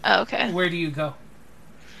 Oh, okay. Where do you go?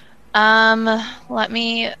 Let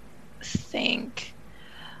me think.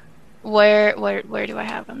 Where do I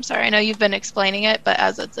have him? Sorry, I know you've been explaining it, but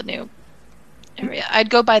as it's a new area, I'd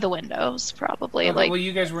go by the windows probably. Okay, Like, well,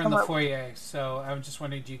 you guys were in the somewhere- foyer, so I was just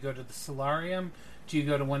wondering: do you go to the solarium? Do you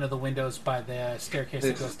go to one of the windows by the staircase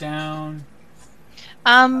that goes down?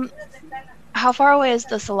 how far away is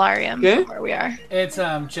the solarium Okay. from where we are? It's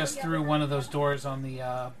just through one of those doors on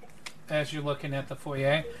the. As you're looking at the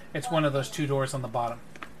foyer, it's one of those 2 doors on the bottom.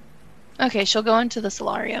 Okay, she'll go into the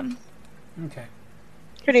solarium. Okay.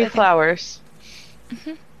 Pretty Second. flowers.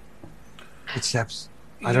 Footsteps.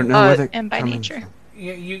 I don't know where they're and by coming nature. from.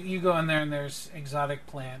 You go in there and there's exotic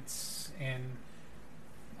plants and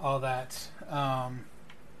all that.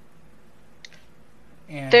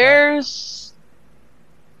 And There's.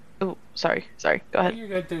 Oh, sorry. Go ahead. you're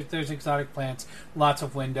good. There's exotic plants, lots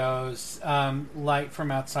of windows. Light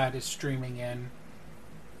from outside is streaming in.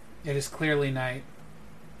 It is clearly night.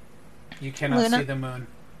 You cannot Luna? see the moon.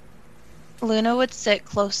 Luna would sit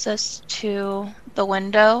closest to the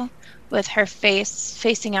window with her face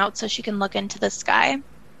facing out so she can look into the sky.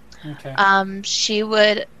 Okay. She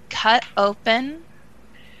would cut open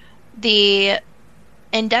the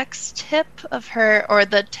index tip of her, or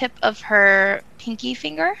the tip of her pinky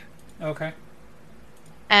finger, Okay.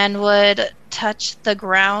 and would touch the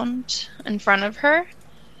ground in front of her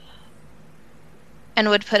and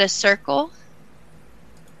would put a circle,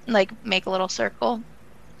 like make a little circle,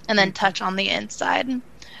 and then touch on the inside.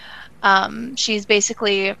 She's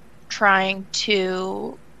basically trying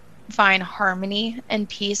to find harmony and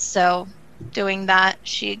peace, so doing that,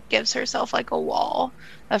 she gives herself like a wall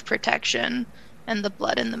of protection, and the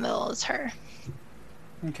blood in the middle is her.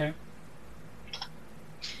 Okay.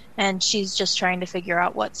 And she's just trying to figure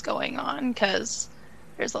out what's going on, because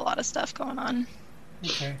there's a lot of stuff going on.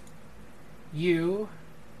 Okay. You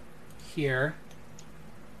hear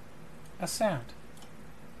a sound.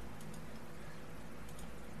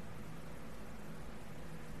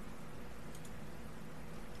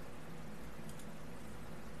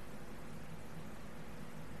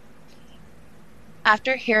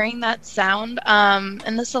 After hearing that sound,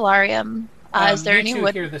 in the solarium, is there you any two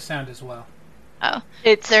wood? hear the sound as well.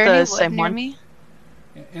 It's Is there the any wood same near one. me?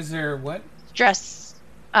 Is there what? Stress.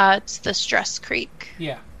 It's the Stress Creek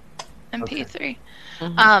Yeah. MP3.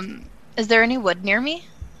 Mhm. Is there any wood near me?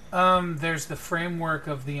 There's the framework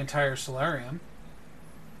of the entire solarium.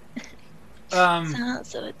 So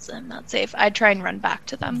I'm not safe. I try and run back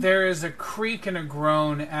to them. There is a creak and a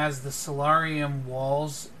groan as the solarium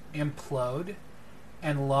walls implode,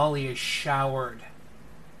 and Lolly is showered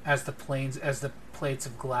as the plates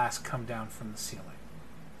of glass come down from the ceiling.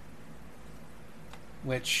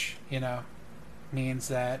 Which, means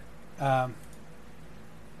that I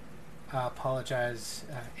apologize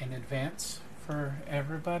in advance for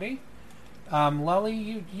everybody.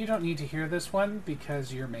 Lolly, you don't need to hear this one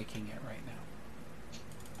because you're making it right now.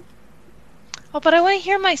 Oh, but I want to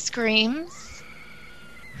hear my screams.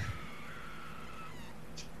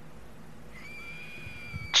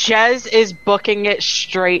 Jez is booking it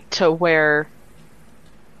straight to where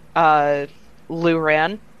Lou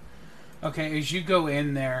ran. Okay, as you go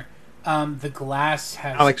in there, the glass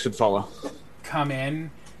has Alex would follow. come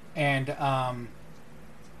in, and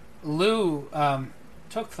Lou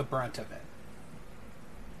took the brunt of it.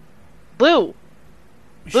 Lou,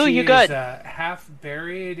 She you is good? Half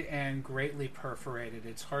buried and greatly perforated.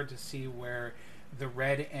 It's hard to see where the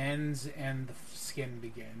red ends and the skin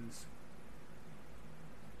begins.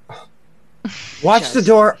 Watch the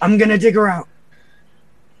door. I'm gonna dig her out.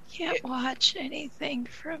 Can't watch anything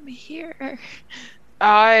from here.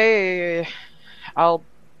 I'll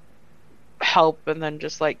help and then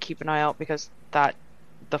just keep an eye out because the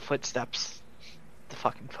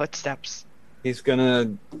fucking footsteps. He's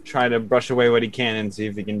gonna try to brush away what he can and see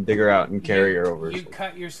if he can dig her out and carry her over. You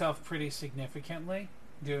cut yourself pretty significantly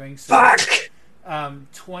doing so. Fuck!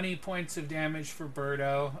 20 points of damage for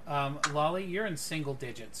Birdo. Lolly, you're in single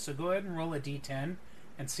digits, so go ahead and roll a d10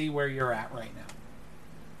 and see where you're at right now.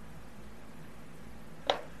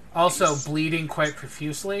 Also, bleeding quite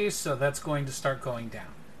profusely, so that's going to start going down.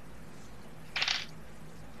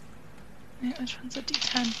 Wait, which one's a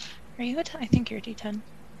D10? Are you a 10? I think you're a D10.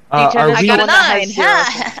 Are I we? got a one that has 9. zero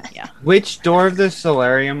Ha! points. Yeah. Which door of the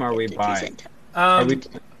solarium are we by? Are we?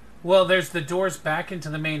 Well, there's the doors back into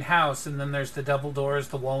the main house, and then there's the double doors,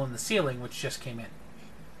 the wall, and the ceiling, which just came in.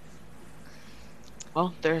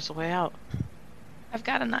 Well, there's a way out. I've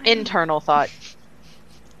got a 9. Internal thought.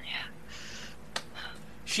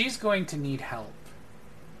 She's going to need help.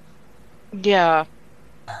 Yeah.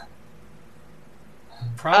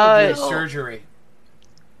 Probably Oh. surgery.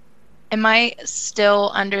 Am I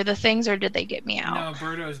still under the things, or did they get me out? No,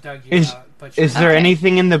 Birdo's dug you Is- out. But Is there Okay.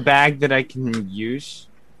 anything in the bag that I can use?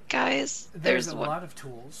 Guys, there's there's a one. lot of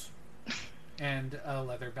tools and a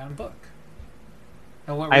leather-bound book.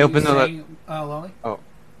 And what were I you opened the le- saying, Lolly?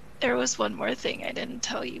 There was one more thing I didn't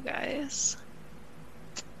tell you guys.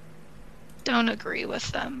 Don't agree with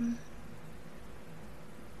them.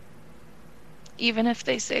 Even if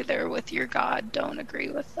they say they're with your god, don't agree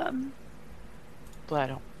with them. But I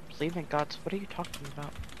don't believe in gods. What are you talking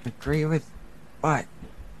about? Agree with what?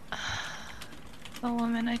 The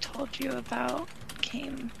woman I told you about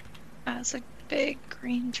came as a big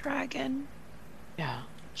green dragon. Yeah.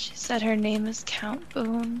 She said her name is Count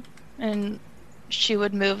Boone, and she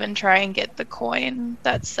would move and try and get the coin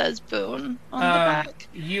that says Boone on the back.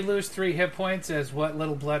 You lose 3 hit points as what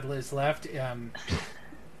little blood is left.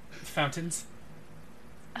 Fountains.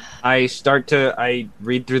 I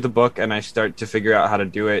read through the book and I start to figure out how to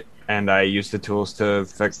do it, and I use the tools to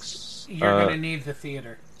fix. You're going to need the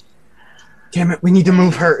theater. Damn it! We need to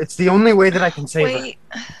move her. It's the only way that I can save her. Wait,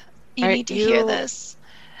 you Alright, need to hear you- this.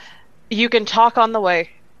 You can talk on the way.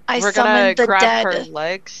 I We're gonna summoned the grab her dead.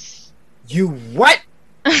 legs. You what?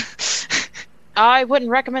 I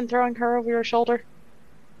wouldn't recommend throwing her over your shoulder.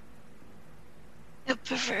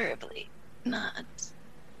 Preferably not.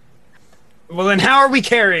 Well, then how are we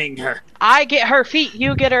carrying her? I get her feet,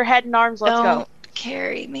 you get her head and arms, let's Don't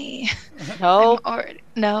carry me. go. No.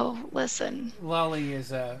 No, listen. Lolly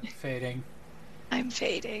is fading. I'm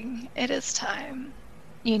fading. It is time.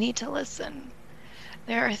 You need to listen.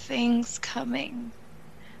 There are things coming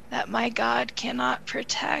that my God cannot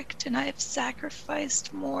protect, and I've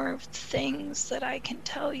sacrificed more things that I can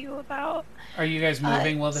tell you about. Are you guys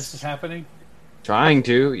moving while this is happening? Trying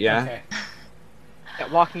to, yeah. Okay.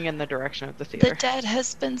 Yeah, walking in the direction of the The theater. dead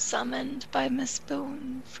has been summoned by Miss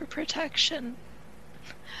Boone for protection.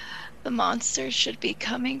 The monsters should be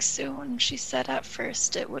coming soon. She said at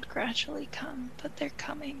first it would gradually come, but they're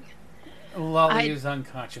coming. Lolly is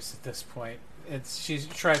unconscious at this point. She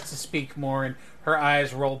tries to speak more, and her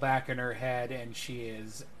eyes roll back in her head, and she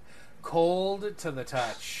is cold to the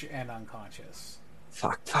touch and unconscious.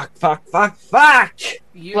 Fuck!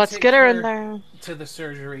 You Let's take get her in there. to the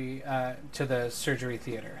surgery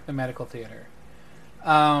theater, the medical theater.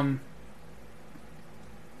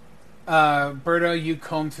 Berto, you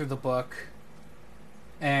comb through the book,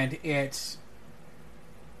 and it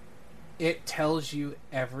It tells you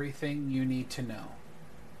everything you need to know.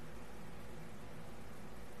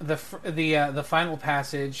 The final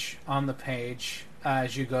passage on the page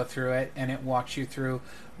as you go through it, and it walks you through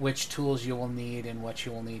which tools you will need and what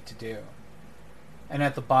you will need to do. And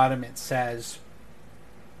at the bottom it says,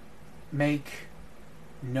 make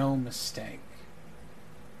no mistake.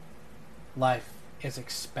 Life is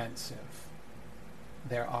expensive.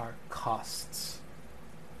 There are costs.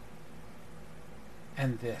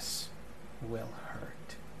 And this will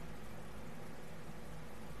hurt.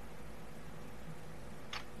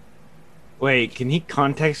 Wait, can he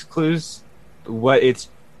context clues what it's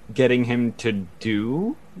getting him to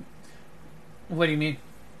do? What do you mean?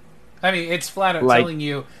 I mean, it's flat out telling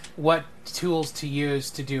you what tools to use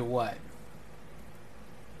to do what.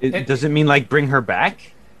 Does it mean, like, bring her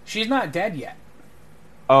back? She's not dead yet.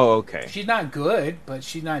 Oh, okay. She's not good, but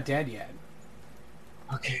she's not dead yet.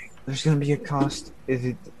 Okay, there's gonna be a cost.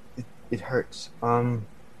 It hurts. Blood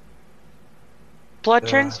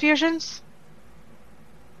transfusions?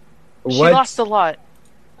 What? She lost a lot.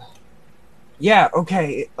 Yeah,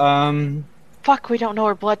 okay. Fuck, we don't know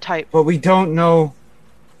her blood type. But we don't know.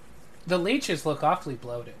 The leeches look awfully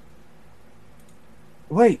bloated.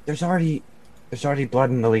 Wait, there's already blood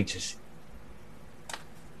in the leeches.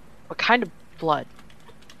 What kind of blood?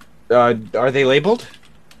 Are they labeled?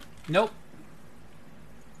 Nope.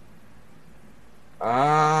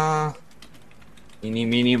 Eeny,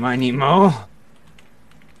 meeny, miny, mo.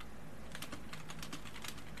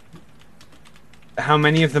 How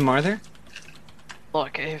many of them are there?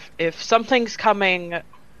 Look, if something's coming,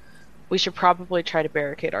 we should probably try to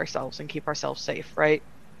barricade ourselves and keep ourselves safe, right?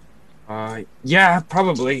 Yeah,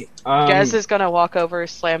 probably. Jez is gonna walk over,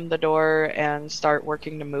 slam the door, and start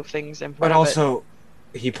working to move things in front But of also,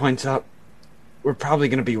 he points out, we're probably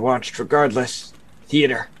gonna be watched regardless.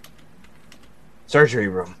 Theater. Surgery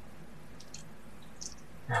room.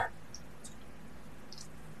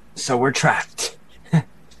 So we're trapped.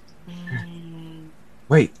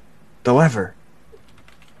 Wait, the lever.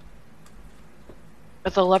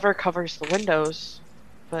 But the lever covers the windows,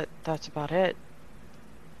 but that's about it.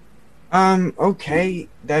 Okay,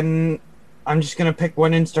 then I'm just gonna pick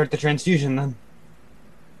one and start the transfusion then.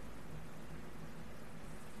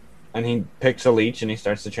 And he picks a leech and he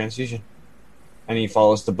starts the transfusion. And he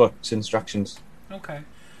follows the book's instructions. Okay.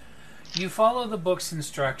 You follow the book's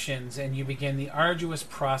instructions and you begin the arduous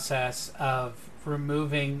process of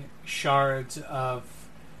removing shards of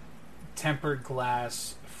tempered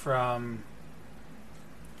glass from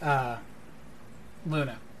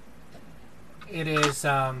Luna. It is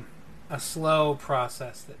a slow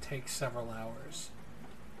process that takes several hours.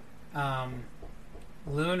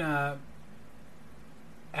 Luna,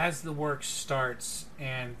 as the work starts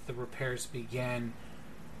and the repairs begin,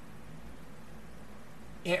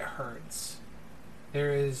 it hurts.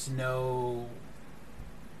 There is no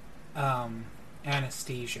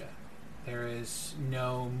anesthesia. There is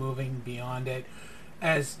no moving beyond it.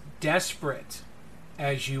 As desperate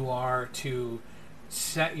as you are to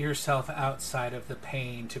set yourself outside of the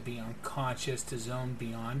pain, to be unconscious, to zone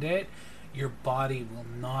beyond it, your body will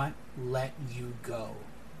not let you go.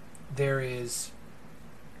 There is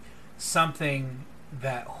something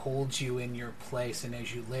that holds you in your place, and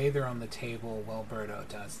as you lay there on the table while Berto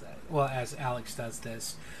does that, well, as Alex does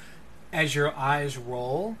this, as your eyes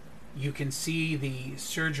roll, you can see the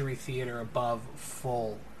surgery theater above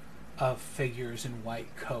full of figures in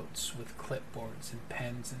white coats with clipboards and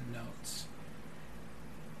pens and notes,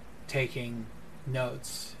 taking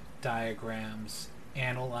notes, diagrams,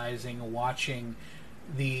 analyzing, watching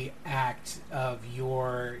the act of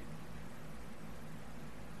your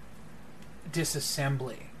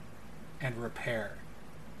disassembly and repair.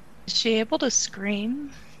 Is she able to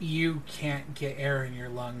scream? You can't get air in your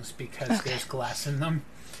lungs because there's glass in them.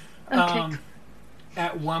 Okay.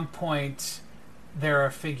 At one point, there are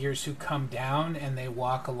figures who come down and they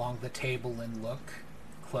walk along the table and look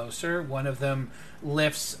closer. One of them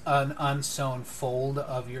lifts an unsewn fold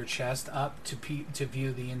of your chest up to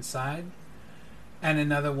view the inside. And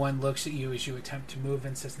another one looks at you as you attempt to move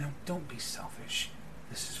and says, "Now, don't be selfish.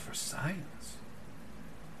 This is for science."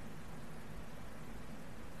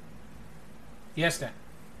 Yes, Dan.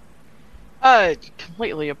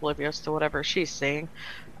 Completely oblivious to whatever she's saying.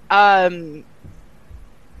 Chesbell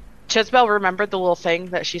remembered the little thing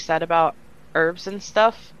that she said about herbs and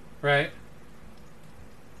stuff. Right.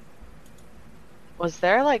 Was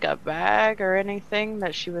there like a bag or anything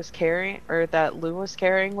that she was carrying, or that Lou was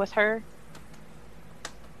carrying with her?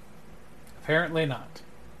 Apparently not.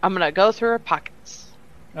 I'm gonna go through her pockets.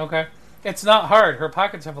 Okay. It's not hard. Her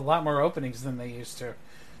pockets have a lot more openings than they used to.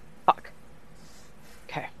 Fuck.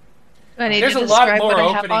 Okay. I need There's to a lot describe more what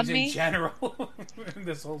I have on openings in me. general in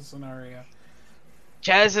this whole scenario.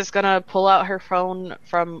 Jazz is gonna pull out her phone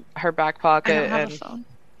from her back I pocket don't have a and phone.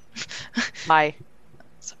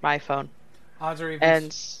 my phone. Odds or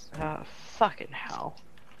evens? And fucking hell.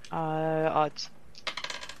 Odds.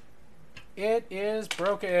 It is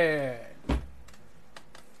broken.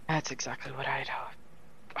 That's exactly what I'd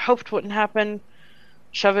hoped wouldn't happen.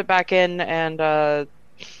 Shove it back in, and I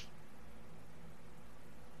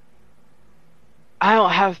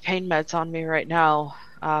don't have pain meds on me right now.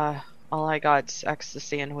 All I got's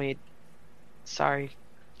ecstasy and weed. Sorry,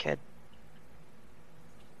 kid.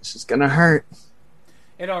 This is gonna hurt.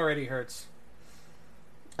 It already hurts.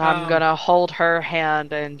 I'm gonna hold her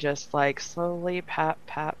hand and just like slowly pat,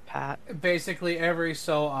 pat, pat. Basically, every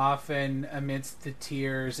so often, amidst the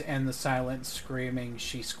tears and the silent screaming,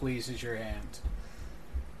 she squeezes your hand.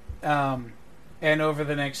 And over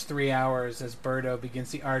the next 3 hours, as Birdo begins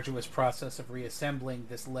the arduous process of reassembling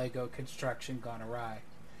this Lego construction gone awry,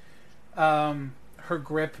 her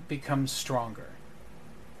grip becomes stronger.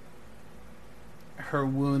 Her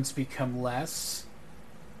wounds become less.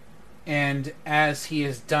 And as he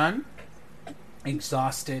is done,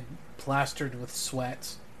 exhausted, plastered with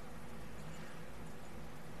sweat,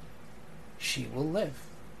 she will live.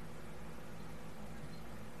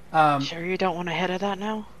 Sure you don't want to hit at that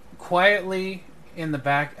now? Quietly in the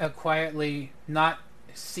back, quietly not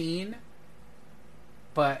seen,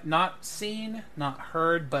 not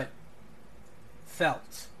heard, but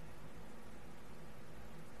felt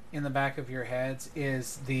in the back of your heads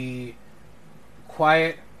is the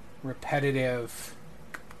quiet, repetitive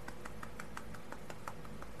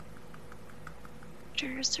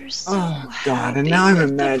Are so Oh, God, and happy now I'm with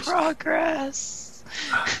the imagining. progress.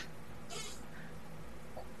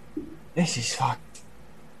 This is fucked.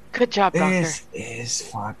 Good job, Doctor. This is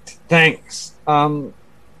fucked. Thanks.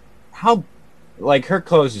 How, like, her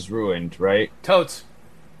clothes is ruined, right? totes.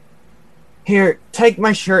 Here, take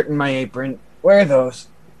my shirt and my apron. Wear those.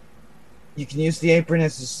 You can use the apron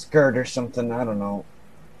as a skirt or something. I don't know.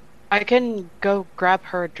 I can go grab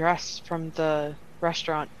her dress from the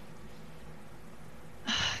restaurant.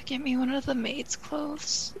 Give me one of the maid's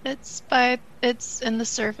clothes. It's in the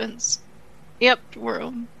servants' Yep.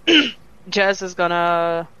 room. Jez is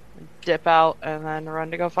gonna dip out and then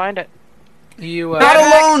run to go find it. You Not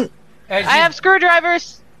alone! as I you, have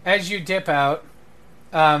screwdrivers! as you dip out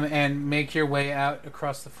and make your way out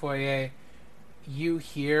across the foyer, you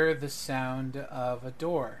hear the sound of a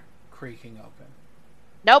door creaking open.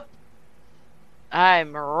 Nope.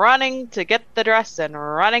 I'm running to get the dress and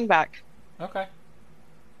running back. Okay.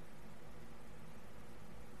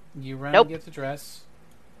 You run Nope. and get the dress.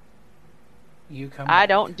 You come I back.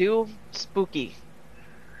 don't do spooky.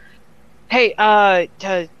 Hey,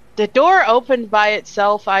 the door opened by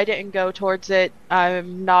itself. I didn't go towards it.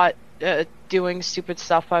 I'm not doing stupid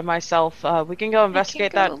stuff by myself. We can go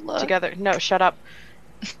investigate go that look. together. No, shut up.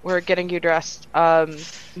 We're getting you dressed.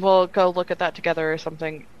 We'll go look at that together or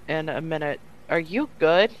something in a minute. Are you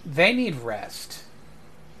good? They need rest.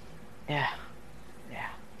 Yeah.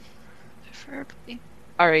 Preferably.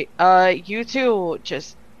 Alright, you two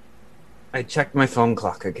just I checked my phone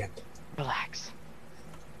clock again. relax.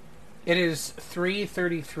 It is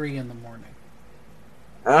 3:33 in the morning.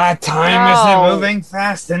 Time No. isn't moving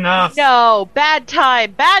fast enough. No, bad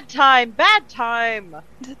time, bad time, bad time.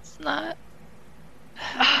 It's not.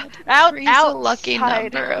 Out, Three's a lucky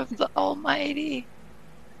outside. number of the Almighty.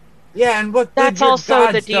 Yeah, and what That's good your also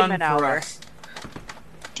God's the done demon for hour. us.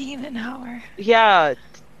 Demon hour. Yeah,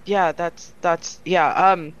 that's yeah. That's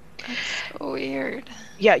so weird.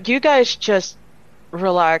 Yeah, you guys just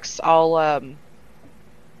relax. I'll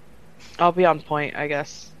be on point, I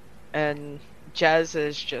guess. And Jez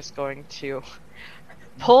is just going to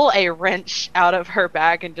pull a wrench out of her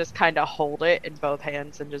bag and just kind of hold it in both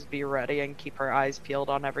hands and just be ready and keep her eyes peeled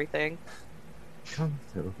on everything. Come,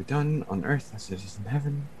 that will be done on earth as it is in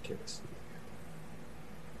heaven. Give us.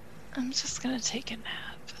 I'm just gonna take a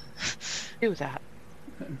nap. Do that.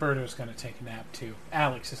 Birdo's gonna take a nap too.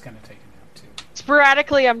 Alex is gonna take a nap too.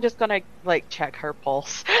 Sporadically, I'm just gonna like check her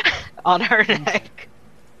pulse on her neck.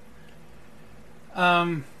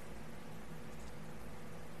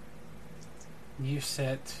 You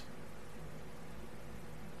sit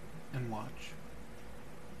and watch.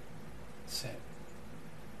 Sit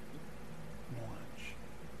and watch.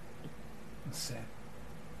 And sit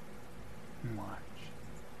and watch.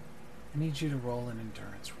 I need you to roll an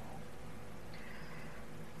endurance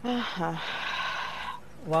roll. Uh-huh.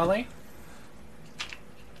 Lolly?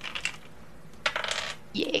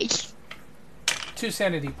 Yay. 2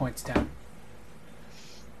 sanity points down.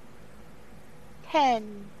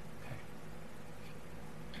 10.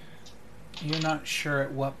 You're not sure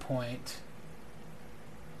at what point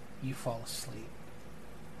you fall asleep.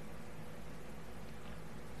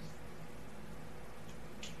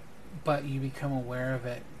 But you become aware of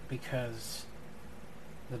it because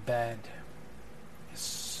the bed is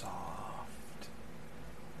soft.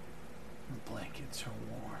 The blankets are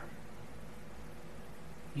warm.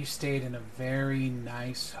 You stayed in a very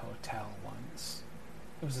nice hotel once.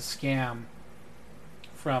 It was a scam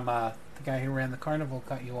from the guy who ran the carnival,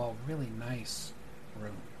 got you all really nice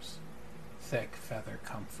rooms. Thick feather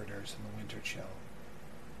comforters in the winter chill.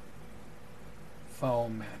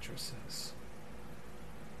 Foam mattresses.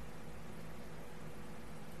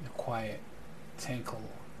 The quiet tinkle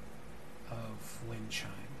of wind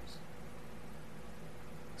chimes.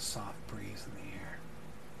 Soft breeze in the air.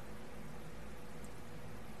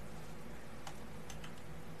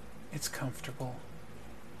 It's comfortable.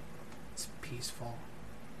 It's peaceful.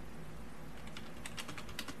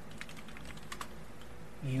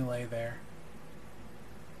 You lay there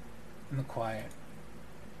in the quiet.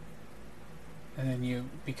 And then you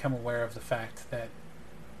become aware of the fact that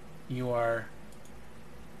you are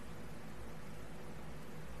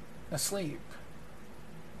asleep.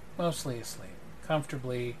 Mostly asleep.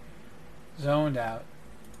 Comfortably zoned out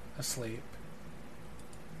asleep.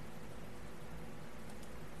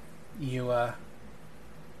 You,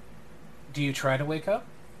 do you try to wake up?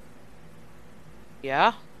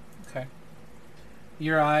 Yeah. Okay.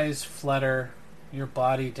 Your eyes flutter. Your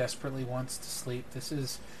body desperately wants to sleep. This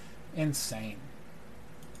is insane.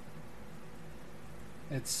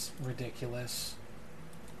 It's ridiculous.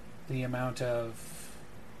 The amount of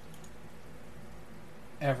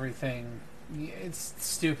everything. It's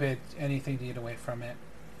stupid. Anything to get away from it.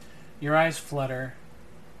 Your eyes flutter.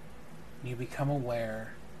 You become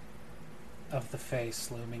aware of the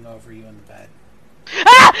face looming over you in the bed.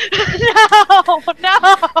 Ah!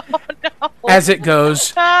 No! As it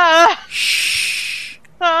goes, Ah! shh,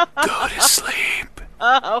 go to sleep.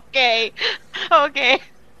 Okay.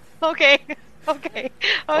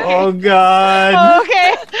 Oh God!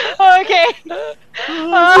 Okay.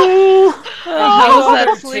 How's that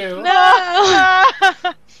other sleep? two- No.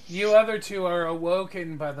 You other two are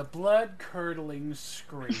awoken by the blood-curdling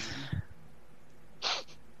scream.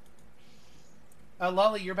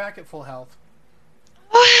 Lolly, you're back at full health.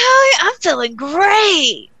 Oh, hell yeah, I'm feeling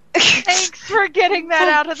great. Thanks for getting that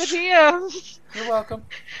out of the DMs. You're welcome.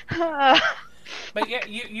 But yeah,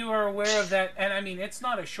 you are aware of that, and I mean, it's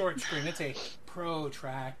not a short scream, it's a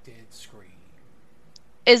protracted scream.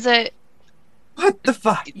 Is it? What the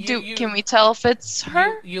fuck? Can we tell if it's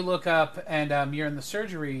her? You look up, and you're in the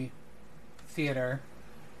surgery theater.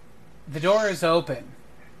 The door is open,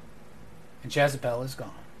 and Jezebel is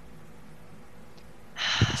gone.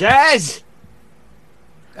 Jazz!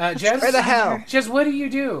 Jez, Where the hell? Jez, what do you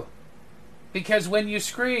do? Because when you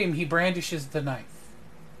scream, he brandishes the knife.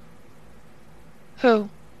 Who?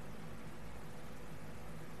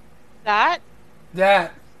 That?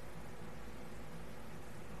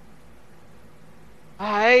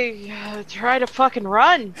 I try to fucking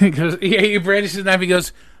run. He goes, yeah, he brandishes the knife. He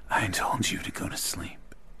goes, I told you to go to sleep.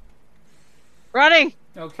 Running.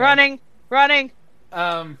 Okay. Running. Running.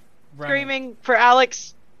 Screaming for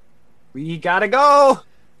Alex. We gotta go!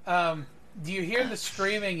 Do you hear the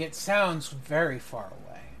screaming? It sounds very far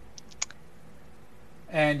away.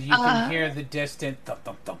 And you can hear the distant thump,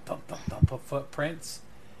 thump, thump, thump, thump, thump of footprints.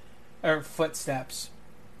 Or footsteps.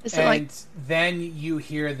 Is it like? Then you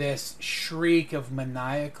hear this shriek of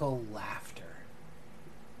maniacal laughter.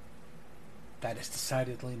 That is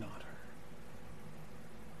decidedly not her.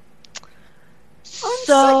 Second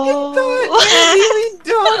thought, maybe we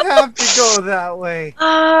don't have to go that way.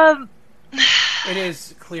 It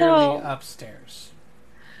is clearly upstairs.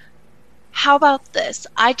 How about this?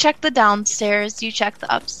 I check the downstairs, you check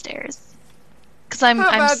the upstairs. Because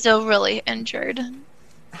I'm still really injured.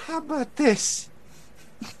 How about this?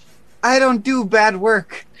 I don't do bad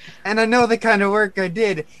work, and I know the kind of work I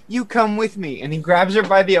did. You come with me. And he grabs her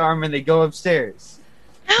by the arm and they go upstairs.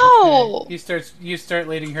 No! Okay. You start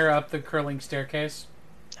leading her up the curling staircase.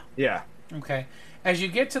 Yeah. Okay. As you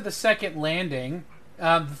get to the second landing,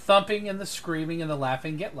 the thumping and the screaming and the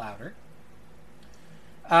laughing get louder.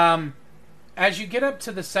 As you get up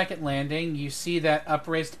to the second landing, you see that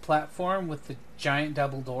upraised platform with the giant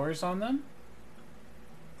double doors on them.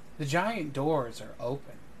 The giant doors are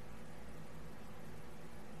open.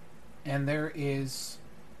 And there is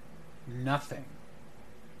nothing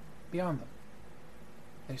beyond them.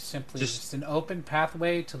 There's simply just an open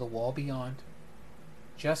pathway to the wall beyond.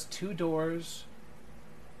 Just two doors.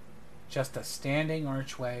 Just a standing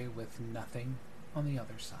archway with nothing on the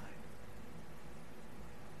other side.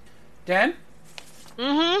 Dan?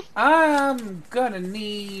 Mm-hmm. I'm gonna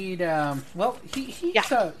need. Well,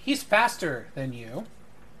 he's faster than you.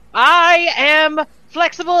 I am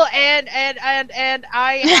flexible and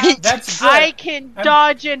I have. That's good. I can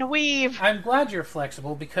dodge and weave. I'm glad you're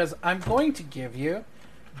flexible because I'm going to give you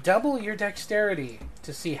double your dexterity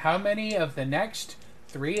to see how many of the next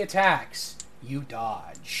 3 attacks you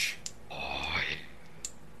dodge.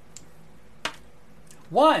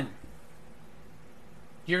 1.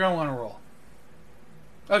 You're gonna want to roll.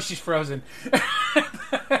 Oh, she's frozen.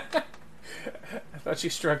 I thought she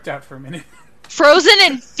stroked out for a minute. Frozen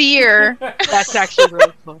in fear. That's actually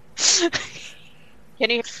really cool. Can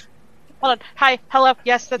you? Hold on. Hi. Hello.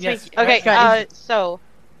 Yes, that's Yes, me. Okay. okay. So,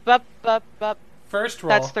 First roll.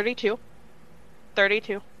 that's 32.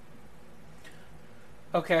 32.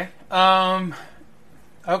 Okay.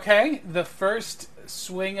 Okay. The first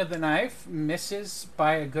swing of the knife misses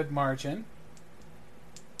by a good margin.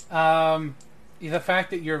 The fact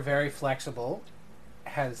that you're very flexible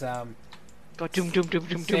has Go doom doom doom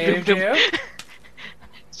doom doom doom saved doom. you.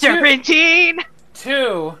 Serpentine.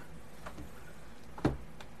 2.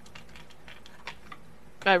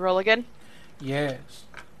 I roll again. Yes.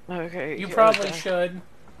 Okay. You probably should.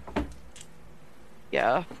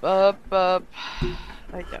 Yeah. I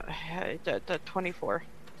got 24.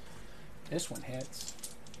 This one hits.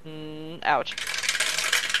 Ouch.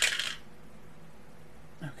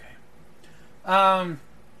 Okay.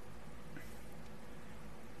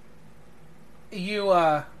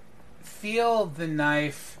 You feel the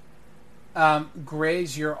knife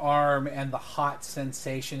graze your arm and the hot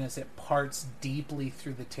sensation as it parts deeply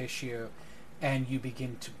through the tissue, and you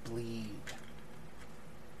begin to bleed.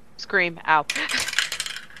 Scream. Ow.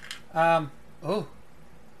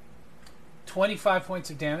 25 points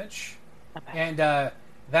of damage, Okay. and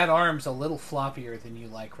that arm's a little floppier than you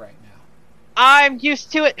like right now. I'm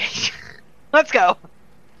used to it. Let's go.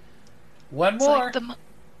 One It's more. like the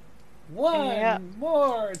One Yeah.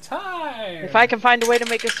 more time. If I can find a way to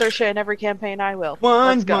make a Sersha in every campaign, I will.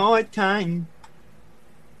 One Let's go. more time.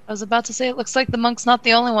 I was about to say, it looks like the monk's not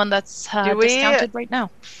the only one that's Do we- discounted right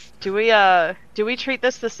now. Do we treat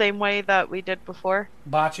this the same way that we did before?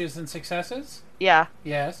 Botches and successes? Yeah,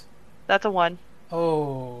 Yes. that's a 1.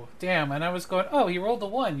 Oh, damn. And I was going, oh, you rolled a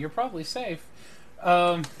 1. You're probably safe.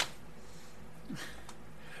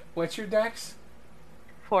 What's your dex?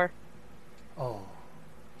 4. Oh.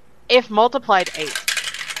 If multiplied, 8.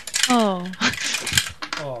 Oh.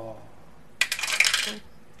 Oh.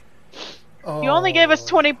 You only gave us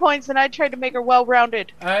 20 points, and I tried to make her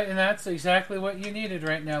well-rounded. And that's exactly what you needed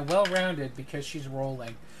right now. Well-rounded, because she's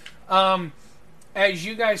rolling. As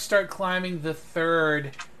you guys start climbing the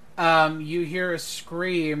third, you hear a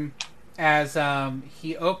scream as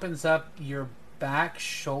he opens up your back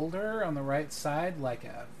shoulder on the right side like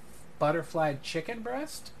a butterflied chicken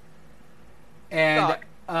breast. And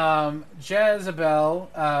Jezebel,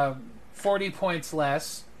 40 points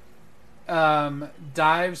less,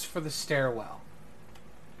 dives for the stairwell.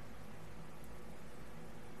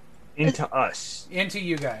 Into us. Into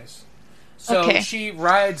you guys. So Okay. she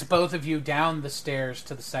rides both of you down the stairs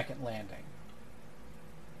to the second landing.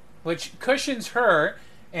 Which cushions her,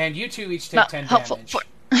 and you two each take Not 10 helpful damage. for.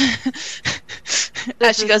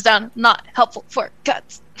 As she goes down, not helpful for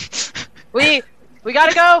cuts. We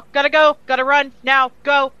gotta go, gotta run, now,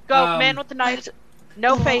 go, man with the knife.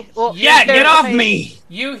 No face. Well, Yeah, there's get no off face. me!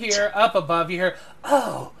 You hear up above, you hear,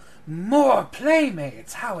 oh, more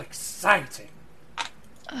playmates, how exciting.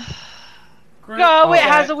 Go, it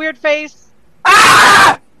has a weird face.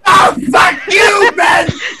 Ah! Oh, fuck you, Ben!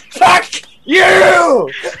 Fuck you!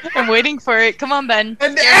 I'm waiting for it. Come on, Ben.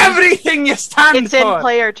 And everything you stand It's in for!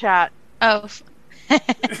 player chat. Oh.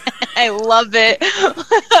 I love it.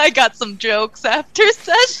 I got some jokes after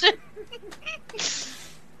session.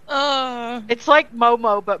 Oh. It's like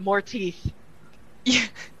Momo, but more teeth. Yeah.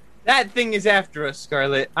 That thing is after us,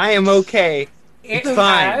 Scarlet. I am okay. It It's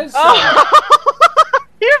fine. has, Oh,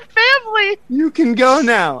 your family. You can go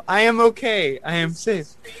now. I am okay. I am safe.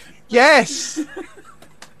 Yes!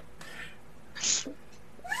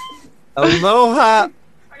 Aloha.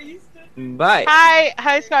 Bye.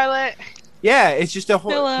 Hi, Scarlet. Yeah, it's just a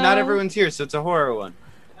Hello. not everyone's here, so it's a horror one.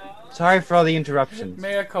 Sorry for all the interruptions.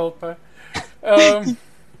 mea culpa.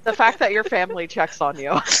 The fact that your family checks on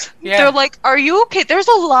you. Yeah. They're like, "Are you okay?" There's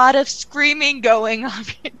a lot of screaming going on.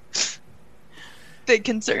 Big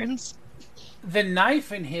concerns. The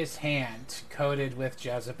knife in his hand, coated with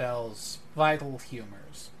Jezebel's vital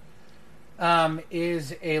humors,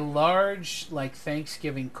 is a large, like,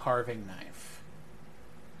 Thanksgiving carving knife.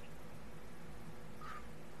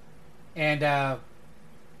 And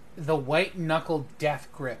the white knuckled death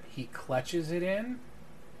grip he clutches it in,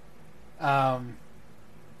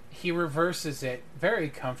 he reverses it very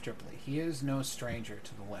comfortably. He is no stranger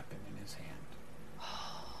to the weapon in his hand.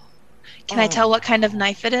 Can I tell what kind of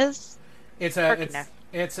knife it is? It's Turkey a knife.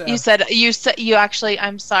 You said you actually.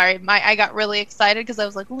 I'm sorry. I got really excited because I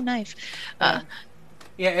was like, "Ooh, knife!" Yeah,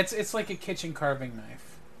 it's like a kitchen carving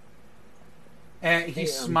knife. And he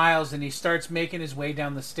smiles and he starts making his way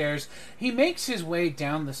down the stairs. He makes his way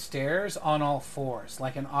down the stairs on all fours,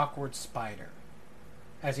 like an awkward spider,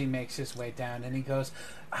 as he makes his way down. And he goes,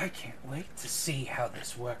 "I can't wait to see how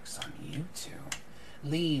this works on you two.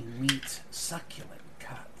 Lean meat, succulent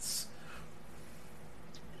cuts."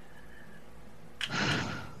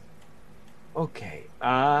 Okay.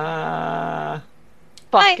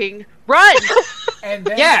 Fucking run! And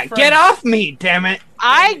then Yeah, get off me, damn it!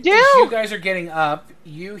 I As do! you guys are getting up,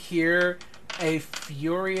 you hear a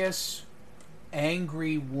furious,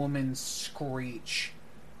 angry woman screech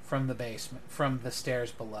from the basement, from the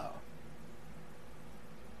stairs below.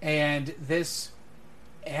 And this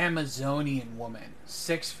Amazonian woman,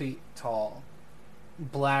 6 feet tall,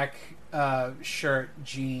 black shirt,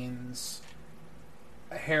 jeans,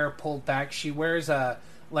 hair pulled back. She wears a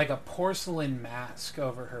porcelain mask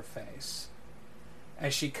over her face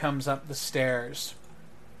as she comes up the stairs.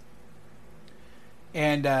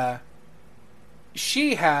 And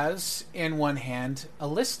she has in one hand a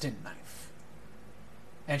Liston knife.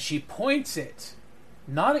 And she points it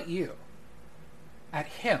not at you, at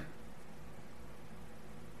him.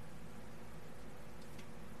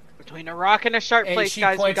 Between a rock and a sharp And place, she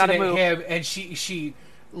guys, we points gotta it at move. him, and she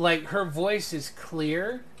like, her voice is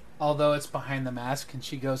clear, although it's behind the mask, and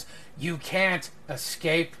she goes, "You can't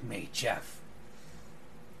escape me, Jeff."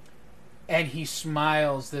 And he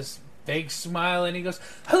smiles, this big smile, and he goes,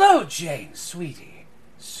 "Hello, Jane, sweetie.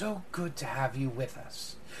 So good to have you with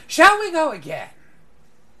us. Shall we go again?"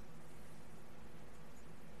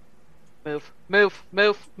 Move, move,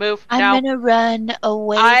 move, move. I'm now. gonna run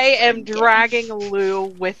away. I am from dragging Lou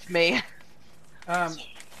with me.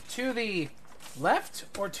 To the left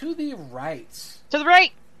or to the right? To the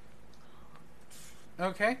right!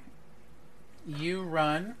 Okay. You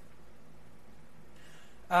run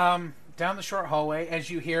down the short hallway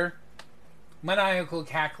as you hear maniacal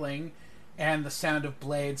cackling and the sound of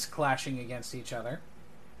blades clashing against each other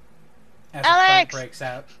as a fight Alex! breaks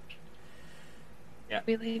out.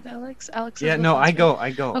 We leave Alex. Alex. Yeah, is no, with I us,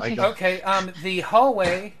 go. right? Okay. Okay, the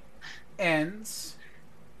hallway ends.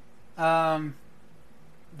 There's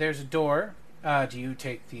a door. Do you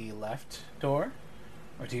take the left door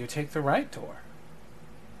or do you take the right door?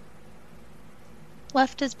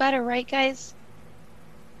 Left is better, right, guys?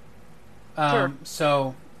 Sure.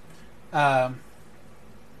 So, Luna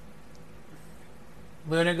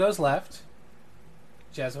goes left.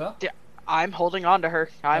 Jezebel? I'm holding on to her.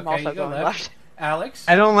 I'm Okay, also you go going left. Alex?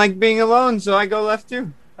 I don't like being alone, so I go left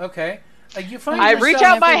too. Okay. You find I yourself, reach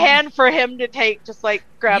out my hand for him to take, just like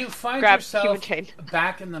grab You find human yourself chain.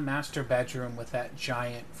 back in the master bedroom with that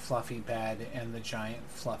giant fluffy bed and the giant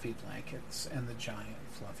fluffy blankets and the giant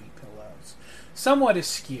fluffy pillows. Somewhat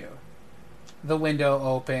askew. The window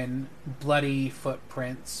open, bloody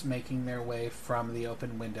footprints making their way from the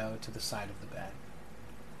open window to the side of the bed.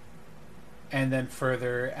 And then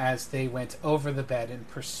further as they went over the bed in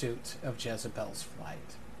pursuit of Jezebel's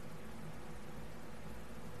flight.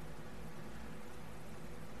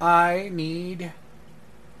 I need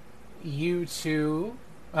you three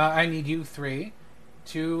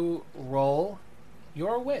to roll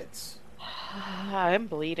your wits. I'm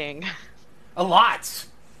bleeding. A lot!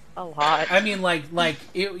 A lot. I mean,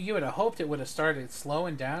 you would have hoped it would have started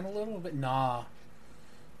slowing down a little bit. Nah.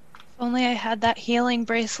 If only I had that healing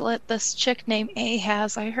bracelet this chick named A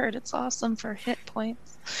has. I heard it's awesome for hit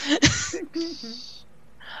points.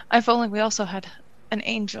 If only we also had an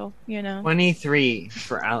angel, 23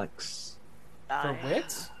 for Alex. For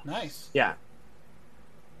wits? Nice. Yeah.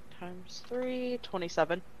 Times 3,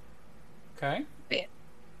 27. Okay.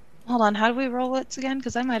 Hold on, how do we roll it again?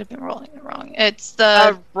 Because I might have been rolling it wrong. It's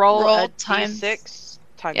the roll a times d6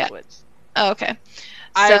 times Yeah. wits. Oh, okay.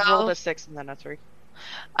 I So- rolled a 6 and then a 3.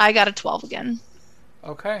 I got a 12 again.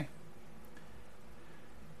 Okay.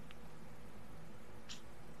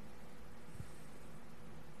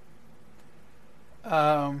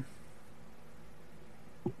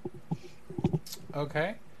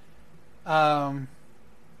 Okay.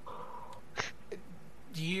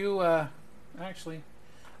 Do you actually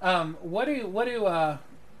what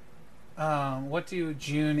do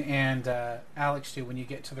June and Alex do when you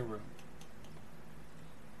get to the room?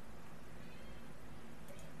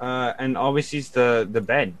 And obviously it's the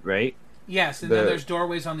bed, right? Yes, and then there's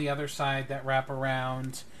doorways on the other side that wrap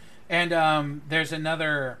around. And there's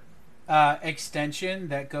another extension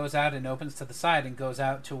that goes out and opens to the side and goes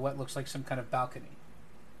out to what looks like some kind of balcony.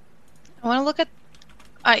 I want to look at.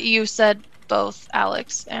 You said both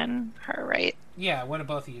Alex and her, right? Yeah, what do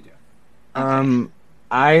both of you do?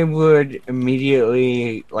 I would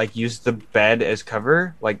immediately use the bed as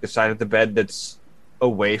cover, the side of the bed that's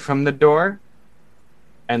away from the door,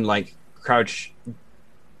 and crouch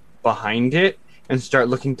behind it and start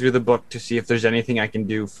looking through the book to see if there's anything I can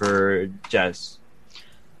do for Jez.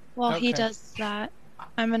 While he does that,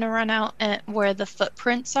 I'm going to run out at where the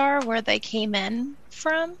footprints are, where they came in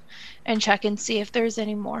from, and check and see if there's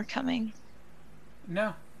any more coming.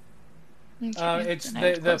 No. Okay, It's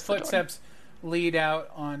the footsteps lead out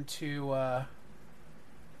onto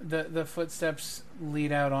the footsteps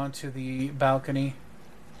lead out onto the balcony.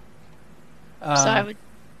 So I would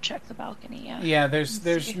check the balcony, yeah. Yeah,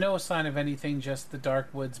 there's no sign of anything, just the dark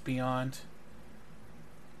woods beyond.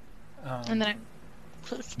 And then I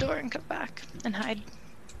close the door and come back and hide.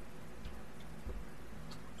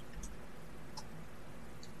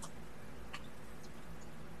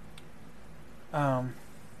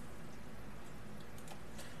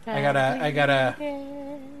 I gotta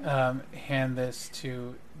hand this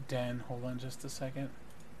to Dan. Hold on just a second.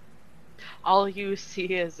 All you see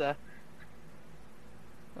is a...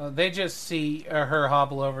 Well, they just see her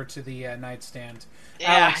hobble over to the nightstand.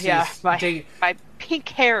 Yeah. My pink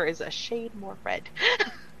hair is a shade more red.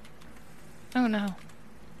 Oh no.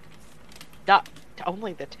 Not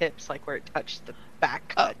only the tips, where it touched the back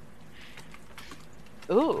cut.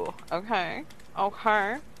 Ooh, okay.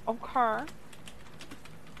 Uh-huh.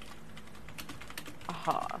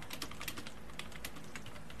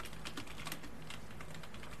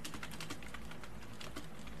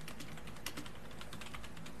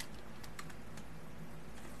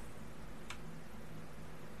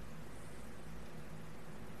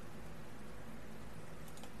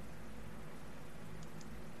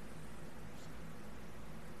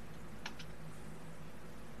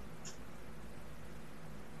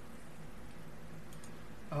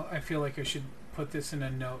 Oh, I feel like I should put this in a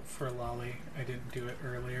note for Lolly. I didn't do it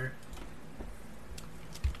earlier.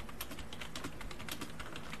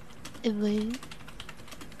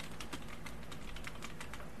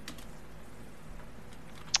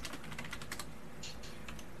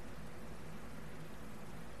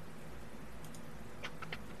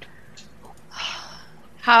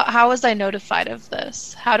 How was I notified of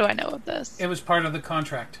this? How do I know of this? It was part of the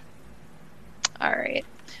contract. All right.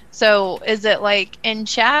 So is it in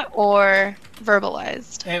chat or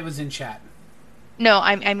verbalized? It was in chat. No,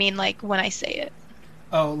 I mean when I say it.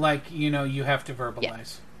 Oh, you have to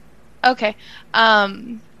verbalize. Yeah. Okay.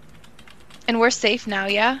 And we're safe now,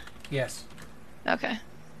 yeah? Yes. Okay.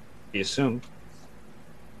 We assume.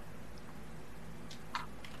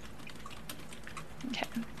 Okay.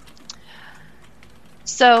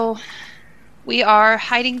 So we are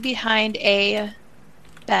hiding behind a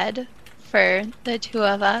bed for the two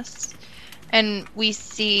of us, and we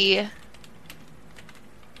see...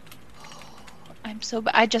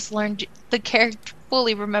 I just learned the character,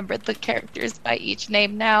 fully remembered the characters by each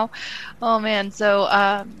name now. Oh man,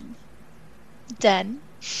 so Den,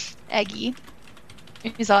 Eggy.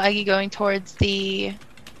 You saw Eggy going towards the...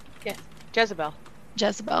 Yeah, Jezebel.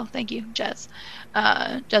 Jezebel, thank you, Jez.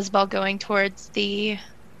 Jezebel going towards the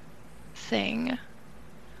thing.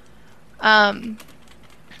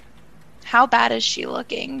 How bad is she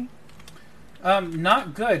looking?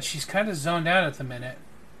 Not good. She's kind of zoned out at the minute.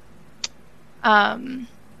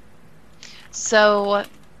 So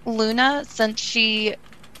Luna, since she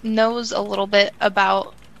knows a little bit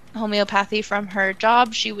about homeopathy from her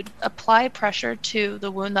job, she would apply pressure to the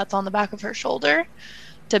wound that's on the back of her shoulder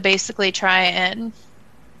to basically try and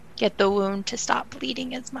get the wound to stop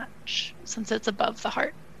bleeding as much, since it's above the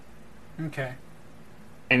heart. Okay.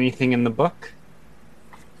 Anything in the book?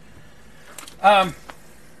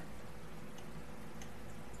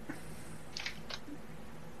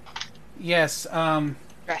 Yes,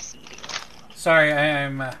 Dress eating. sorry,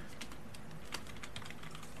 I'm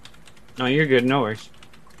No, you're good. No worries.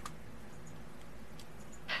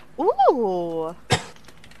 Ooh!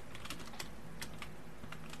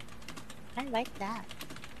 I like that.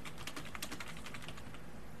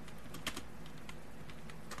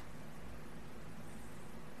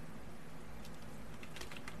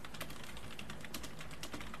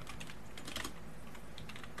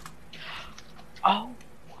 Oh.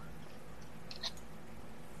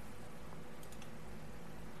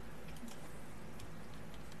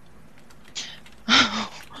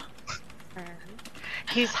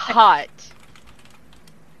 He's hot.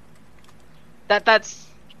 That's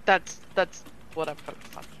what I'm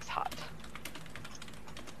focused on. It's hot.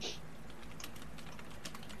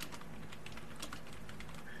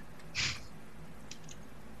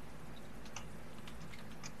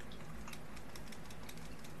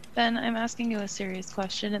 Ben, I'm asking you a serious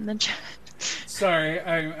question in the chat. Sorry,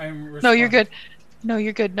 I'm responding. No, you're good. No,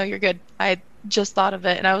 you're good. No, you're good. I just thought of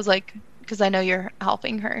it, and I was like, because I know you're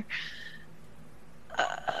helping her.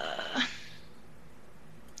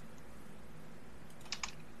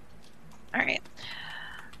 All right.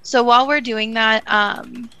 So while we're doing that,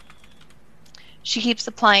 she keeps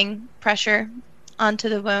applying pressure onto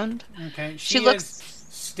the wound. Okay, She she looks- is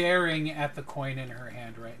staring at the coin in her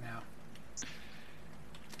hand right now.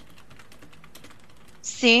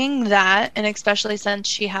 Seeing that, and especially since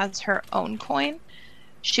she has her own coin,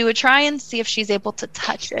 she would try and see if she's able to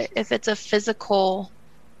touch it, if it's a physical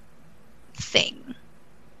thing.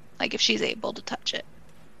 Like if she's able to touch it.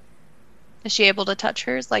 Is she able to touch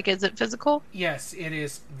hers? Like, is it physical? Yes, it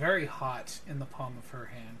is very hot in the palm of her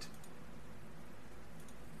hand.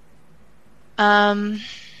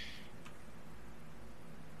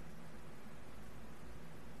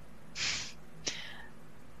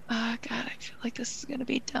 Oh god, I feel like this is gonna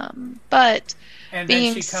be dumb. But And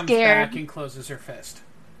being then she comes scared. back and closes her fist.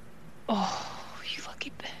 Oh, you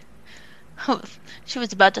lucky bitch. Oh, she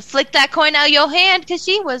was about to flick that coin out of your hand because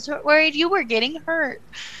she was worried you were getting hurt.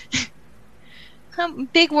 I'm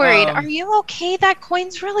big worried. Are you okay? That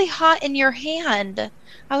coin's really hot in your hand.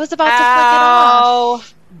 I was about to flick it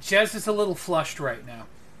off. Jez is a little flushed right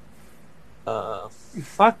now.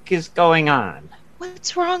 Fuck is going on?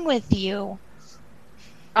 What's wrong with you?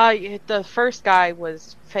 The first guy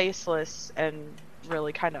was faceless and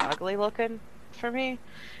really kind of ugly looking for me.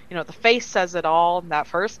 You know, the face says it all. And that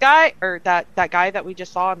first guy, or that guy that we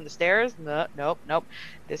just saw on the stairs, nope.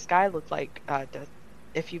 This guy looked like,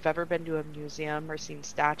 if you've ever been to a museum or seen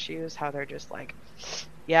statues, how they're just like,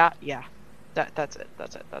 yeah. That's it.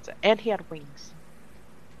 And he had wings.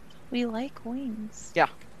 We like wings. Yeah.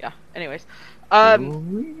 Anyways,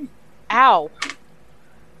 ow.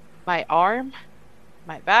 My arm.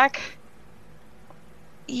 My back.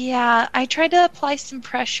 Yeah, I tried to apply some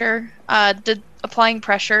pressure. Did applying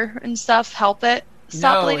pressure and stuff help it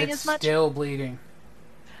stop bleeding it's as much? still bleeding.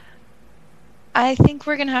 I think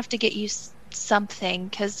we're gonna have to get you something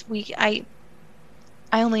because I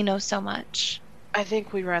only know so much. I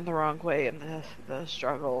think we ran the wrong way in the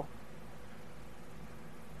struggle.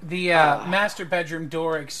 The master bedroom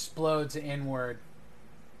door explodes inward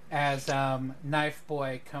as Knife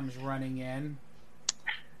Boy comes running in.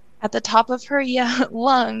 At the top of her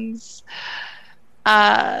lungs,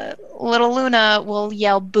 little Luna will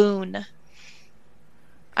yell "Boon."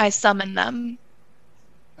 I summon them.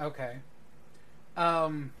 Okay.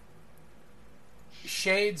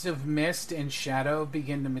 Shades of mist and shadow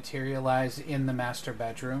begin to materialize in the master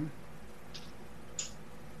bedroom.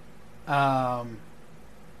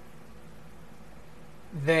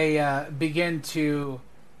 They begin to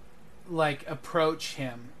approach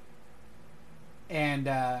him and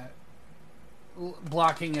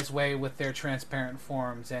blocking his way with their transparent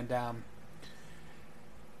forms, and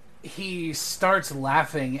he starts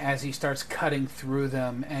laughing as he starts cutting through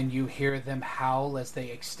them, and you hear them howl as they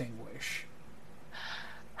extinguish.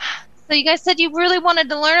 So you guys said you really wanted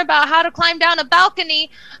to learn about how to climb down a balcony.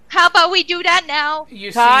 How about we do that now?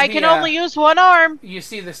 I can only use one arm. You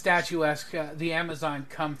see the statuesque, the Amazon,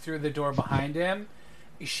 come through the door behind him.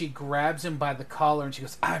 She grabs him by the collar and she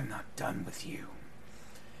goes, "I'm not done with you."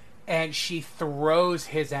 And she throws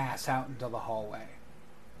his ass out into the hallway.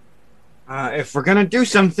 If we're gonna do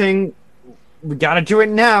something, we gotta do it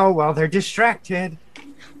now while they're distracted.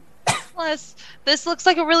 Plus, this looks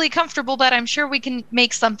like a really comfortable bed. I'm sure we can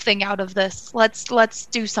make something out of this. Let's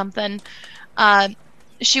do something.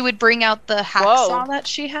 She would bring out the hacksaw that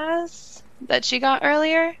she has, that she got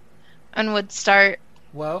earlier, and would start.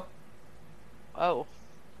 Whoa. Oh,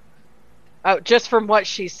 just from what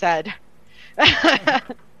she said.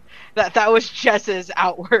 that was Jess's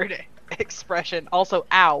outward expression. Also,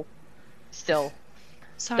 ow. Still.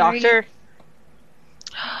 Sorry. Doctor?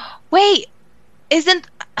 Wait! Isn't...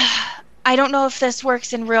 I don't know if this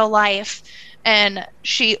works in real life. And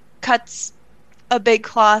she cuts a big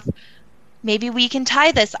cloth. Maybe we can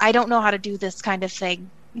tie this. I don't know how to do this kind of thing.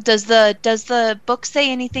 Does the book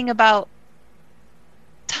say anything about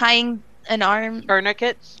tying an arm?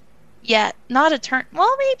 Tourniquets? Yeah, not a turn.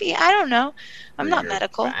 Well, maybe. I don't know. I'm not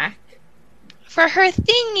medical. Back? For her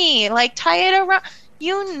thingy. Like, tie it around.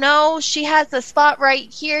 You know she has a spot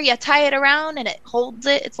right here. You tie it around and it holds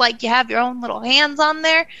it. It's like you have your own little hands on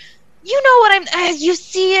there. You know what I'm... you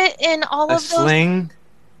see it in all of those... A sling?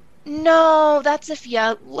 No, that's if you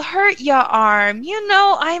hurt your arm. You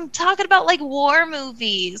know, I'm talking about like war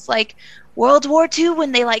movies, like World War II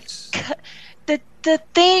when they like the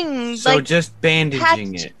thing So like just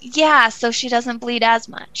bandaging patch. it. Yeah, so she doesn't bleed as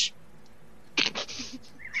much.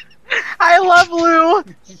 I love Lou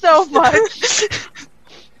so much.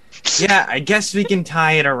 Yeah, I guess we can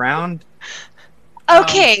tie it around.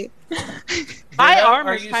 Okay. My Vero, arm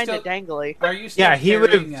are is you kind still- of dangly. Are you still Yeah, he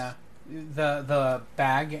would've- carrying the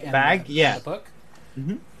bag and Bag? the, Yeah. the book?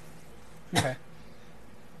 Mhm. Okay.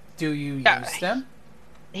 Do you Yeah. use them?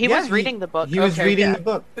 He Yeah, was reading the book. He was Okay, reading yeah. the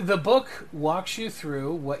book. The book walks you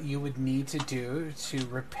through what you would need to do to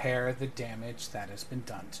repair the damage that has been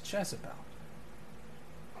done to Jezebel.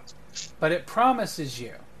 But it promises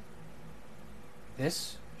you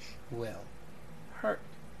this will hurt.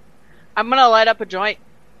 I'm gonna light up a joint.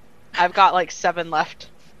 I've got like 7 left.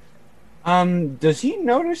 Does he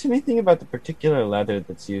notice anything about the particular leather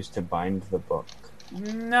that's used to bind the book?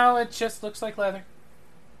 No, it just looks like leather.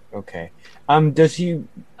 Okay. Does he?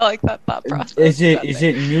 I like that thought process. Is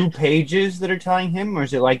it new pages that are telling him, or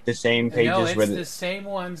is it like the same pages? No, it's where the same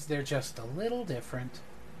ones. They're just a little different.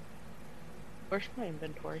 Where's my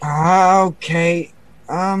inventory? Okay.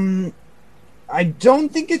 I don't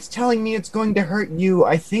think it's telling me it's going to hurt you.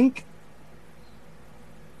 I think.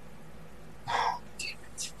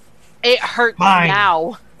 It hurts Fine.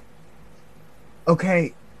 now.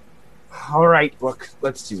 Okay. All right. Look,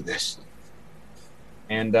 let's do this.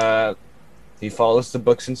 And he follows the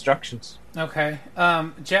book's instructions. Okay.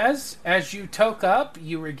 Jez, as you toke up,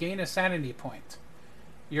 you regain a sanity point.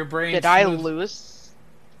 Your brain. Did I smooth- lose?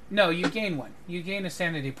 No, you gain one. You gain a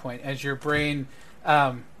sanity point as your brain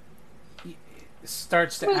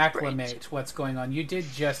starts to Smooth acclimate what's going on. You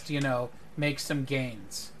did just, make some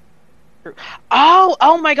gains.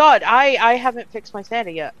 Oh my god! I haven't fixed my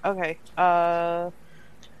sanity yet. Okay.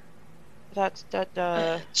 That's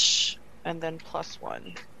that. Shh. And then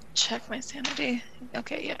 +1. Check my sanity.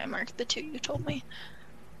 Okay, yeah, I marked the 2 you told me.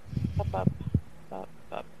 Up.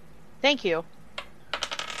 Thank you.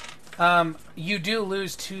 You do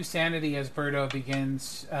lose 2 sanity as Birdo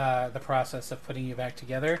begins the process of putting you back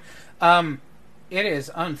together. It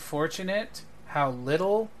is unfortunate how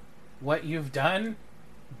little what you've done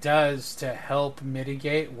does to help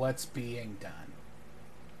mitigate what's being done.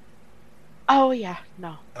 Oh yeah,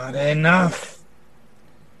 no. Not enough.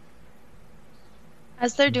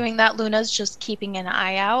 As they're doing that, Luna's just keeping an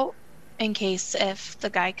eye out in case if the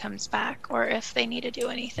guy comes back or if they need to do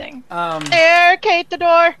anything. Barricade the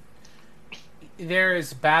door. There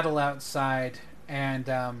is battle outside, and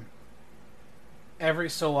every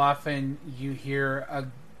so often you hear a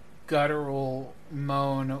guttural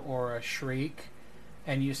moan or a shriek,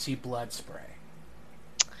 and you see blood spray.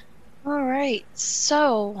 All right,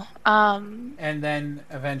 so And then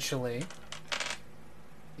eventually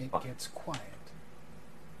it gets quiet.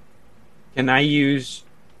 Can I use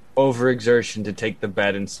overexertion to take the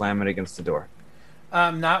bed and slam it against the door?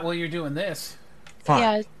 Not while you're doing this.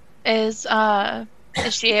 Fine. yeah,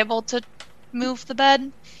 is she able to move the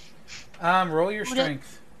bed? Roll your Would it-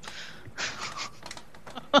 strength.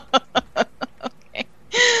 Okay.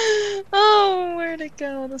 Oh, where'd it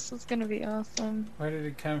go? This is gonna be awesome. Where did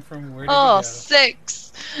it come from? Where did Oh, it go?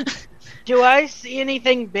 6. Do I see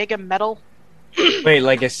anything big and metal? Wait,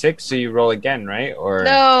 like a 6, so you roll again, right? Or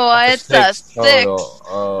No, it's a 6. total.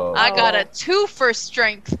 Oh. I got a 2 for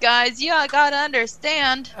strength, guys. Yeah, I gotta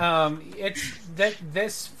understand. It's that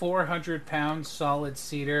this 400-pound solid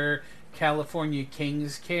cedar California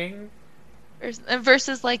King's King.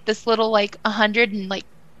 Versus like this little like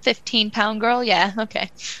 115-pound girl. Yeah, okay.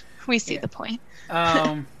 We see the point.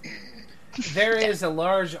 There is a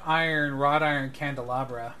large wrought iron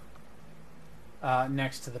candelabra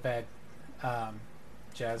next to the bed.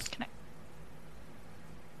 Jazz.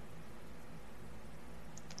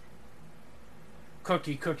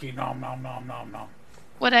 Cookie, nom nom nom nom nom.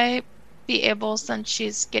 Would I be able, since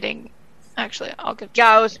she's getting... Actually, I'll give... Yeah,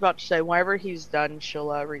 I was about to say, whenever he's done,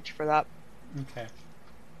 she'll reach for that. Okay.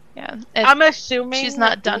 Yeah, if I'm assuming she's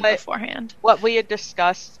not done what, beforehand. what we had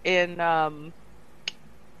discussed in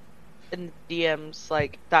DMs,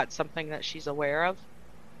 like, that's something that she's aware of.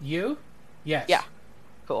 You? Yes. Yeah.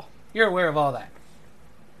 Cool. You're aware of all that.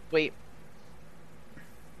 Wait.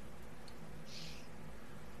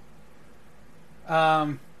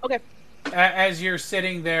 Okay. As you're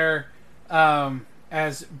sitting there,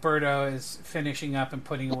 as Birdo is finishing up and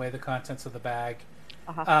putting away the contents of the bag,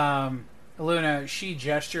 Luna, she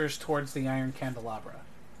gestures towards the iron candelabra.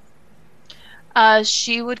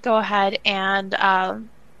 She would go ahead and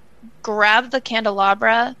grab the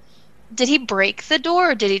candelabra did he break the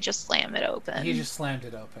door or did he just slam it open? He just slammed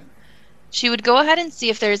it open. She would go ahead and see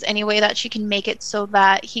if there's any way that she can make it so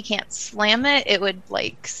that he can't slam it. It would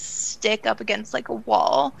like stick up against like a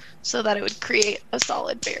wall so that it would create a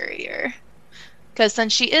solid barrier. Because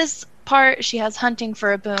since she has hunting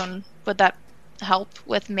for a boon, would that help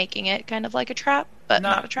with making it kind of like a trap? But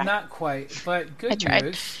not a trap. Not quite, but good I tried.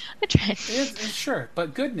 news. I tried. Sure,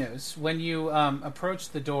 but good news. When you approach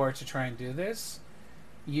the door to try and do this,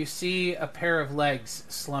 you see a pair of legs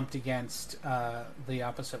slumped against the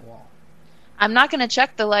opposite wall. I'm not gonna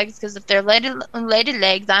check the legs because if they're lady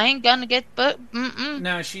legs, I ain't gonna get. But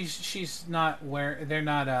no, she's not They're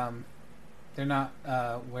not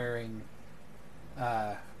wearing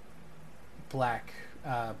black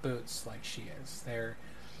boots like she is. They're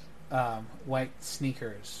white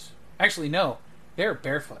sneakers. Actually, no, they're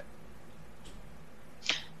barefoot.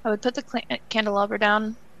 I would put the candelabra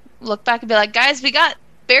down, look back, and be like, "Guys, we got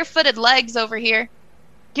barefooted legs over here."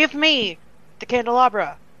 Give me the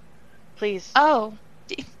candelabra, please. Oh,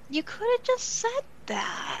 you could have just said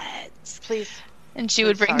that. Please. And she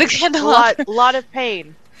would bring the candelabra. Lot of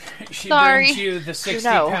pain. She Sorry. brings you the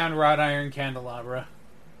 60-pound wrought iron candelabra.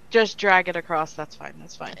 Just drag it across. That's fine.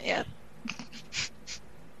 Yeah.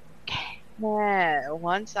 Yeah.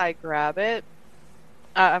 Once I grab it,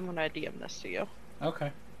 I'm gonna DM this to you.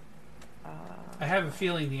 Okay. I have a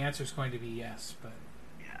feeling the answer is going to be yes, but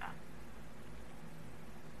yeah.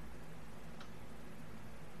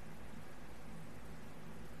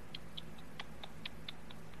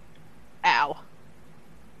 Ow.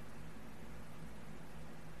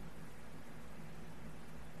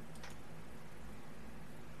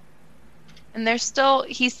 And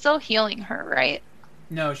he's still healing her, right?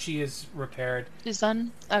 no, she is repaired. She's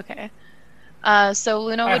done? Okay. So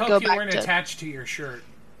Luna I would hope go you back weren't to... attached to your shirt.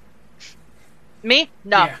 Me?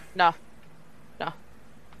 No. Yeah. No.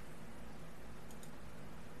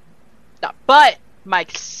 But my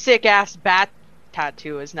sick ass bat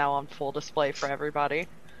tattoo is now on full display for everybody.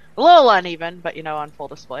 A little uneven, but on full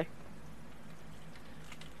display.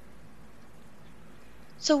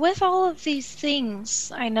 So with all of these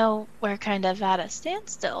things, I know we're kind of at a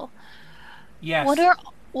standstill. Yes.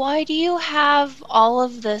 Why do you have all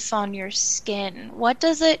of this on your skin?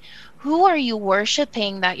 Who are you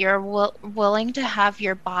worshiping that you're willing to have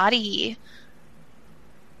your body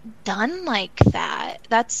done like that?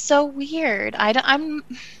 That's so weird. I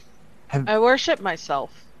worship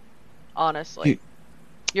myself, honestly.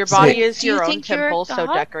 Your body is Do you your own think you're a temple, so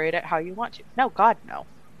god? decorate it how you want to. No, God, no.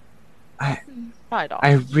 Not at all.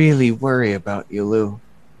 I really worry about you, Lou.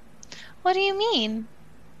 What do you mean?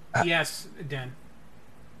 Yes, Den.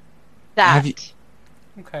 That. Have you-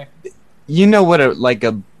 Okay. You know what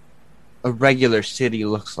a regular city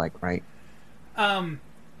looks like, right?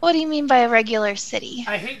 What do you mean by a regular city?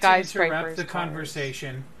 I hate to Skyscrapers, interrupt the cars.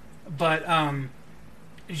 conversation, but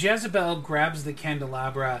Jezebel grabs the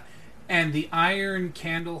candelabra, and the iron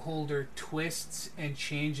candle holder twists and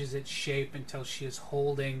changes its shape until she is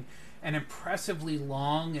holding an impressively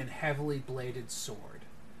long and heavily bladed sword.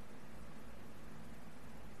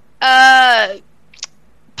 Pause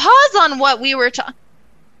on what we were talking.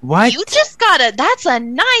 What? You just that's a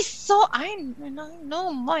nice sword. I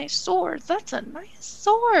know my sword. That's a nice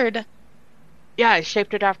sword. Yeah, I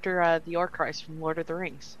shaped it after the Orchrist from Lord of the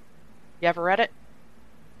Rings. You ever read it?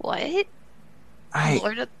 What? I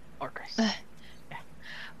Lord of... Orchrist.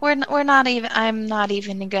 We're not even. I'm not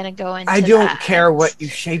even gonna go into. don't that. care what you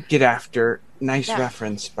shaped it after. Nice Yeah.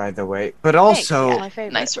 reference, by the way. But also, Thanks, my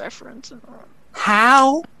favorite. Nice reference.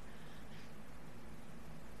 how?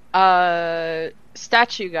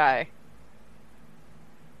 Statue guy.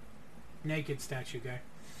 Naked statue guy.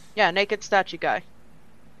 Yeah, naked statue guy.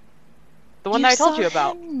 The one You that I told saw you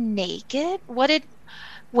about. him naked?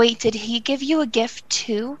 Wait, did he give you a gift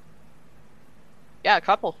too? Yeah, a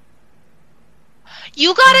couple.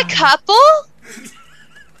 You got a couple?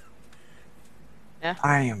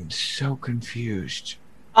 I am so confused.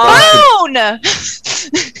 Bone!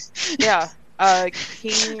 Yeah.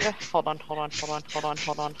 King. Hold on.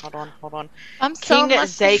 I'm so King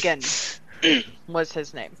Zagan was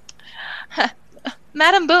his name.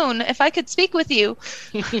 Madam Boone, if I could speak with you,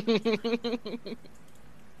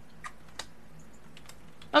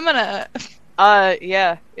 I'm gonna.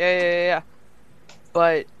 Yeah.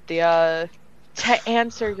 But to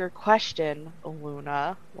answer your question,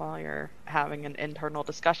 Luna, while you're having an internal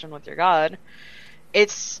discussion with your god,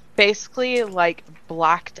 it's basically like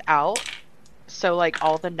blacked out. So like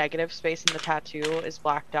all the negative space in the tattoo is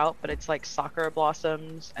blacked out, but it's like sakura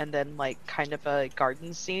blossoms and then like kind of a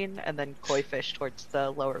garden scene and then koi fish towards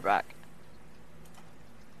the lower back.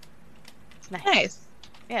 It's nice. Nice.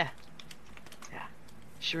 Yeah.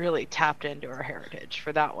 She really tapped into her heritage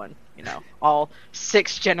for that one. You know, all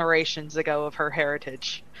 6 generations ago of her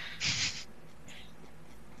heritage.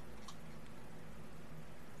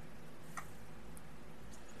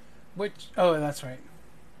 Oh, that's right.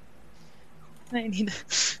 I need.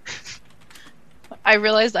 I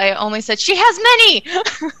realized I only said she has many.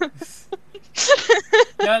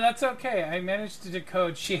 No, that's okay. I managed to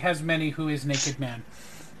decode she has many who is naked man.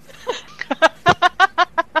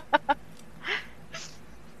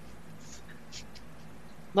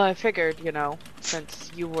 Well, I figured, you know, since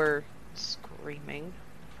you were screaming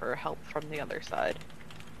for help from the other side.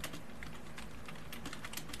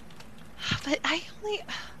 But I only.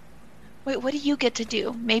 Wait, what do you get to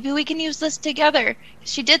do? Maybe we can use this together.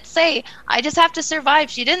 She did say I just have to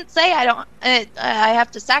survive. She didn't say I don't. I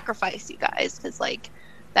have to sacrifice you guys because like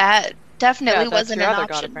that definitely that's wasn't your an other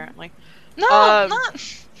option. god, apparently. No,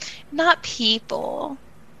 not people.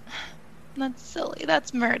 That's silly.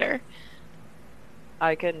 That's murder.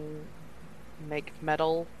 I can make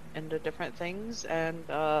metal into different things, and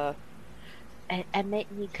I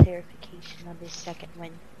might need clarification on this second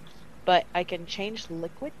one. But I can change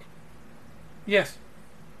liquid. Yes.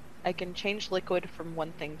 I can change liquid from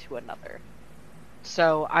one thing to another.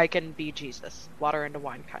 So I can be Jesus, water into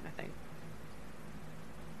wine kind of thing.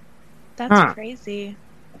 That's crazy.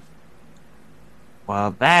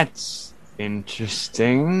 Well, that's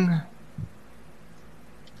interesting.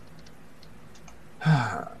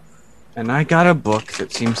 And I got a book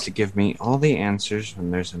that seems to give me all the answers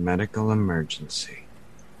when there's a medical emergency.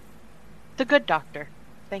 The Good Doctor.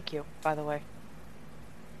 Thank you, by the way.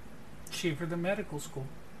 Cheaper than medical school.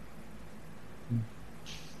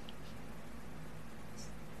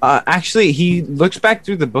 Actually, he looks back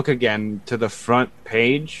through the book again to the front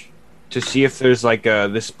page to see if there's like a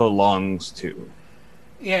 "this belongs to."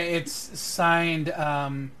 Yeah, it's signed.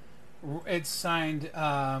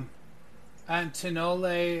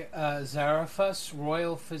 Antonole Zarafus,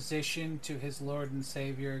 royal physician to his Lord and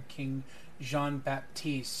Savior King Jean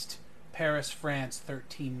Baptiste, Paris, France,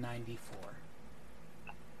 1394.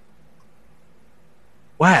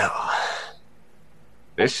 Well,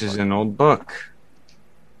 this is an old book.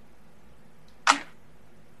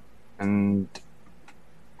 And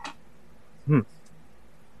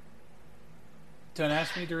Don't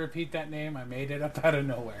ask me to repeat that name. I made it up out of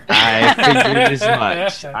nowhere. I figured as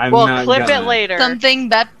much. I'm We'll not clip gonna. it later. Something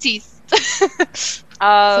Baptiste.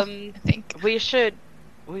 I think we should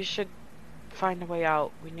find a way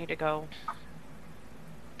out. We need to go.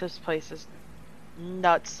 This place is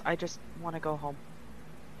nuts. I just want to go home.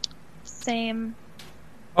 same.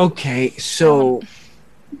 Okay, so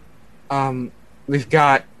we've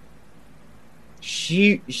got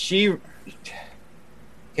she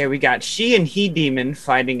okay, we got she and he demon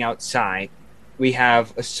fighting outside. We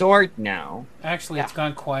have a sword now. Actually, it's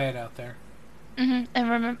gone quiet out there. And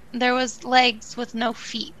remember, there was legs with no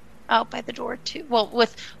feet out by the door too. Well,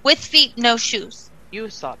 with feet, no shoes. You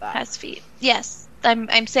saw that. Has feet. Yes,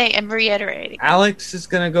 I'm saying. I'm reiterating. Alex is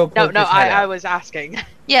gonna go poke No, his head I out. was asking.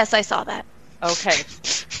 Yes, I saw that. Okay.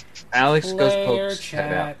 Alex goes Player pokes his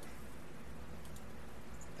head out. chat.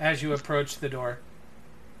 As you approach the door.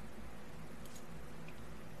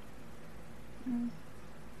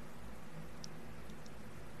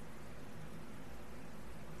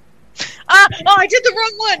 Ah! Oh, I did the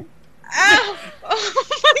wrong one. Ow! Oh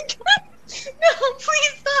my god! No,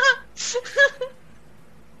 please stop.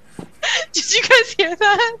 Did you guys hear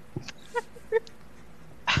that?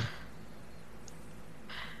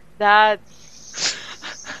 That's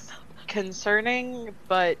concerning,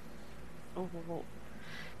 but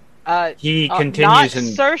He not continues and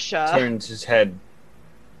Saoirse. turns his head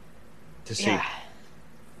to see. Yeah.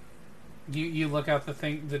 You look out the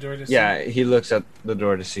door to see. Yeah, he looks at the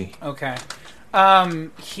door to see. Okay.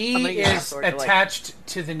 I'm He gonna use the is sword to, like- attached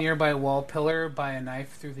to the nearby wall pillar by a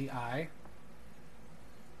knife through the eye.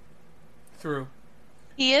 Through.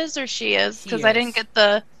 He is or she is? He Because I is. didn't get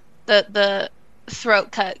the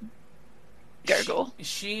throat cut gurgle.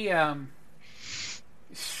 She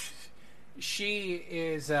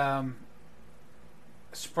is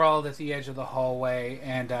sprawled at the edge of the hallway,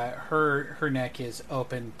 and her neck is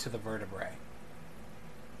open to the vertebrae.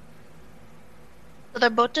 So they're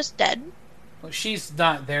both just dead. Well, she's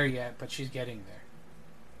not there yet, but she's getting there.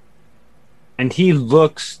 And he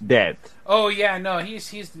looks dead. Oh yeah, no,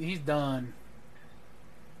 he's done.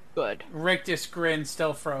 Good. Rictus grin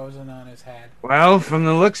still frozen on his head. Well, from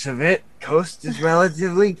the looks of it, coast is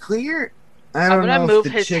relatively clear. I I'm don't gonna know move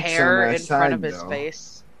if the his chick's hair on my in front of side, his though.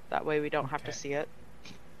 face. That way we don't have to Okay. see it.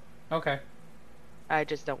 Okay. I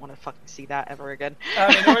just don't want to fucking see that ever again.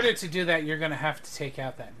 In order to do that, you're going to have to take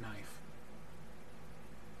out that knife.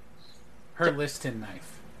 her Liston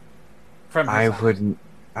knife from his I eye. wouldn't.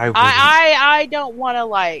 I don't want to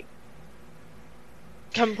like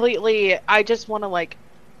completely. I just want to like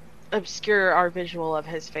obscure our visual of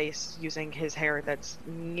his face using his hair that's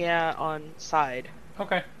on side.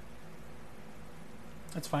 Okay.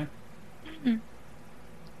 That's fine.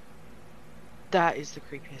 That is the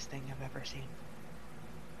creepiest thing I've ever seen.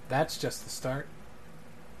 That's just the start.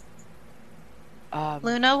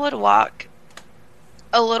 Luna would walk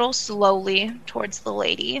a little slowly towards the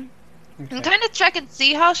lady Okay. and kind of check and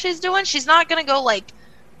see how she's doing. She's not gonna go like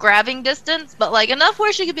grabbing distance, but like enough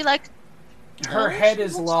where she could be like, Her "Oh, head she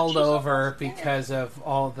is looks lulled like she's over almost there." because of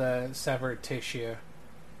all the severed tissue.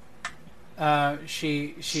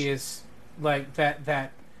 She is like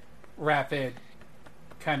that rapid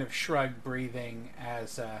kind of shrug breathing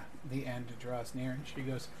as the end draws near, and she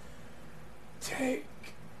goes, "Take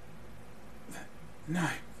the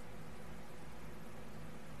knife.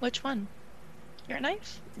 Which one? Your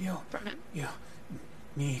knife? You'll From him?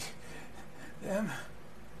 need them."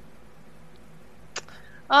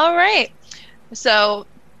 All right. So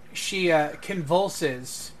She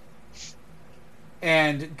convulses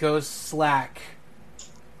and goes slack,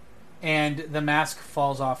 and the mask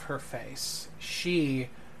falls off her face. She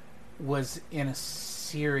was in a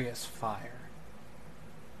serious fire,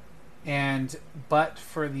 and but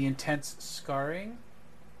for the intense scarring,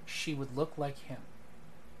 she would look like him.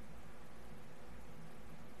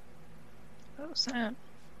 oh sad.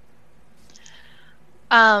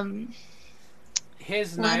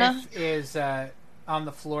 His Luna? knife is on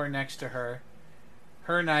the floor next to her.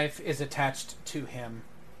 Her knife is attached to him,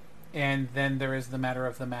 and then there is the matter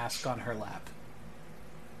of the mask on her lap.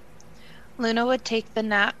 Luna would take the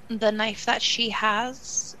knife that she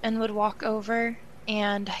has and would walk over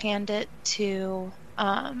and hand it to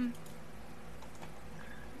the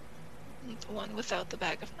one without the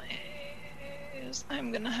bag of knives.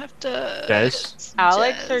 I'm gonna have to Jez?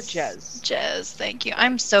 Alex or Jez? Jez, thank you.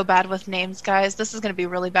 I'm so bad with names, guys. This is gonna be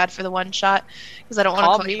really bad for the one shot because I don't want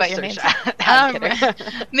to call you by your name. I'm kidding.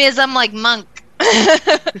 Miz, I'm like Monk.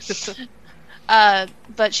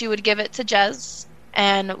 But she would give it to Jez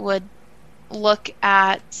and would look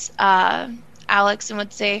at Alex and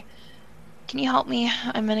would say, "Can you help me?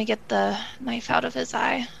 I'm gonna get the knife out of his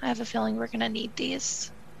eye. I have a feeling we're gonna need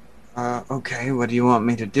these." Okay, what do you want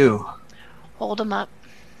me to do? Hold him up.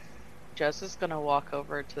 Jess is gonna walk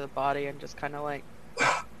over to the body and just kind of like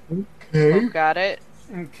Okay. look at it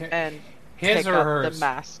Okay. and His pick or up hers? the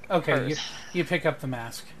mask. Okay, Hers. you pick up the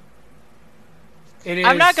mask. It is.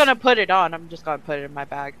 I'm not gonna put it on. I'm just gonna put it in my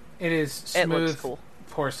bag. It is It smooth looks cool.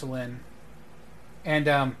 porcelain,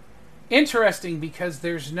 and interesting because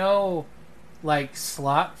there's no like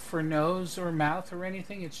slot for nose or mouth or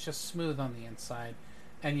anything. It's just smooth on the inside,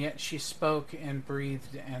 and yet she spoke and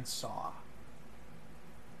breathed and saw.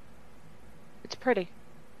 It's pretty.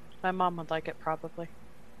 My mom would like it probably.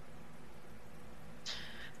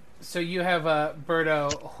 So you have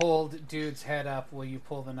Birdo hold dude's head up while you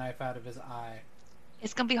pull the knife out of his eye.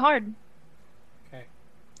 It's gonna be hard. Okay.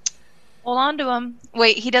 Hold on to him.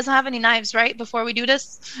 Wait, he doesn't have any knives, right? Before we do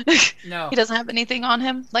this, No. he doesn't have anything on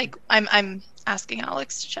him. Like I'm asking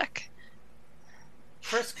Alex to check.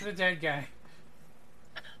 Frisk the dead guy.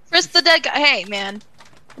 Frisk the dead guy. Hey, man,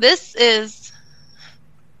 this is.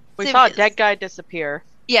 We saw a serious. dead guy disappear.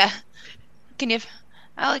 Yeah.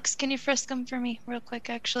 Alex, can you frisk him for me real quick,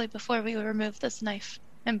 actually, before we remove this knife?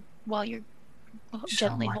 And while you're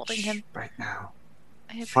gently so holding much him. right now.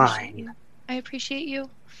 I appreciate Fine. you. I appreciate you.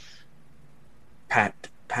 Pat,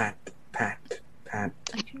 pat, pat, pat,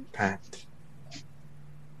 pat.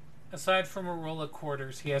 Aside from a roll of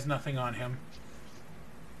quarters, he has nothing on him.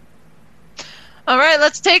 All right,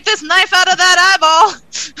 let's take this knife out of that eyeball.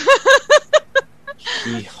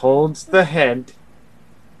 He holds the head.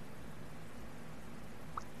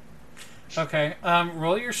 Okay,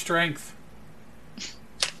 roll your strength.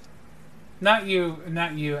 Not you,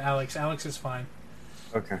 Alex. Alex is fine.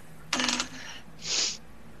 Okay.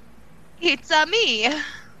 It's me,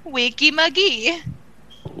 Wiki McGee.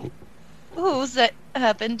 Who's that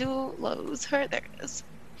happened to lose her? There it is.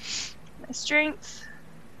 My strength.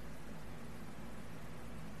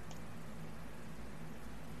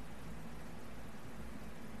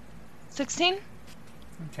 $16?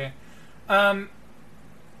 Okay.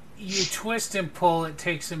 You twist and pull. It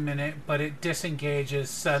takes a minute, but it disengages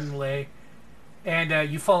suddenly,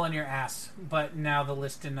 and you fall on your ass. But now the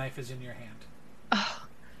Liston knife is in your hand.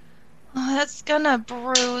 Oh, that's gonna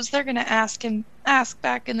bruise. They're gonna ask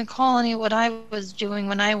back in the colony what I was doing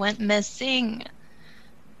when I went missing.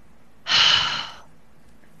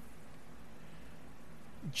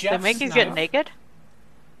 They Jeff's make you knife, get naked?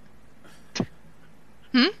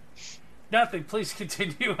 Nothing. Please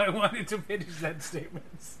continue. I wanted to finish that statement.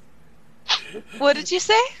 What did you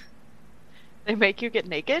say? They make you get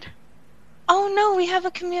naked? Oh no, we have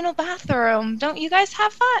a communal bathroom. Don't you guys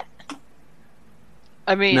have that?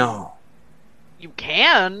 I mean, No. you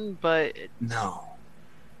can, but it's No.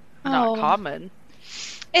 not Oh. common.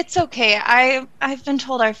 It's okay. I've been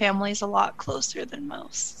told our family's a lot closer than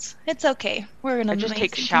most. It's okay. We're an I amazing just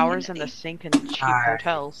take showers in the community. sink in cheap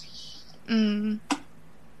hotels.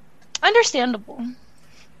 Understandable.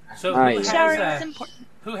 So Oh, who, yeah. has, Showering is important.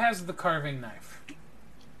 who has the carving knife?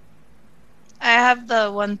 I have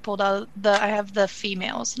the one pulled out. I have the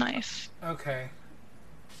female's knife, Okay.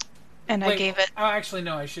 and I Wait, gave it. Oh, actually,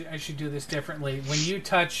 no. I should do this differently. When you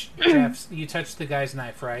touch Jeff's, you touch the guy's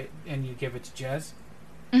knife, right? And you give it to Jez.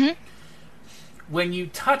 Mhm. When you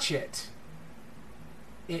touch it,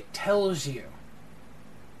 it tells you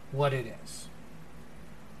what it is.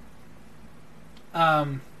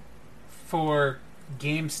 For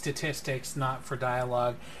game statistics, not for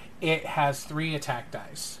dialogue, it has 3 attack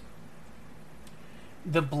dice.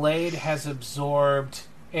 The blade has absorbed,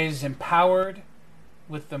 is empowered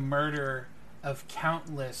with the murder of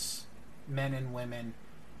countless men and women.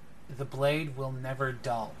 The blade will never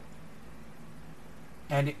dull.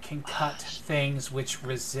 And it can cut things which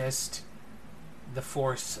resist the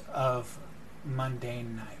force of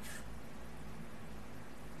mundane knife.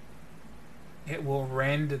 It will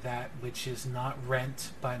rend that which is not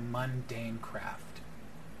rent by mundane craft.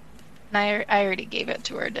 And I already gave it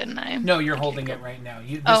to her, didn't I? No, you're Okay, holding cool. it right now.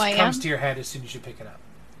 This I comes am? to your head as soon as you pick it up.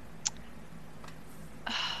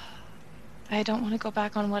 I don't want to go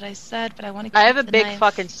back on what I said, but I want to keep I have a the big knife.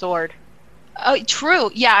 fucking sword. Oh,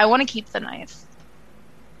 true. Yeah, I want to keep the knife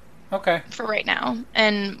Okay. for right now,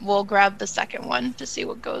 and we'll grab the second one to see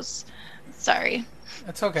what goes. Sorry.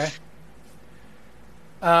 That's okay.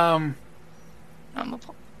 I'm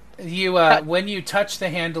You when you touch the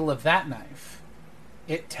handle of that knife,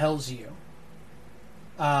 it tells you.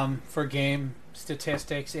 For game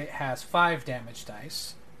statistics, it has 5 damage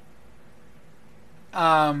dice.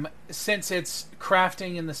 Since it's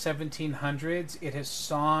crafting in the 1700s, it has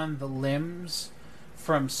sawn the limbs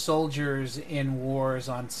from soldiers in wars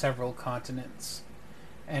on several continents,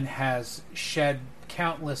 and has shed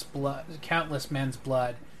countless men's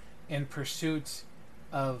blood in pursuit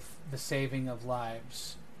of the saving of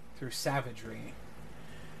lives through savagery.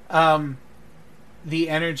 The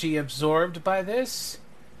energy absorbed by this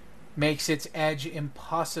makes its edge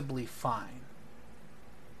impossibly fine.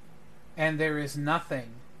 And there is nothing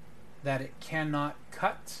that it cannot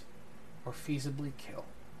cut or feasibly kill.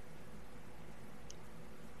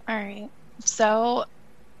 Alright. So,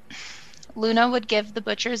 Luna would give the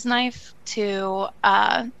butcher's knife to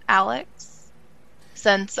Alex,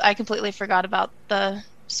 since I completely forgot about the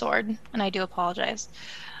sword, and I do apologize.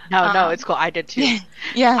 No, it's cool. I did too.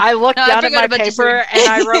 Yeah. I looked No, I down at forgot my about your paper sword. and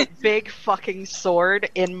I wrote big fucking sword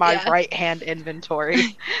in my Yeah. right hand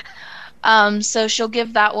inventory. So she'll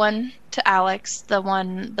give that one to Alex, the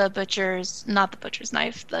butcher's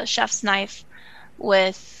knife, the chef's knife,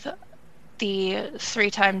 with the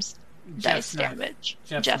 3 times Jeff's dice knife. damage.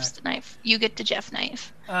 Jeff's knife. You get the Jeff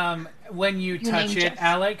knife. When you touch name it, Jeff.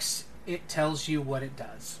 Alex, it tells you what it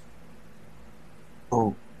does.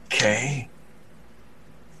 Okay.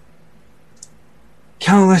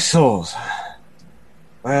 Countless souls.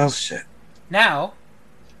 Well, shit. Now,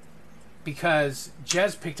 because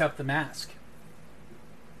Jez picked up the mask.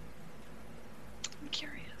 I'm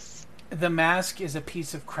curious. The mask is a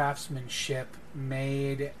piece of craftsmanship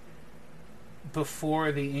made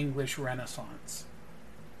before the English Renaissance.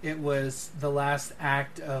 It was the last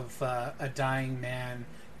act of a dying man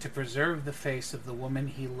to preserve the face of the woman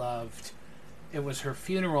he loved. It was her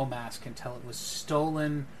funeral mask until it was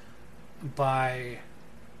stolen by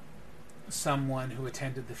someone who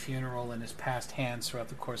attended the funeral and has passed hands throughout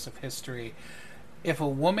the course of history. If a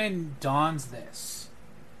woman dons this,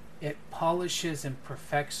 it polishes and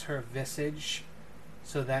perfects her visage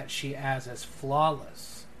so that she is as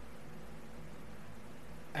flawless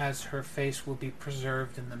as her face will be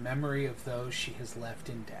preserved in the memory of those she has left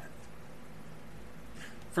in death.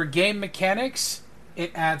 For game mechanics,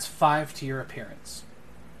 it adds 5 to your appearance.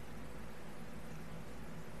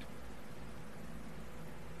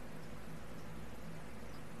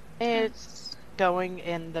 It's going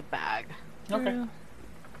in the bag. Okay.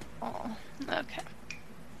 Oh, okay.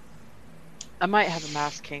 I might have a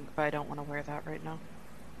mask kink, but I don't want to wear that right now.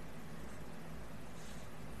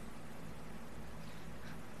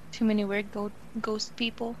 Too many weird ghost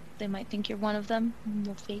people. They might think you're one of them.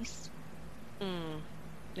 No face.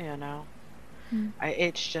 Yeah, no. Hmm.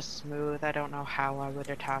 It's just smooth. I don't know how I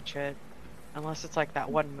would attach it. Unless it's like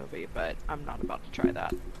that one movie, but I'm not about to try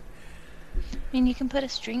that. I mean, you can put a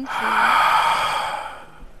string through it.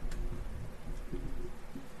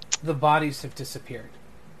 The bodies have disappeared.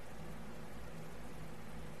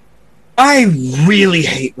 I really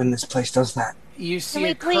hate when this place does that. You see we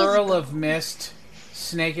a please curl go? of mist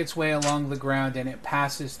snake its way along the ground, and it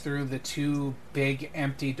passes through the two big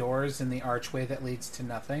empty doors in the archway that leads to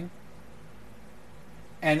nothing.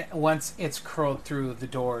 And once it's curled through, the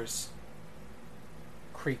doors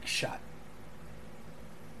creak shut.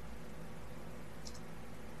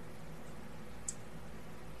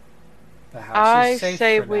 The house I is safe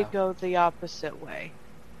say for we now. go the opposite way.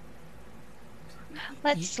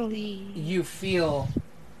 Let's leave. You feel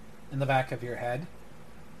in the back of your head,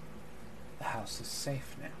 the house is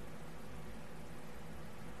safe now.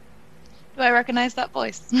 Do I recognize that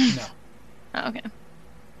voice? No. Oh, okay.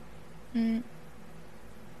 Mm,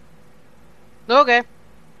 Okay.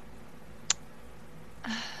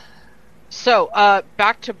 So,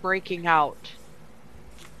 back to breaking out.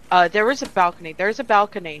 There was a balcony. There's a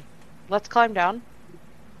balcony. Let's climb down.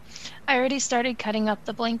 I already started cutting up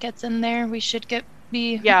the blankets in there. We should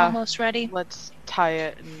be Yeah. almost ready. Let's tie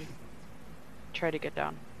it and try to get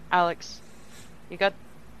down. Alex, you got...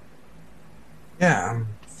 Yeah, I'm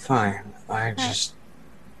fine. I just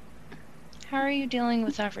How are you dealing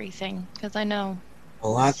with everything? Because I know. a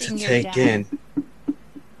lot to Seeing your take dad. in.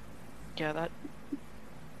 Yeah,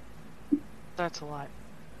 that's a lot.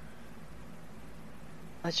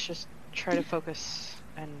 Let's just try to focus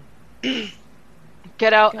and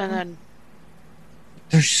get out, and Okay. then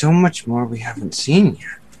There's so much more we haven't seen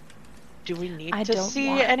yet. do we need I to don't see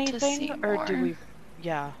want to anything, see or do more. we?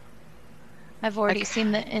 Yeah. I've already Okay.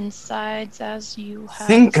 seen the insides as you have.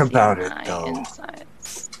 Think seen about it, my though.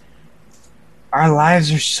 Insides. Our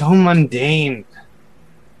lives are so mundane.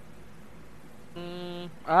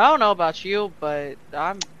 I don't know about you, but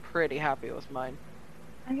I'm pretty happy with mine.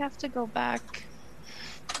 I have to go back.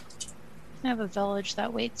 I have a village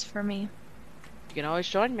that waits for me. You can always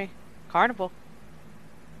join me. Carnival.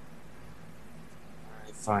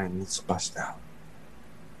 Alright, fine, let's bust out.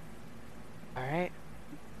 Alright.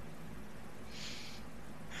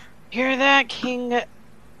 Hear that, King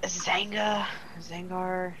Zangar?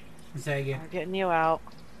 Zagan. We're getting you out.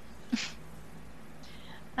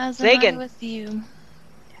 As am I Zagan. with you.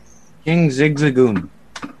 King Zigzagoon.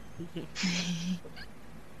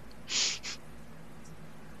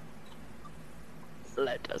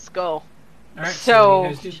 Let us go. Alright, So- what do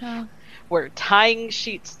you guys do? So, We're tying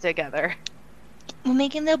sheets together. we're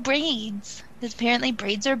making the braids. Because apparently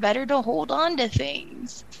braids are better to hold on to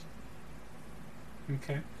things.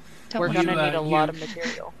 Okay. Don't We're want You, gonna need a you- lot of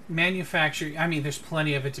material. Manufacture, I mean, there's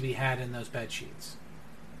plenty of it to be had in those bed sheets.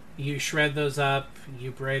 You shred those up,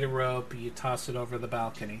 you braid a rope, you toss it over the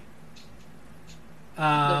balcony.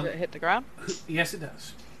 Does it hit the ground? Yes, it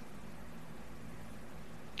does.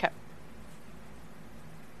 Okay.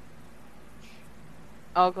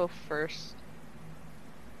 I'll go first.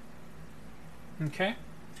 Okay.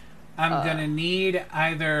 I'm gonna need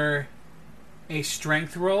either a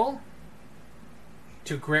strength roll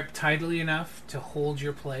to grip tightly enough to hold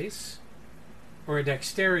your place, or a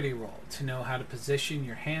dexterity roll to know how to position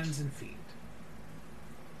your hands and feet.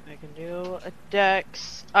 I can do a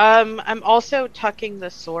dex. I'm also tucking the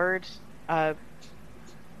sword,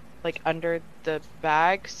 like under the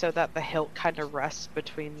bag so that the hilt kind of rests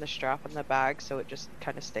between the strap and the bag, so it just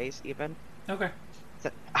kind of stays even. Okay. So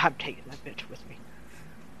I'm taking that bitch with me.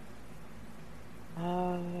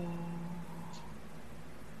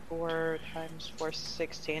 4 times 4,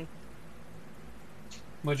 16.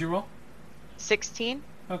 What'd you roll? 16?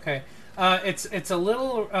 Okay. It's a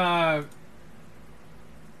little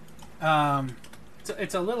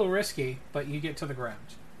it's a little risky, but you get to the ground.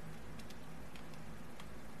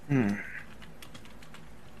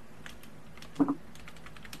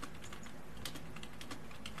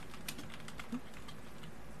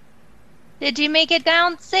 Did you make it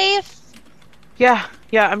down safe? Yeah,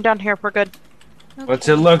 I'm down here. We're good. What's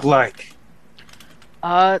it look like?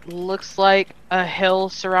 Looks like a hill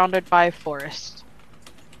surrounded by forest.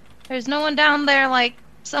 There's no one down there like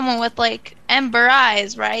someone with like ember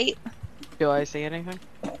eyes, right? Do I see anything?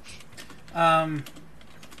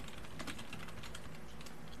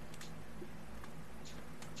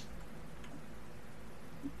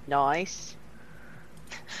 Nice.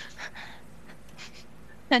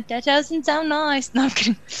 That doesn't sound nice. No, I'm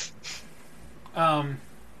kidding.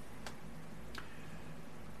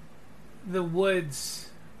 The woods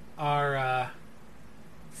are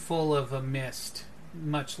full of a mist,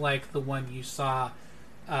 much like the one you saw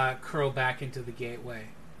curl back into the gateway.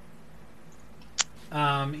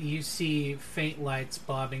 You see faint lights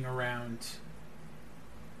bobbing around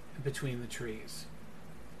between the trees.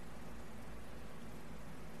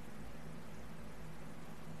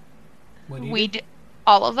 What do you do?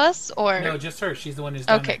 All of us, or No, just her. She's the one who's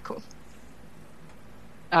done okay, it. cool.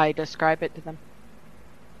 I describe it to them.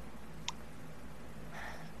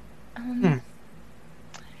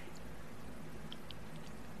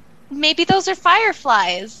 Maybe those are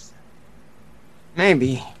fireflies.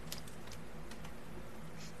 Maybe.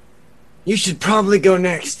 You should probably go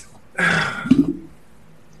next.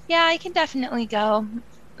 Yeah, I can definitely go.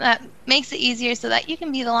 That makes it easier so that you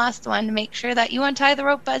can be the last one to make sure that you untie the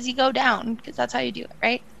rope as you go down, because that's how you do it,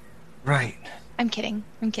 right? Right. I'm kidding.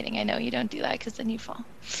 I know you don't do that because then you fall.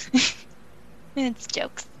 It's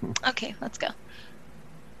jokes. Okay, let's go.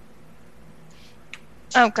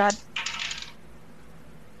 Oh, God.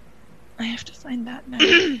 I have to find that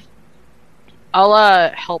now. I'll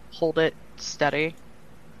help hold it steady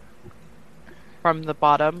from the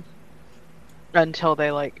bottom until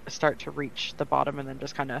they like start to reach the bottom, and then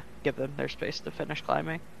just kind of give them their space to finish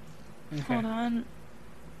climbing. Okay. Hold on.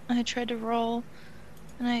 I tried to roll,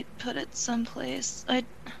 and I put it someplace. I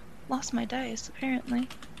lost my dice, apparently.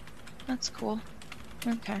 That's cool.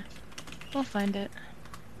 Okay. We'll find it.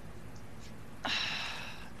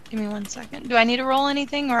 Give me 1 second. Do I need to roll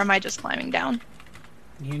anything, or am I just climbing down?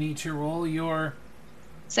 You need to roll your...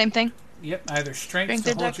 Same thing? Yep, either strength Strength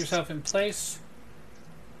to or hold dex? yourself in place,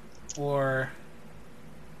 or...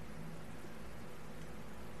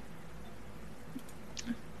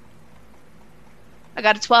 I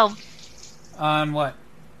got a 12. On what?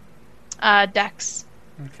 Dex.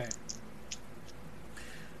 Okay.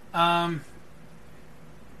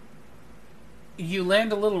 You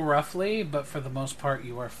land a little roughly, but for the most part,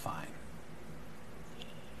 you are fine.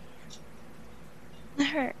 It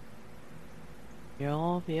hurt.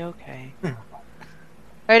 You'll be okay.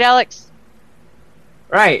 Alright, Alex.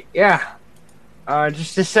 Right, yeah.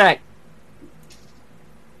 Just a sec.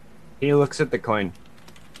 He looks at the coin.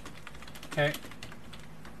 Okay.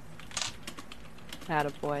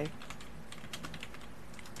 Attaboy.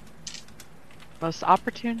 Most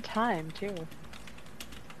opportune time, too.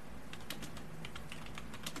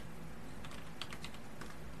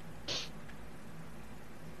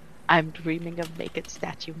 I'm dreaming of naked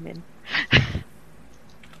statue men.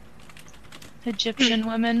 Egyptian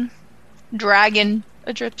women. Dragon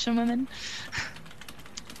Egyptian women.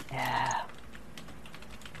 Yeah.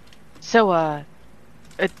 So,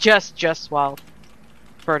 just while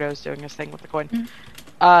Birdo's doing his thing with the coin,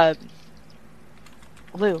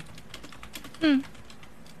 Lou,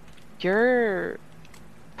 your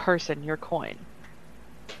person, your coin,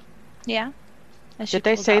 Yeah. did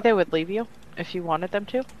they say they would leave you if you wanted them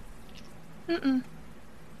to? Mm-mm.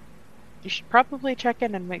 You should probably check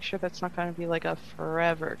in and make sure that's not going to be like a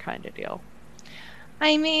forever kind of deal.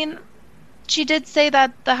 I mean, she did say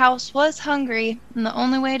that the house was hungry, and the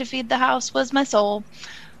only way to feed the house was my soul.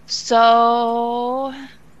 So,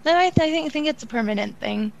 then I think it's a permanent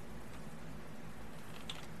thing.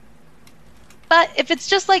 But if it's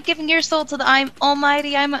just like giving your soul to the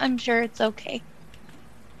Almighty, I'm sure it's okay.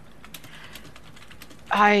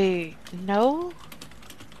 I know.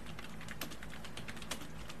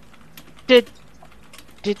 Did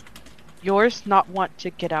yours not want to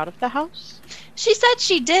get out of the house? She said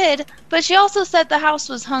she did, but she also said the house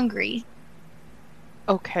was hungry.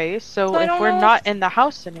 Okay, so I if don't we're know not in the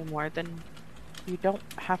house anymore, then you don't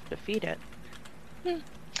have to feed it.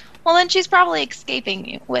 Well, then she's probably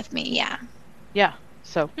escaping with me, yeah. Yeah,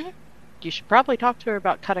 so you should probably talk to her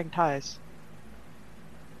about cutting ties.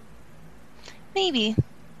 Maybe.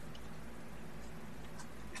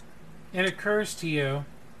 It occurs to you,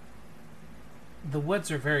 the woods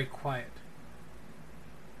are very quiet,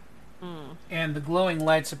 and the glowing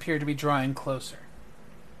lights appear to be drawing closer.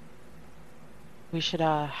 We should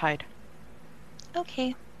hide.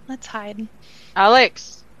 Okay, let's hide.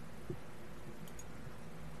 Alex!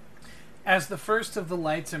 As the first of the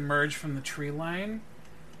lights emerge from the tree line,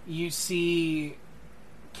 you see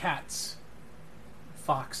cats,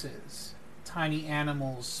 foxes, tiny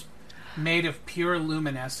animals made of pure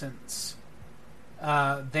luminescence.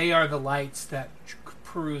 They are the lights that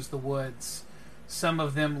peruse the woods. Some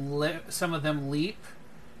of them leap,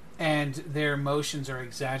 and their motions are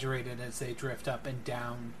exaggerated as they drift up and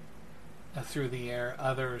down through the air.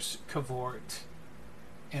 Others cavort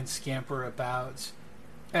and scamper about.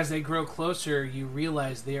 As they grow closer, you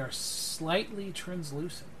realize they are slightly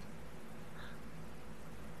translucent.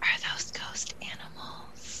 Are those ghost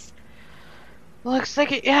animals? Looks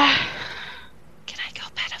like it, yeah. Can I go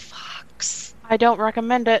pet a fox? I don't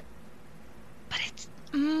recommend it. But it's...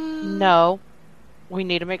 No. We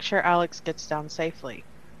need to make sure Alex gets down safely.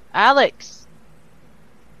 Alex!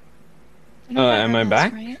 Am I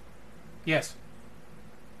back? Right? Yes.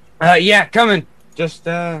 Yeah, coming. Just,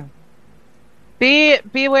 Be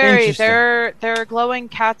wary. Interesting. There are glowing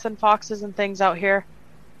cats and foxes and things out here.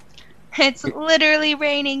 It's literally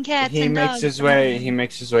raining cats he and makes dogs. his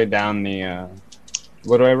way down the,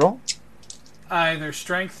 what do I roll? Either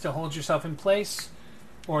strength to hold yourself in place,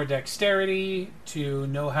 or dexterity to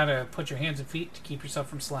know how to put your hands and feet to keep yourself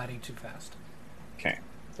from sliding too fast. Okay,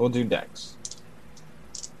 we'll do dex.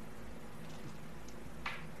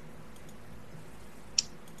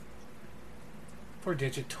 Poor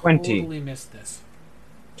Digit 20. totally missed this.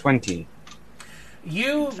 20.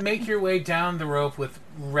 You make your way down the rope with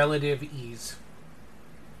relative ease.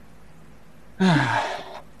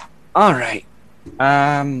 Alright.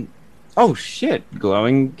 Oh shit,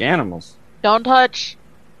 glowing animals. Don't touch.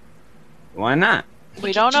 Why not?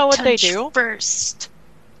 We don't know what they Touch do. First.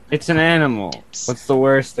 It's an animal. What's the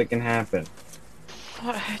worst that can happen?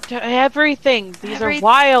 Everything. These are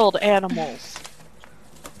wild animals.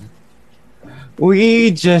 We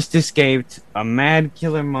just escaped a mad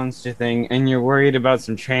killer monster thing, and you're worried about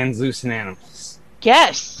some translucent animals.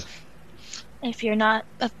 Yes. If you're not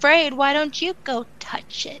afraid, why don't you go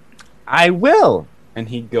touch it? I will! And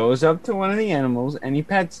he goes up to one of the animals and he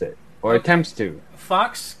pets it. Or Okay. attempts to.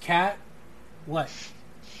 Fox, cat, what?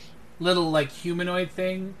 Little, like, humanoid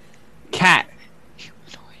thing. Cat.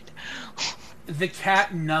 The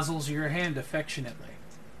cat nuzzles your hand affectionately.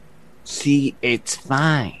 See, it's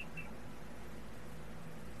fine.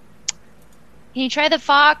 Can you try the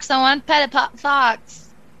fox? I want to pet a fox.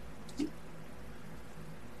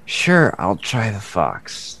 Sure, I'll try the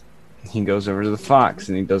fox. He goes over to the fox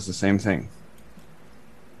and he does the same thing.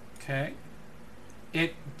 Okay.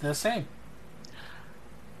 The same.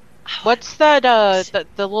 What's that? The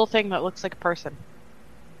little thing that looks like a person.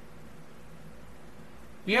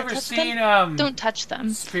 You ever touch seen, Don't touch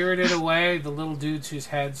them. Spirited Away, the little dudes whose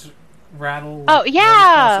heads rattle? Oh, like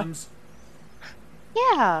yeah! blossoms?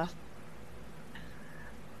 Yeah.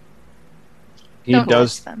 He Don't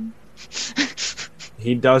does. touch them.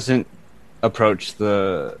 He doesn't approach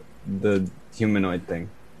the humanoid thing.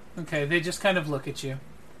 Okay, they just kind of look at you.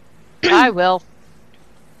 I will.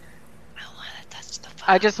 I want to touch the fox.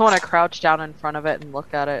 I just want to crouch down in front of it and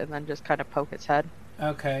look at it and then just kind of poke its head.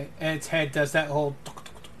 Okay, and its head does that whole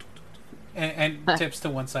and tips to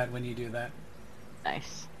one side when you do that.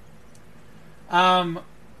 Nice.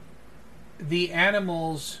 The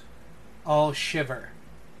animals all shiver,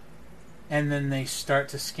 and then they start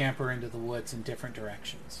to scamper into the woods in different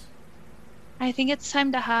directions. I think it's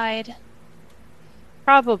time to hide.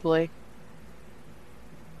 Probably.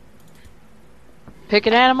 Pick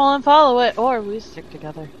an animal and follow it, or we stick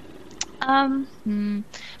together. Hmm.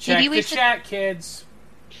 Check Maybe we the should. chat, kids.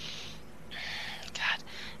 God.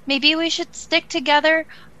 Maybe we should stick together,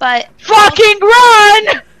 but Fucking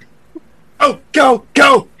run! Oh,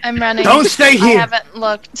 go! I'm running. Don't stay I here! haven't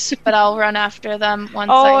looked, but I'll run after them once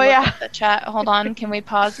Oh, I look yeah. at the chat. Hold on, can we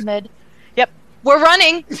pause mid? Yep. We're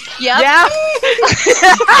running! Yep. Yeah.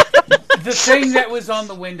 The thing that was on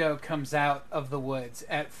the window comes out of the woods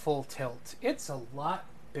at full tilt. It's a lot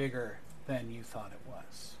bigger than you thought it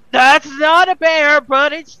was. That's not a bear,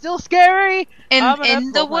 but it's still scary. I'm And gonna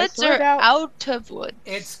in the pull my woods sword or out. out of wood?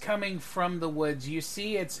 It's coming from the woods. You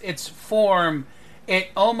see its form. It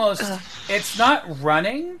almost... It's not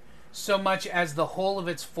running so much as the whole of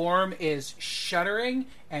its form is shuddering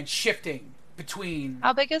and shifting between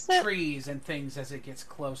How big is it? trees and things as it gets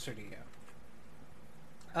closer to you.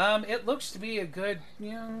 It looks to be a good,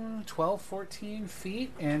 12, 14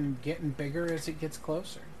 feet and getting bigger as it gets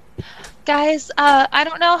closer. Guys, I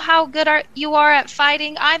don't know how good you are at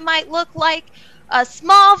fighting. I might look like a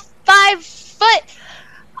small 5-foot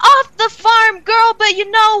off the farm girl, but you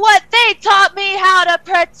know what? They taught me how to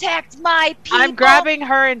protect my people. I'm grabbing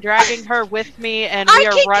her and dragging her with me, and I we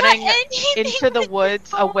are can cut running anything into the with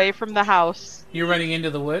woods my away from the house. You're running into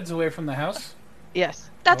the woods away from the house? Yes.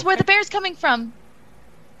 That's where Okay. the bear's coming from.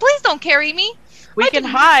 Please don't carry me. We I can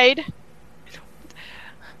didn't- hide.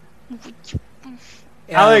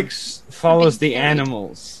 Alex follows the carried.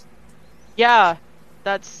 animals. Yeah.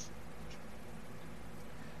 That's...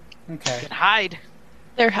 Okay. We can hide.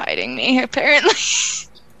 They're hiding me, apparently.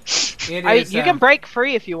 It is, You can break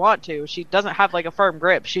free if you want to. She doesn't have, like, a firm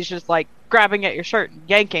grip. She's just, like, grabbing at your shirt and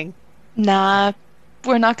yanking. Nah,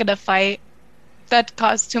 we're not gonna fight. That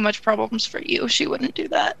caused too much problems for you. She wouldn't do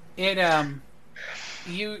that.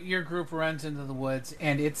 Your group runs into the woods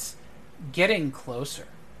and it's getting closer.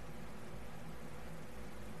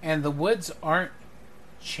 And the woods aren't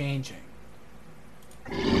changing.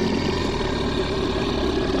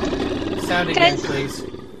 sound again, Guys. please.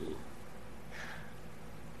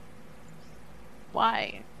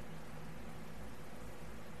 Why?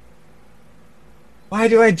 Why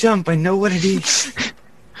do I jump? I know what it is.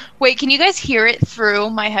 Wait, can you guys hear it through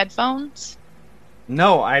my headphones?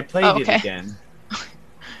 No, I played Oh, it okay. again.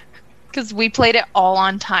 Because we played it all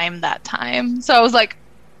on time that time. So I was like,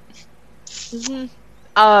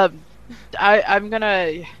 I'm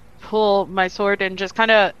gonna pull my sword and just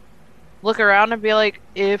kind of look around and be like,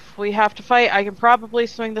 if we have to fight, I can probably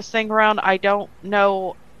swing this thing around. I don't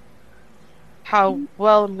know how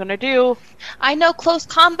well I'm gonna do. I know close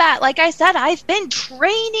combat. Like I said, I've been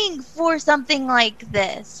training for something like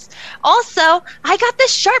this. Also, I got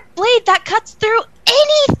this sharp blade that cuts through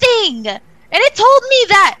anything. And it told me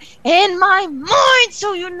that in my mind,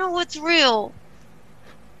 so you know it's real.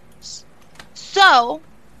 So,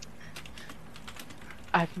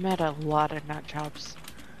 I've met a lot of nut jobs.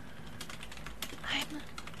 I'm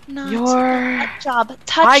not You're- a job.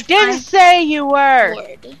 Touch I didn't say you were!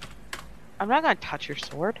 sword. I'm not gonna touch your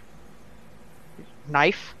sword.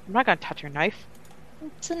 Knife? I'm not gonna touch your knife.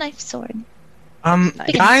 It's a knife sword.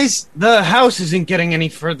 Nice. Guys, the house isn't getting any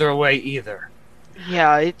further away either.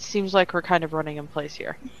 Yeah, it seems like we're kind of running in place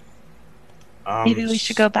here. Maybe we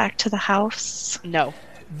should go back to the house. No.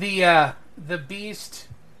 The beast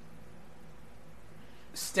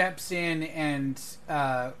steps in and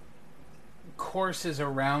courses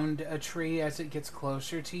around a tree as it gets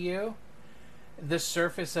closer to you. The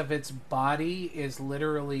surface of its body is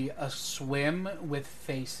literally a swim with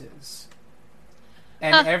faces.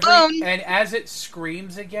 And and as it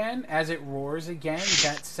screams again, as it roars again,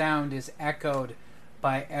 that sound is echoed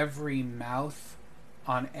by every mouth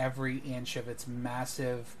on every inch of its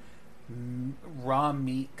massive raw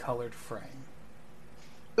meat colored frame.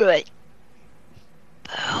 Boone.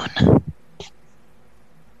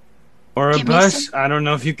 Or a Give me bus. I don't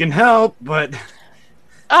know if you can help, but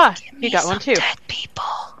Ah, Give you me got some one too. dead people.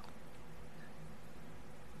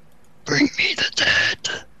 Bring me the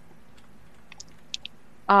dead.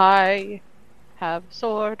 I have a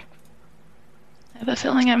sword. I have a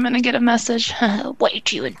feeling I'm gonna get a message.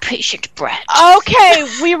 Wait, you impatient brat. Okay,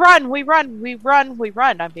 we run.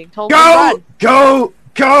 I'm being told we go, run.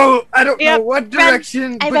 go. I don't know Yep, what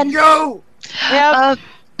direction, I but run. go. Yep.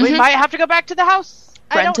 We Mhm. might have to go back to the house.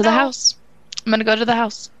 I Run don't to the know. house. I'm gonna go to the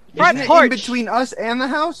house. Front Isn't it porch. in between us and the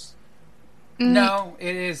house? No,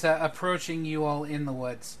 it is approaching you all in the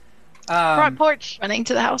woods. Front porch. Running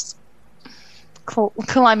to the house.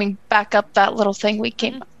 Climbing back up that little thing we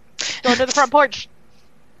came up. Go to the front porch.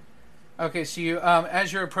 Okay, so you,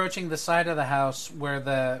 as you're approaching the side of the house where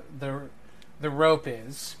the rope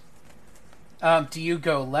is, do you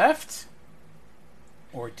go left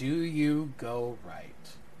or do you go right?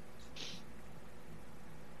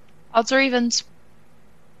 Odds or evens.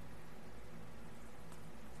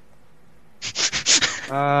 That's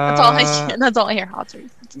all I. That's all I hear. Odds or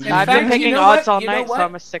evens. In I've been picking odds all night, so I'm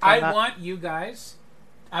gonna stick on that. I want you guys.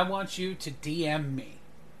 I want you to DM me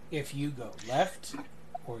if you go left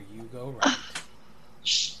or you go right.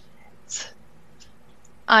 Shit.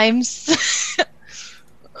 I'm.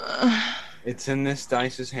 It's in this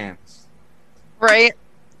dice's hands. Right.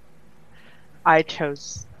 I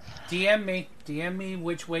chose. DM me. DM me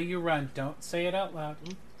which way you run. Don't say it out loud.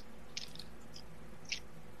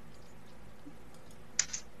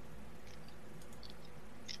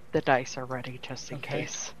 The dice are ready just in Okay.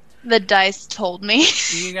 case. The dice told me.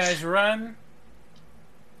 You guys run.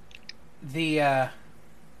 The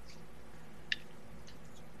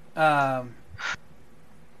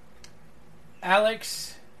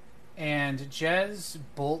Alex and Jez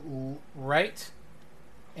bolt right,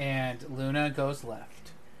 and Luna goes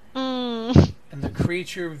left, Mm. and the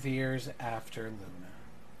creature veers after Luna.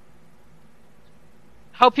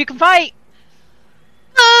 Hope you can fight.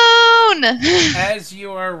 Moon. As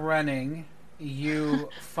you are running, you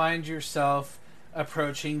find yourself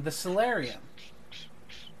approaching the solarium,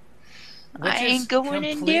 which I is ain't going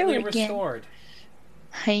in completely there again. restored.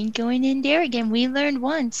 I ain't going in there again. We learned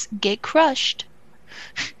once. Get crushed.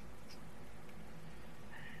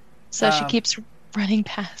 So she keeps running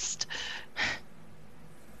past.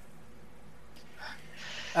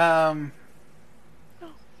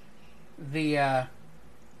 The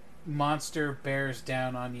monster bears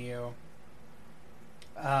down on you.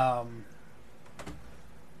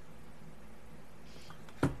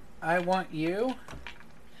 I want you,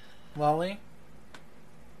 Lolly,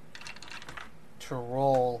 to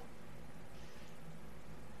roll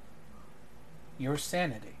your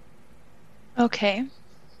sanity. Okay.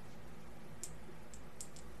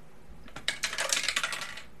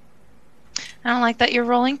 I don't like that you're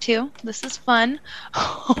rolling too. This is fun.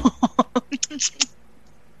 I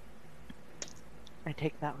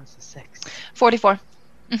take that was a 6. 44.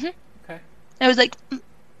 Okay. I was like, yeah,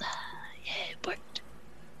 it worked.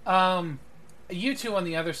 You two on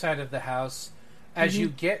the other side of the house, as you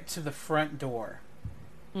get to the front door,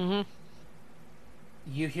 Mm-hmm.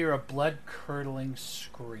 you hear a blood-curdling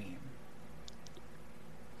scream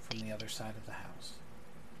from the other side of the house.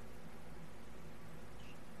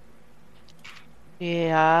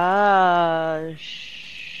 Yeah.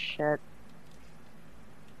 Shit.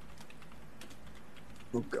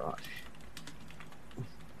 Oh gosh.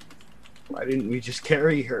 Why didn't we just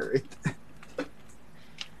carry her?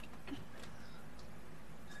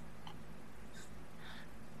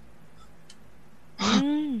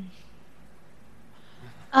 Mm.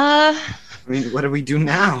 I mean, what do we do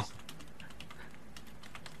now?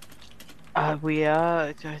 I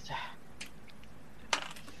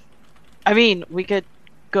mean, we could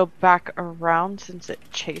go back around since it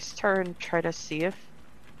chased her and try to see if.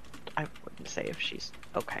 I wouldn't say if she's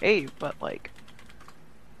okay, but like.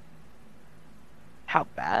 How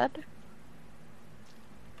bad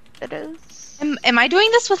it is. Am I doing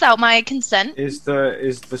this without my consent? Is the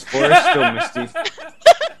forest still misty?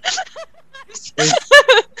 Is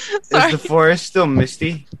Sorry. the forest still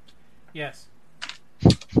misty? Yes.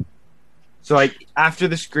 So, like, after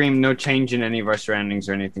the scream, no change in any of our surroundings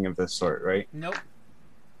or anything of the sort, right? Nope.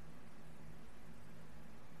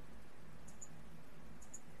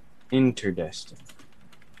 Interdestined.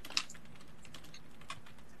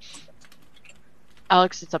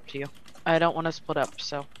 Alex, it's up to you. I don't want to split up,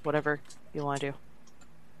 so whatever you want to do.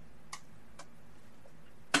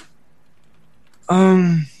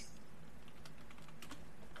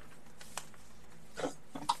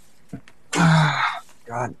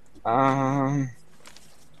 God. I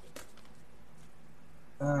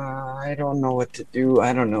don't know what to do.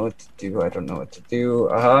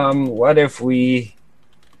 What if we...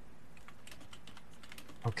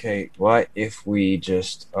 Okay, what if we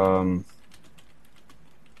just, why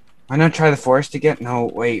not try the forest again? No,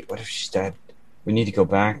 wait, what if she's dead? We need to go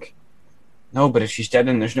back. No, but if she's dead,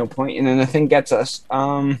 then there's no point, and then the thing gets us.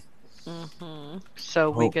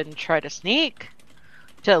 So we can try to sneak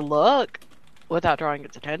to look without drawing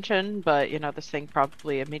its attention, but you know, this thing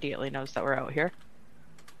probably immediately knows that we're out here.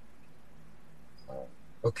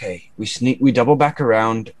 Okay, we double back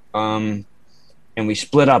around, and we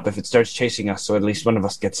split up if it starts chasing us, so at least one of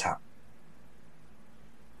us gets out.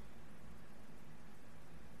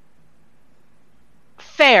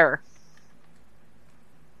 Fair.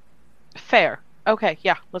 Okay,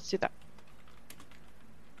 yeah, let's do that.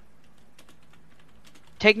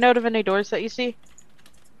 Take note of any doors that you see,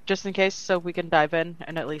 just in case, so we can dive in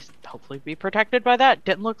and at least hopefully be protected by that.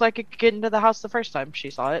 Didn't look like it could get into the house the first time she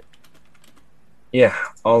saw it. Yeah,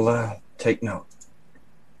 I'll take note.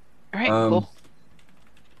 Alright, cool.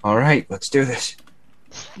 Alright, let's do this.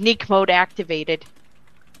 Sneak mode activated.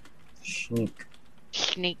 Sneak.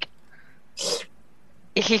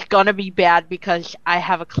 This is gonna be bad because I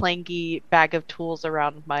have a clangy bag of tools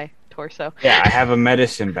around my torso. Yeah, I have a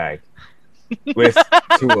medicine bag with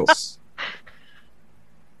tools.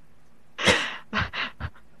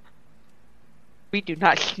 We do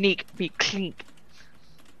not sneak, we clink.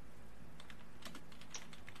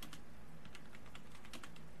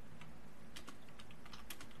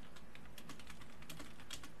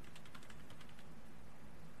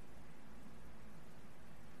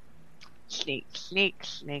 Sneak.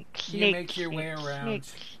 You make your way around.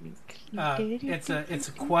 It's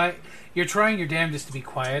a quiet. You're trying your damnedest to be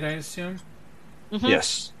quiet, I assume. Mm-hmm.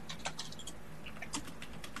 Yes.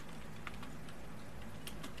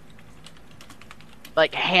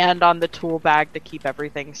 Like hand on the tool bag to keep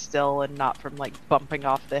everything still and not from like bumping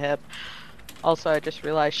off the hip. Also, I just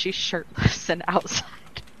realized she's shirtless and outside.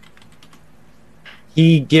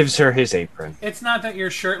 He gives her his apron. It's not that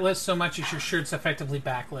you're shirtless so much as your shirt's effectively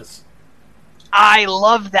backless. I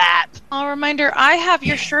love that. Reminder, I have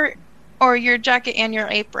your shirt or your jacket and your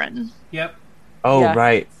apron. Yep. Oh, Yeah.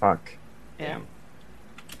 right. Fuck. Yeah. Damn.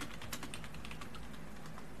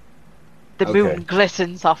 The Okay. moon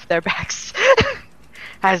glistens off their backs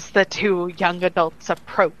as the two young adults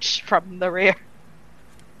approach from the rear.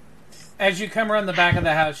 As you come around the back of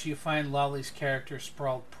the house, you find Lolly's character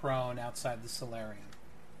sprawled prone outside the solarium.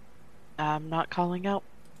 I'm not calling out.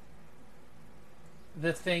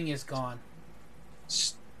 The thing is gone.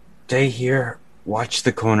 Stay here. Watch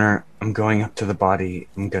the corner. I'm going up to the body.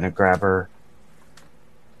 I'm gonna grab her.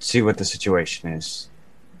 See what the situation is.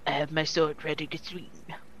 I have my sword ready to swing.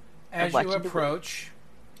 As watching you the approach,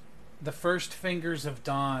 The first fingers of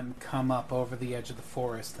dawn come up over the edge of the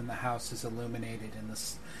forest, and the house is illuminated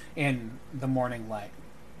in the morning light.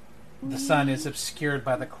 The sun is obscured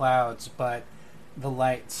by the clouds, but the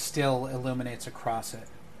light still illuminates across it.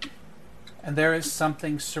 And there is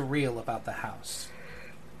something surreal about the house.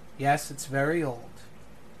 Yes, it's very old.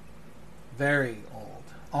 Very old.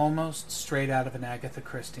 Almost straight out of an Agatha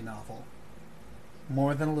Christie novel.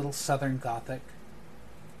 More than a little Southern Gothic.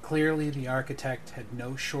 Clearly, the architect had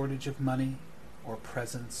no shortage of money, or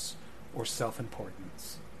presence, or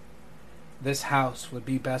self-importance. This house would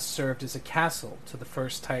be best served as a castle to the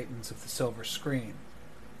first titans of the silver screen,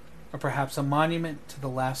 or perhaps a monument to the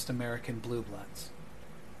last American blue bloods.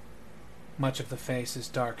 Much of the face is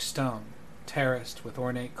dark stone, terraced with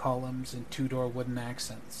ornate columns and two-door wooden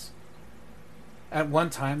accents. At one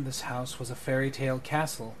time, this house was a fairy tale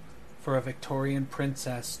castle for a Victorian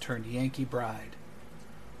princess turned Yankee bride,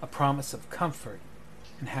 a promise of comfort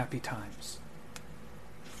and happy times.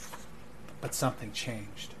 But something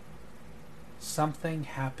changed. Something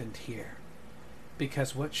happened here,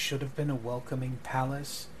 because what should have been a welcoming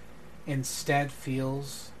palace instead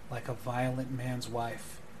feels like a violent man's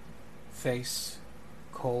wife, face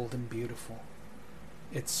cold and beautiful,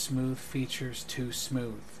 its smooth features too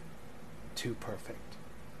smooth, too perfect.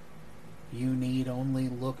 You need only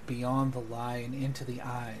look beyond the lie and into the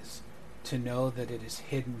eyes to know that it is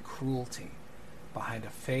hidden cruelty behind a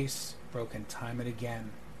face broken time and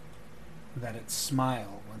again, that its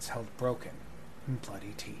smile once held broken and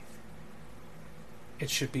bloody teeth. It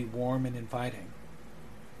should be warm and inviting,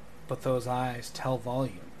 but those eyes tell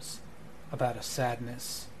volumes about a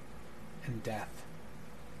sadness and death.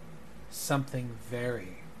 Something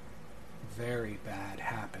very, very bad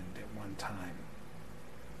happened at one time,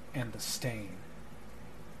 and the stain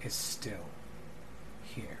is still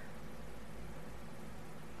here.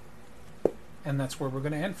 And that's where we're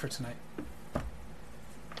going to end for tonight.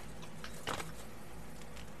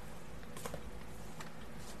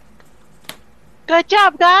 Good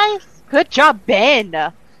job, guys. Good job, Ben.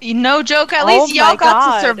 No joke. At Oh least y'all my got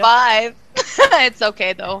God. to survive. It's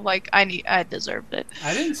okay though. Like I deserved it.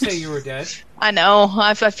 I didn't say you were dead. I know.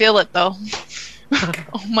 I feel it though.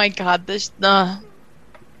 Oh my God. This.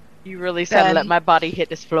 You really said Ben. let my body hit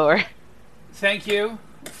this floor. Thank you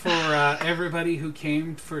for everybody who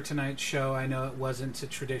came for tonight's show. I know it wasn't a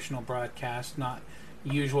traditional broadcast, not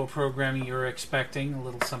usual programming you were expecting, a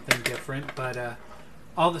little something different, but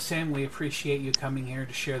all the same, we appreciate you coming here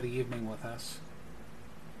to share the evening with us.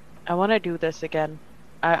 I want to do this again.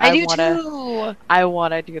 I do wanna, too. I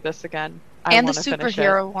want to do this again. And the wanna finish it.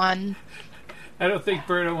 superhero one. I don't think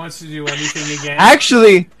Berta wants to do anything again.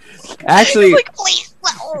 Actually, Like, please,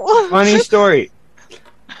 no. funny story.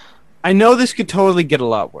 I know this could totally get a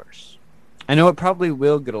lot worse. I know it probably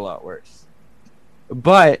will get a lot worse.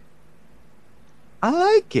 But I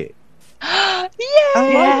like it. I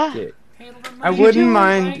Yeah. like it. Caleb I wouldn't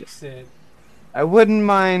Mike mind- likes it. I wouldn't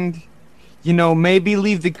mind, maybe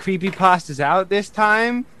leave the creepypastas out this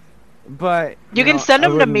time, but You can know, send I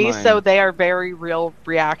them to wouldn't me mind. so they are very real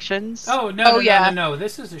reactions. Oh, no, yeah. no.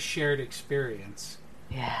 This is a shared experience.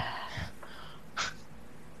 Yeah.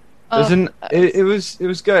 Listen, it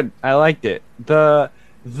was good. I liked it. The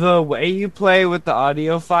way you play with the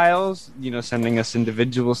audio files, sending us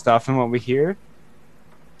individual stuff and what we hear,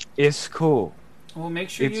 is cool. Well, make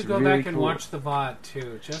sure you It's go really back and cool. watch the VOD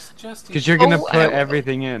too. Just Because you're gonna Oh, I put will.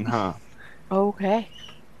 everything in, huh? Okay.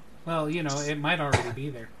 well, it might already be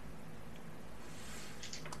there.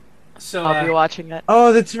 So I'll be watching it.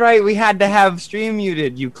 Oh, that's right. We had to have stream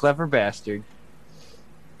muted. You clever bastard.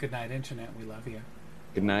 good night, Internet. We love you.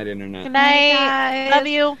 Good night, internet. Good night. guys. Love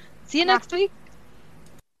you. See you next week.